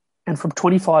 And from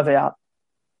 25 out,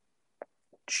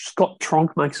 Scott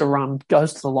Tronk makes a run,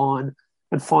 goes to the line,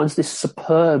 and finds this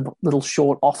superb little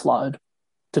short offload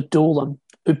to Doolan,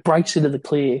 who breaks into the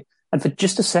clear. And for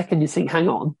just a second, you think, hang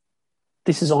on,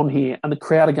 this is on here. And the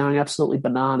crowd are going absolutely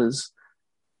bananas.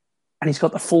 And he's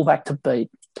got the fullback to beat.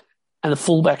 And the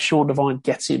fullback, Sean Devine,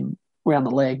 gets him round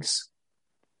the legs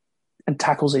and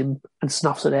tackles him and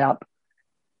snuffs it out.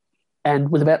 And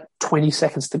with about 20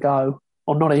 seconds to go,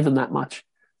 or not even that much,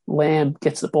 Lamb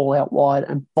gets the ball out wide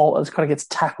and kind of gets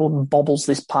tackled and bobbles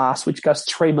this pass, which goes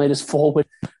 3 metres forward.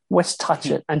 West touch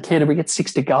it, and Canterbury gets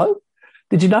 6 to go.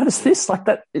 Did you notice this? Like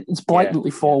that, it's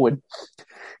blatantly forward.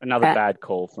 Another bad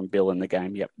call from Bill in the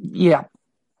game, yep. Yeah.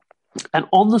 And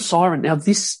on the siren, now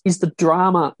this is the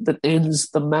drama that ends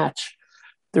the match.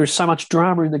 There is so much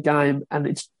drama in the game, and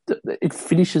it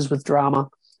finishes with drama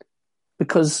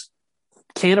because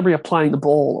Canterbury are playing the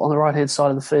ball on the right-hand side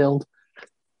of the field,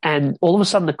 and all of a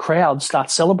sudden the crowd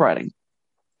starts celebrating.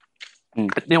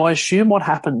 Now, I assume what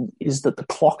happened is that the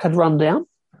clock had run down,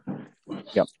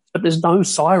 but there's no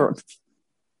siren.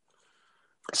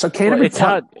 So Canterbury...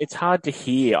 It's hard to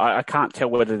hear. I can't tell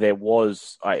whether there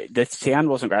was... the sound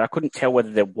wasn't great. I couldn't tell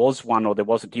whether there was one or there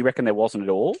wasn't. Do you reckon there wasn't at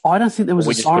all? I don't think there was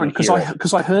a siren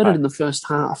because I heard it in the first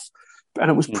half,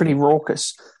 and it was pretty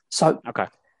raucous. So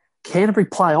Canterbury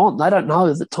play on. They don't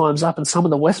know that time's up, and some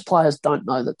of the West players don't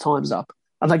know that time's up.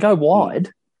 And they go wide,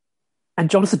 and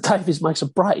Jonathan Davies makes a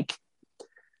break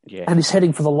and he's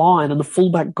heading for the line, and the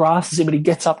fullback grasses him, and he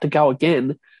gets up to go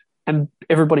again. And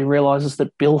everybody realises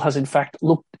that Bill has, in fact,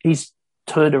 he's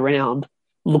turned around,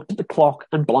 looked at the clock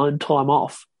and blown time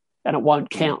off, and it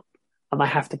won't count, and they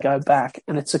have to go back.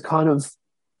 And it's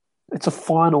a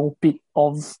final bit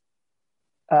of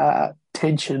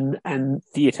tension and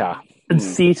theatre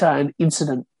and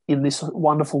incident in this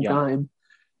wonderful game.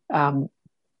 And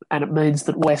it means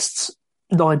that West's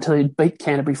 19 beat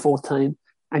Canterbury 14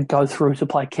 and go through to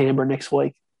play Canberra next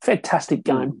week. Fantastic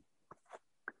game.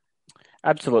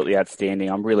 Absolutely outstanding.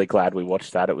 I'm really glad we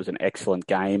watched that. It was an excellent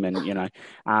game, and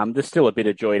there's still a bit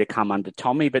of joy to come under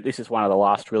Tommy, but this is one of the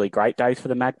last really great days for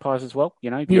the Magpies as well.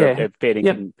 If you're a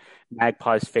betting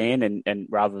Magpies fan and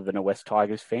rather than a West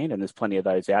Tigers fan, and there's plenty of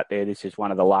those out there, this is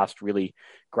one of the last really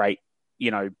great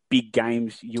big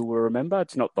games you will remember.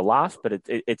 It's not the last, but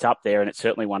it's up there, and it's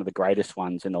certainly one of the greatest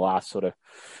ones in the last sort of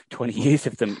 20 years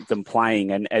of them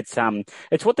playing. And it's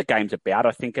what the game's about.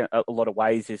 I think a lot of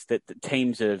ways is that the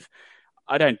teams of,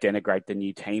 I don't denigrate the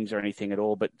new teams or anything at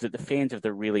all, but the fans of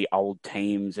the really old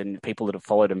teams and people that have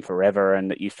followed them forever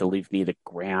and that used to live near the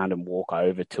ground and walk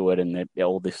over to it and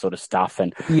all this sort of stuff.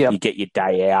 And you get your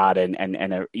day out and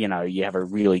you have a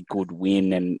really good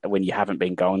win, and when you haven't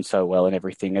been going so well and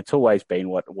everything, it's always been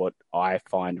what I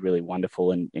find really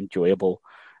wonderful and enjoyable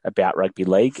about rugby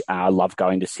league. I love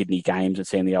going to Sydney games and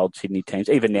seeing the old Sydney teams.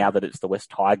 Even now that it's the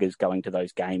West Tigers going to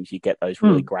those games, you get those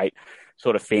really great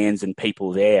sort of fans and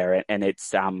people there. And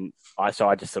it's I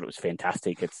just thought it was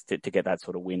fantastic. It's to get that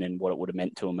sort of win and what it would have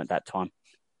meant to them at that time.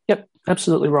 Yep,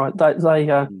 absolutely right.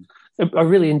 I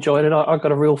really enjoyed it. I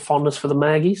got a real fondness for the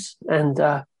Maggies, and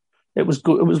it was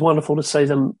good. It was wonderful to see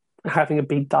them having a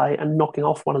big day and knocking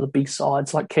off one of the big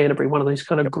sides like Canterbury, one of these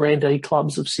kind of grandee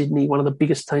clubs of Sydney, one of the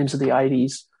biggest teams of the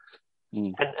 80s.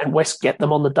 And West get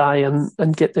them on the day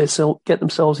and get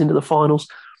themselves into the finals.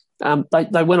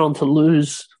 They went on to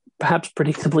lose, perhaps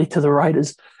predictably, to the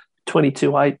Raiders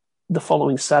 22-8 the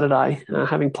following Saturday,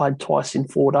 having played twice in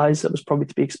 4 days. That was probably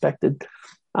to be expected.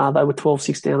 They were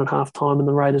 12-6 down at half-time, and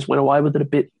the Raiders went away with it a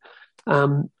bit.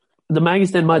 The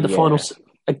Maggies then made the finals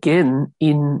again.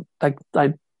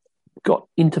 They got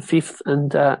into fifth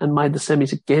and made the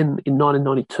semis again in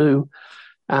 1992.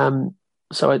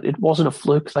 So it wasn't a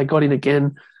fluke. They got in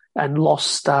again and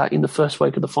lost in the first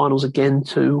week of the finals again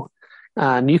to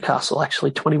Newcastle,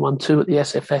 actually 21-2 at the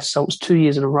SFS. So it was 2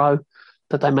 years in a row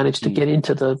that they managed to get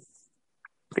into the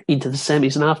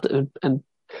semis. And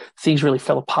things really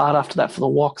fell apart after that for the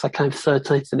Woks. They came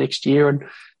 13th the next year, and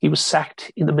he was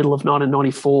sacked in the middle of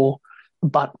 1994.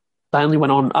 But they only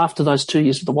went on after those 2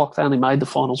 years with the Woks. They only made the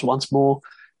finals once more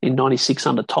in 96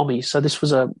 under Tommy. So this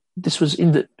was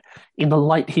in the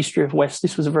late history of West,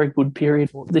 this was a very good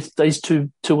period. These two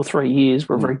or 3 years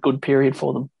were a very good period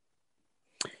for them.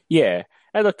 Yeah,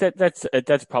 Hey, look,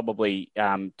 that's probably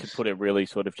to put a really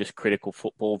sort of just critical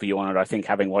football view on it. I think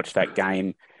having watched that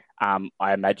game,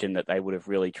 I imagine that they would have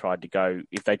really tried to go,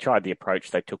 if they tried the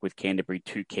approach they took with Canterbury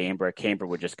to Canberra, Canberra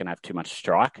were just going to have too much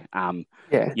strike.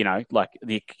 Yeah.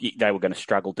 They were going to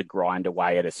struggle to grind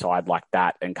away at a side like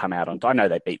that and come out on. I know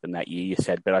they beat them that year, you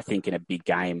said, but I think in a big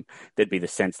game, there'd be the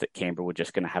sense that Canberra were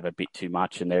just going to have a bit too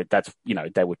much, and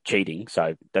they were cheating,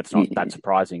 so that's not that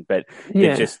surprising. But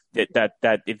Yeah. just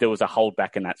that if there was a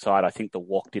holdback in that side, I think the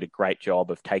Walk did a great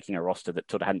job of taking a roster that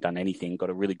sort of hadn't done anything,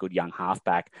 got a really good young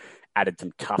halfback, added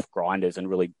some tough grinders, and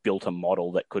really built a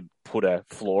model that could put a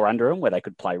floor under them where they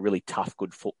could play really tough,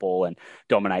 good football and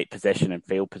dominate possession and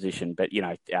field position. But,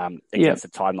 against a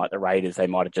time like the Raiders, they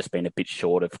might have just been a bit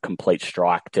short of complete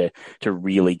strike to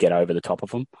really get over the top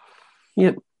of them.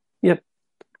 Yep.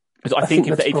 Because I think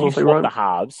if you swap right. the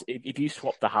halves, if you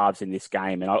swap the halves in this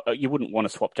game, and you wouldn't want to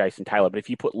swap Jason Taylor, but if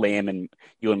you put Lamb and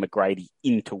Ewan McGrady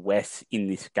into West in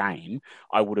this game,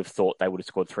 I would have thought they would have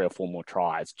scored 3 or 4 more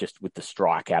tries just with the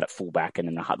strike out at fullback and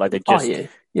in the like.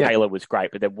 Taylor was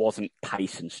great, but there wasn't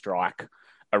pace and strike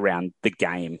around the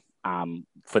game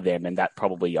for them, and that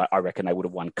probably I reckon they would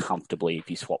have won comfortably if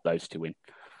you swap those two in.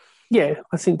 Yeah,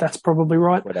 I think that's probably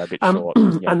right. Where they're a bit short.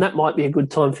 And that might be a good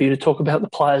time for you to talk about the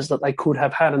players that they could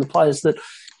have had and the players that,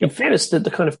 in fairness, that the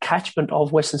kind of catchment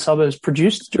of Western Suburbs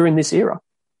produced during this era.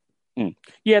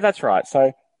 Yeah, that's right.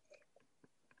 So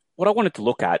what I wanted to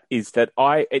look at is that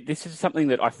this is something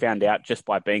that I found out just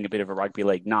by being a bit of a rugby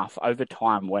league nuff over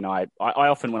time. When I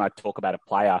often, when I talk about a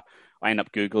player, I end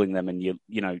up Googling them and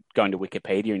going to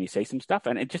Wikipedia and you see some stuff.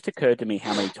 And it just occurred to me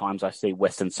how many times I see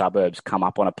Western Suburbs come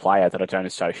up on a player that I don't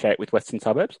associate with Western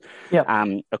Suburbs. Yeah.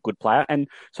 A good player. And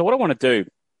so what I want to do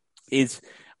is,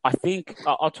 I think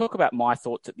I'll talk about my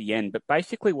thoughts at the end, but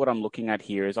basically what I'm looking at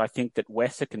here is I think that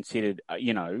West are considered,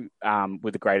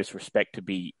 with the greatest respect, to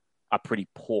be a pretty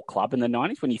poor club in the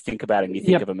 90s. When you think about it, and you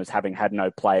think of them as having had no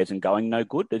players and going no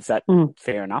good. Is that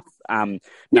fair enough? No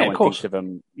one thinks of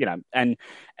them, and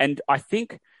I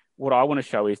think what I want to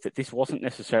show is that this wasn't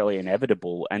necessarily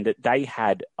inevitable, and that they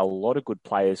had a lot of good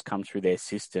players come through their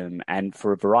system, and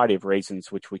for a variety of reasons,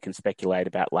 which we can speculate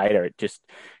about later, it just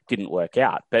didn't work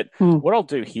out. But what I'll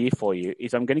do here for you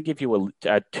is I'm going to give you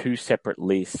a 2 separate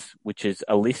lists, which is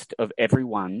a list of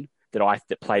everyone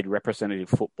that played representative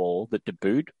football that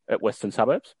debuted at Western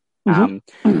Suburbs. And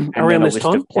around then a this list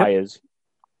time of players,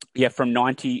 from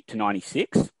 90 to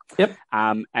 96. Yep.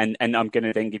 And I'm going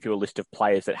to then give you a list of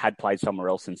players that had played somewhere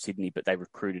else in Sydney, but they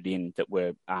recruited in that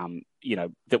were,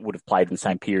 that would have played in the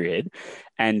same period.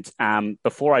 And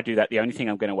before I do that, the only thing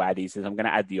I'm going to add is I'm going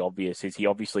to add the obvious, is he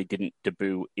obviously didn't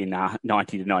debut in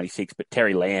 90 to 96, but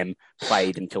Terry Lamb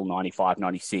played until 95,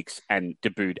 96 and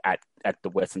debuted at the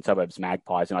Western Suburbs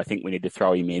Magpies. And I think we need to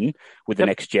throw him in with the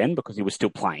next gen because he was still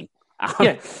playing. Of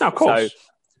course. So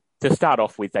to start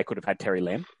off with, they could have had Terry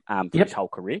Lamb for his whole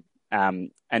career.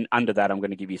 And under that, I'm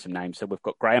going to give you some names. So we've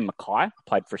got Graham Mackay,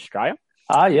 played for Australia.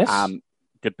 Yes.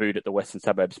 Debuted at the Western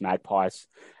Suburbs Magpies.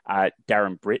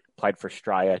 Darren Britt, played for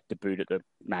Australia, debuted at the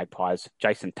Magpies.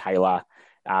 Jason Taylor,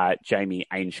 Jamie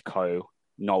Aingeco,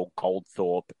 Noel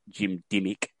Goldthorpe, Jim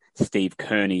Dimmick, Steve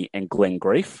Kearney, and Glenn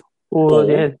Grief.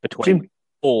 Jim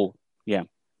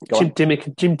Dimmick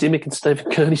and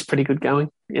Stephen Kearney's pretty good going.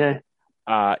 Yeah.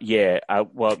 On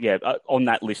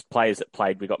that list, players that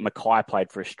played, we got Mackay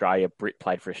played for Australia, Britt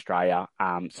played for Australia,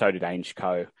 so did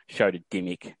Aingeco, so did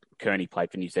Dimmick, Kearney played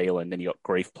for New Zealand, then you got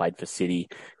Grief played for City,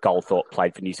 Goldthorpe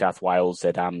played for New South Wales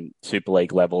at Super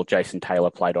League level, Jason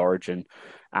Taylor played Origin,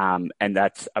 and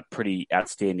that's a pretty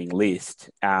outstanding list.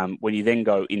 When you then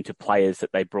go into players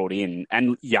that they brought in,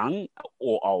 and young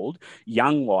or old,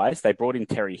 young-wise, they brought in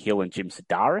Terry Hill and Jim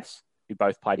Sedaris, who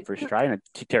both played for Australia. And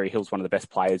Terry Hill's one of the best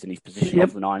players in his position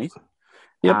of the 90s.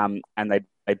 And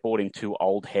they brought in 2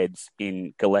 old heads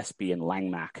in Gillespie and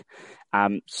Langmack.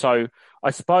 So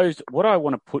I suppose what I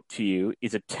want to put to you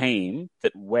is a team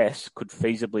that West could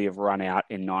feasibly have run out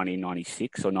in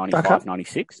 1996 or 95,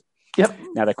 96. Yep.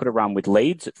 Now, they could have run with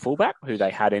Leeds at fullback, who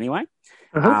they had anyway.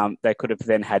 They could have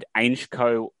then had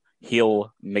Aingeco,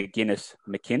 Hill,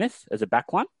 McInnes as a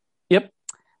backline. Yep.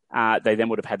 They then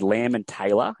would have had Lamb and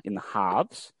Taylor in the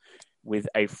halves, with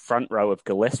a front row of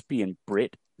Gillespie and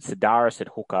Britt, Sedaris at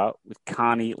hooker, with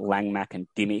Carney, Langmack and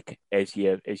Dimmick as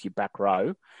your back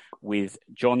row, with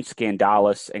John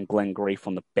Scandalis and Glenn Grief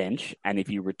on the bench. And if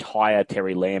you retire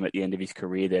Terry Lamb at the end of his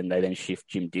career, then they then shift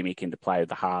Jim Dimmick into play at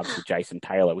the halves with Jason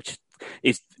Taylor, which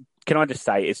is, can I just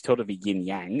say, it's sort of a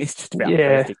yin-yang. It's just about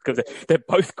perfect because they're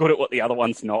both good at what the other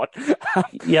one's not.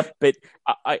 Yep. But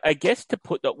I guess to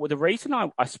put the reason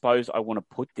I suppose I want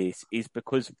to put this is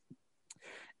because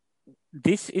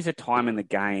this is a time in the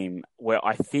game where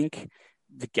I think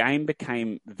the game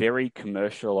became very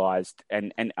commercialized,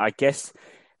 and I guess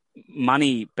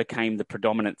money became the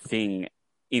predominant thing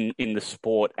in the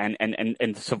sport, and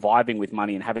surviving with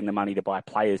money and having the money to buy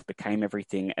players became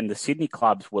everything. And the Sydney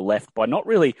clubs were left by not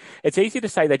really, it's easy to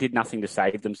say they did nothing to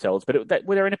save themselves, but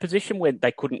they're in a position where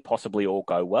they couldn't possibly all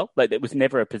go well. Like, it was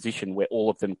never a position where all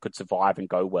of them could survive and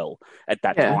go well at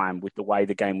that time, with the way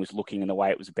the game was looking and the way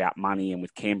it was about money, and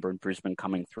with Canberra and Brisbane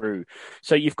coming through.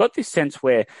 So you've got this sense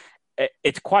where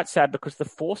it's quite sad, because the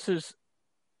forces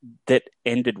that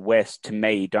ended West, to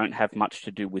me, don't have much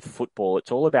to do with football.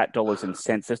 It's all about dollars and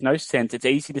cents. There's no sense. It's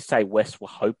easy to say West were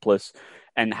hopeless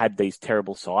and had these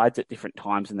terrible sides at different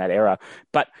times in that era,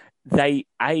 but they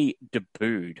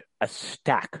debuted a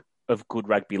stack of good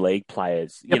rugby league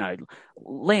players. You know,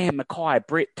 Lamb, Mackay,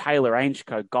 Britt, Taylor,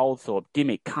 Aingeco, Goldthorpe,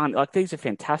 Dimmick, Khan. Like, these are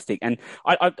fantastic. And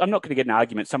I'm not going to get an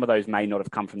argument. Some of those may not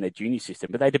have come from their junior system,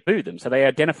 but they debuted them. So they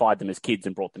identified them as kids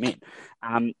and brought them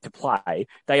in to play.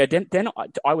 Then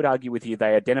I would argue with you,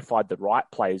 they identified the right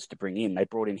players to bring in. They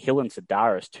brought in Hill and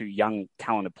Sedaris, two young,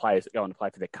 talented players that go on to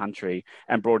play for their country,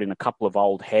 and brought in a couple of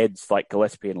old heads like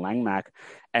Gillespie and Langmack.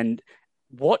 And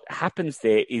what happens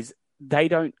there is, they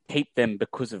don't keep them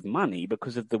because of money,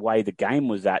 because of the way the game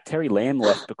was at. Terry Lamb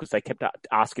left because they kept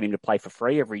asking him to play for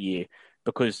free every year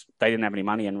because they didn't have any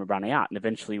money and were running out. And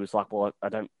eventually he was like, well, I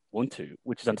don't want to,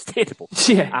 which is understandable.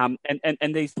 Yeah.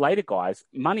 And these later guys,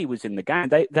 money was in the game.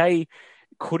 They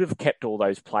could have kept all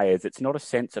those players. It's not a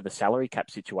sense of a salary cap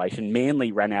situation.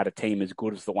 Manly ran out a team as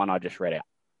good as the one I just read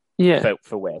out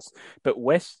for West. But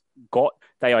West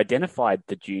they identified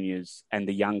the juniors and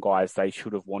the young guys they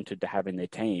should have wanted to have in their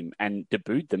team, and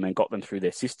debuted them and got them through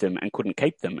their system, and couldn't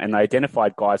keep them. And they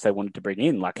identified guys they wanted to bring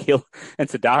in, like Hill and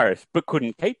Sedaris, but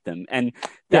couldn't keep them. And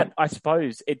that, I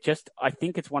suppose, I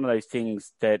think it's one of those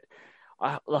things that,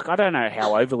 I don't know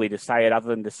how overly to say it, other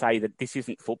than to say that this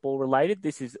isn't football related.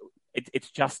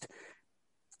 It's just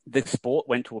the sport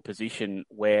went to a position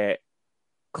where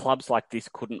clubs like this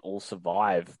couldn't all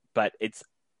survive, but it's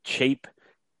cheap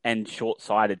and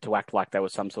short-sighted to act like they were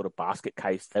some sort of basket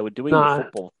case. They were doing the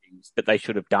football things that they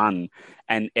should have done,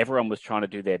 and everyone was trying to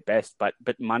do their best. But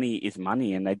money is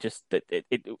money, and they just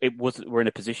we're in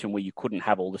a position where you couldn't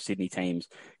have all the Sydney teams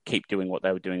keep doing what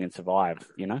they were doing and survive.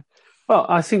 You know. Well,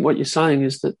 I think what you're saying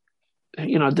is that,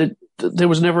 you know, there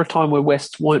was never a time where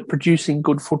West weren't producing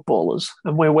good footballers,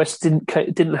 and where West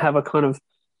didn't have a kind of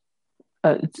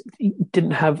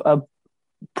didn't have a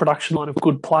production line of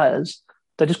good players.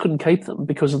 They just couldn't keep them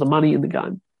because of the money in the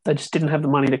game. They just didn't have the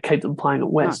money to keep them playing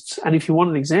at West. No. And if you want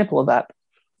an example of that,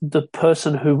 the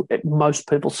person who most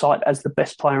people cite as the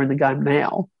best player in the game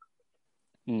now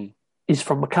is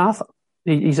from MacArthur.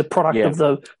 He's a product of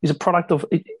the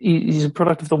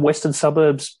western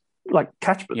suburbs, like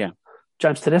catchment. Yeah.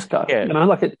 James Tedesco. Yeah. You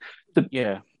know,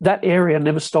 that area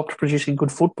never stopped producing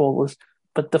good footballers,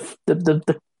 but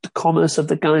the commerce of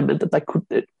the game meant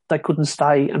that they couldn't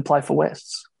stay and play for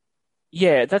Wests.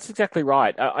 Yeah, that's exactly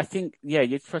right. I think,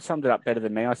 you summed it up better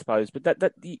than me, I suppose. But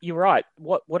that you're right.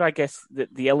 What I guess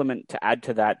the element to add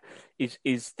to that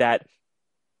is that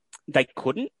they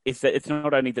couldn't. Is that it's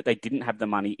not only that they didn't have the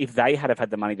money. If they had had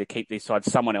the money to keep these sides,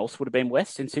 someone else would have been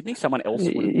West in Sydney. Someone else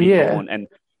would have been gone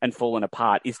and fallen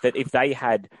apart. Is that if they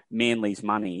had Manly's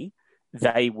money,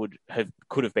 they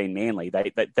could have been Manly.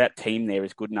 That team there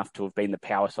is good enough to have been the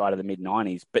power side of the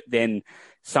mid-90s. But then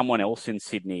someone else in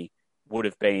Sydney would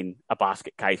have been a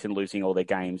basket case and losing all their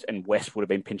games, and West would have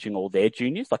been pinching all their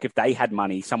juniors. Like, if they had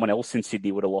money, someone else in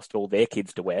Sydney would have lost all their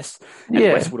kids to West, and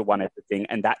West would have won everything,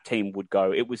 and that team would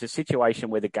go. It was a situation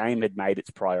where the game had made its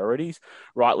priorities,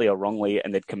 rightly or wrongly,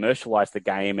 and they'd commercialised the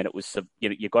game, and it was,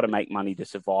 you've got to make money to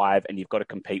survive, and you've got to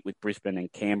compete with Brisbane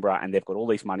and Canberra, and they've got all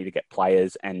these money to get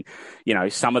players, and, you know,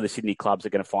 some of the Sydney clubs are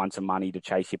going to find some money to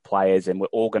chase your players, and we're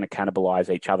all going to cannibalise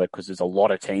each other because there's a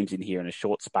lot of teams in here in a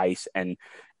short space, and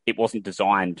it wasn't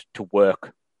designed to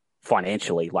work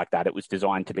financially like that. It was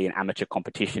designed to be an amateur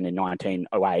competition in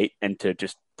 1908 and to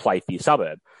just play for your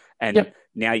suburb. And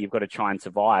now you've got to try and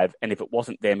survive. And if it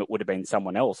wasn't them, it would have been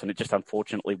someone else. And it just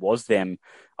unfortunately was them,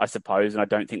 I suppose. And I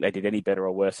don't think they did any better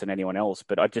or worse than anyone else.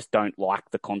 But I just don't like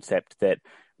the concept that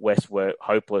West were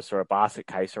hopeless or a basket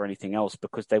case or anything else,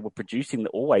 because they were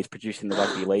always producing the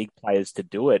rugby league players to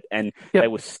do it. And they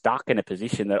were stuck in a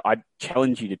position that I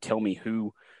challenge you to tell me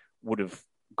who would have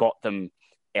got them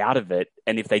out of it,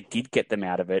 and if they did get them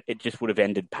out of it, it just would have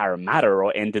ended Parramatta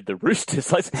or ended the Roosters.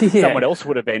 Someone else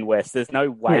would have been West. There's no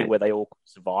way where they all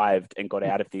survived and got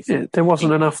out of this. There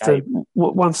wasn't enough there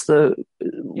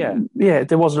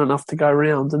wasn't enough to go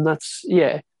around, and that's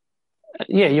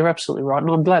Yeah, you're absolutely right,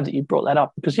 and I'm glad that you brought that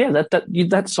up because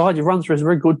that side you run through is a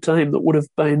very good team that would have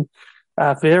been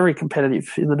very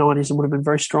competitive in the '90s and would have been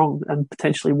very strong and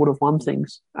potentially would have won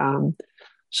things.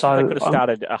 They could have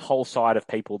started a whole side of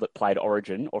people that played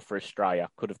Origin or for Australia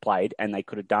could have played, and they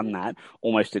could have done that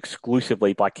almost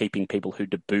exclusively by keeping people who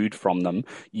debuted from them.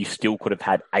 You still could have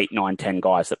had 8, 9, 10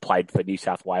 guys that played for New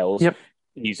South Wales, yep.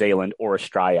 New Zealand, or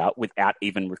Australia without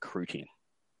even recruiting.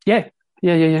 Yeah.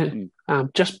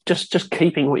 Just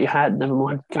keeping what you had, never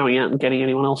mind going out and getting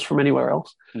anyone else from anywhere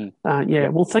else.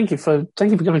 Well, thank you for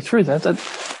going through that.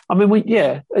 I mean,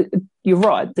 you're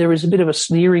right. There is a bit of a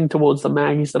sneering towards the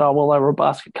Maggies that, they were a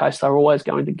basket case. They were always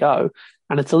going to go,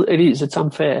 and it's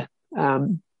unfair.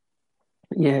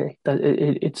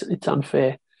 It's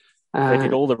unfair. They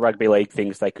did all the rugby league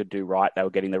things they could do right. They were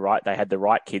getting they had the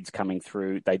right kids coming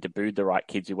through. They debuted the right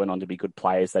kids who went on to be good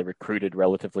players. They recruited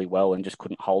relatively well and just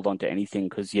couldn't hold on to anything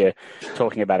because you're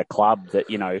talking about a club that,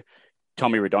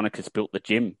 Tommy Radonicus built the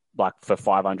gym like for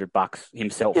 $500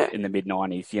 himself in the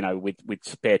mid-90s, with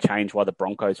spare change while the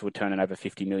Broncos were turning over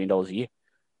 $50 million a year.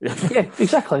 Yeah,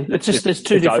 exactly. It's just there's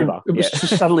two different. Over. It was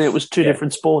just suddenly it was two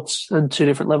different sports and two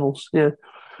different levels. Yeah.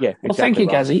 Yeah. Well, thank you,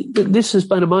 Gazzy. This has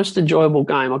been a most enjoyable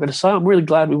game. I've got to say, I'm really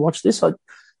glad we watched this.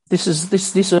 This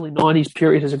early '90s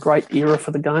period is a great era for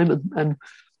the game, and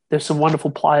there's some wonderful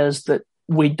players that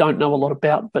we don't know a lot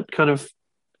about, but kind of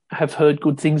have heard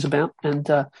good things about. And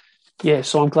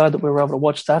so I'm glad that we were able to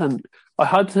watch that, and I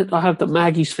hope that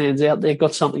Maggies fans out there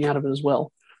got something out of it as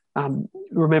well. I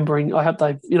hope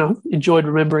they enjoyed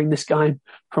remembering this game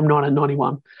from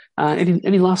 1991.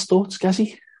 Any last thoughts,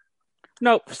 Gazzy?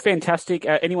 No, it's fantastic.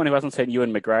 Anyone who hasn't seen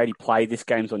Ewan McGrady play, this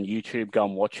game's on YouTube. Go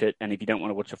and watch it. And if you don't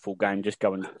want to watch a full game, just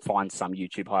go and find some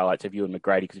YouTube highlights of Ewan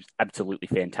McGrady because it's absolutely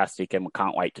fantastic. And we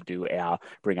can't wait to do our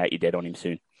Bring Out Your Dead on him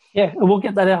soon. Yeah, and we'll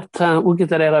get that out. We'll get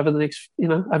that out over the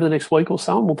next week or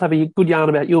so, and we'll have a good yarn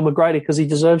about Ewan McGrady because he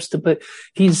deserves to be.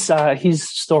 His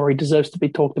story deserves to be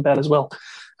talked about as well.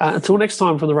 Until next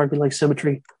time, from the Rugby League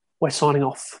Cemetery, we're signing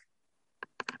off.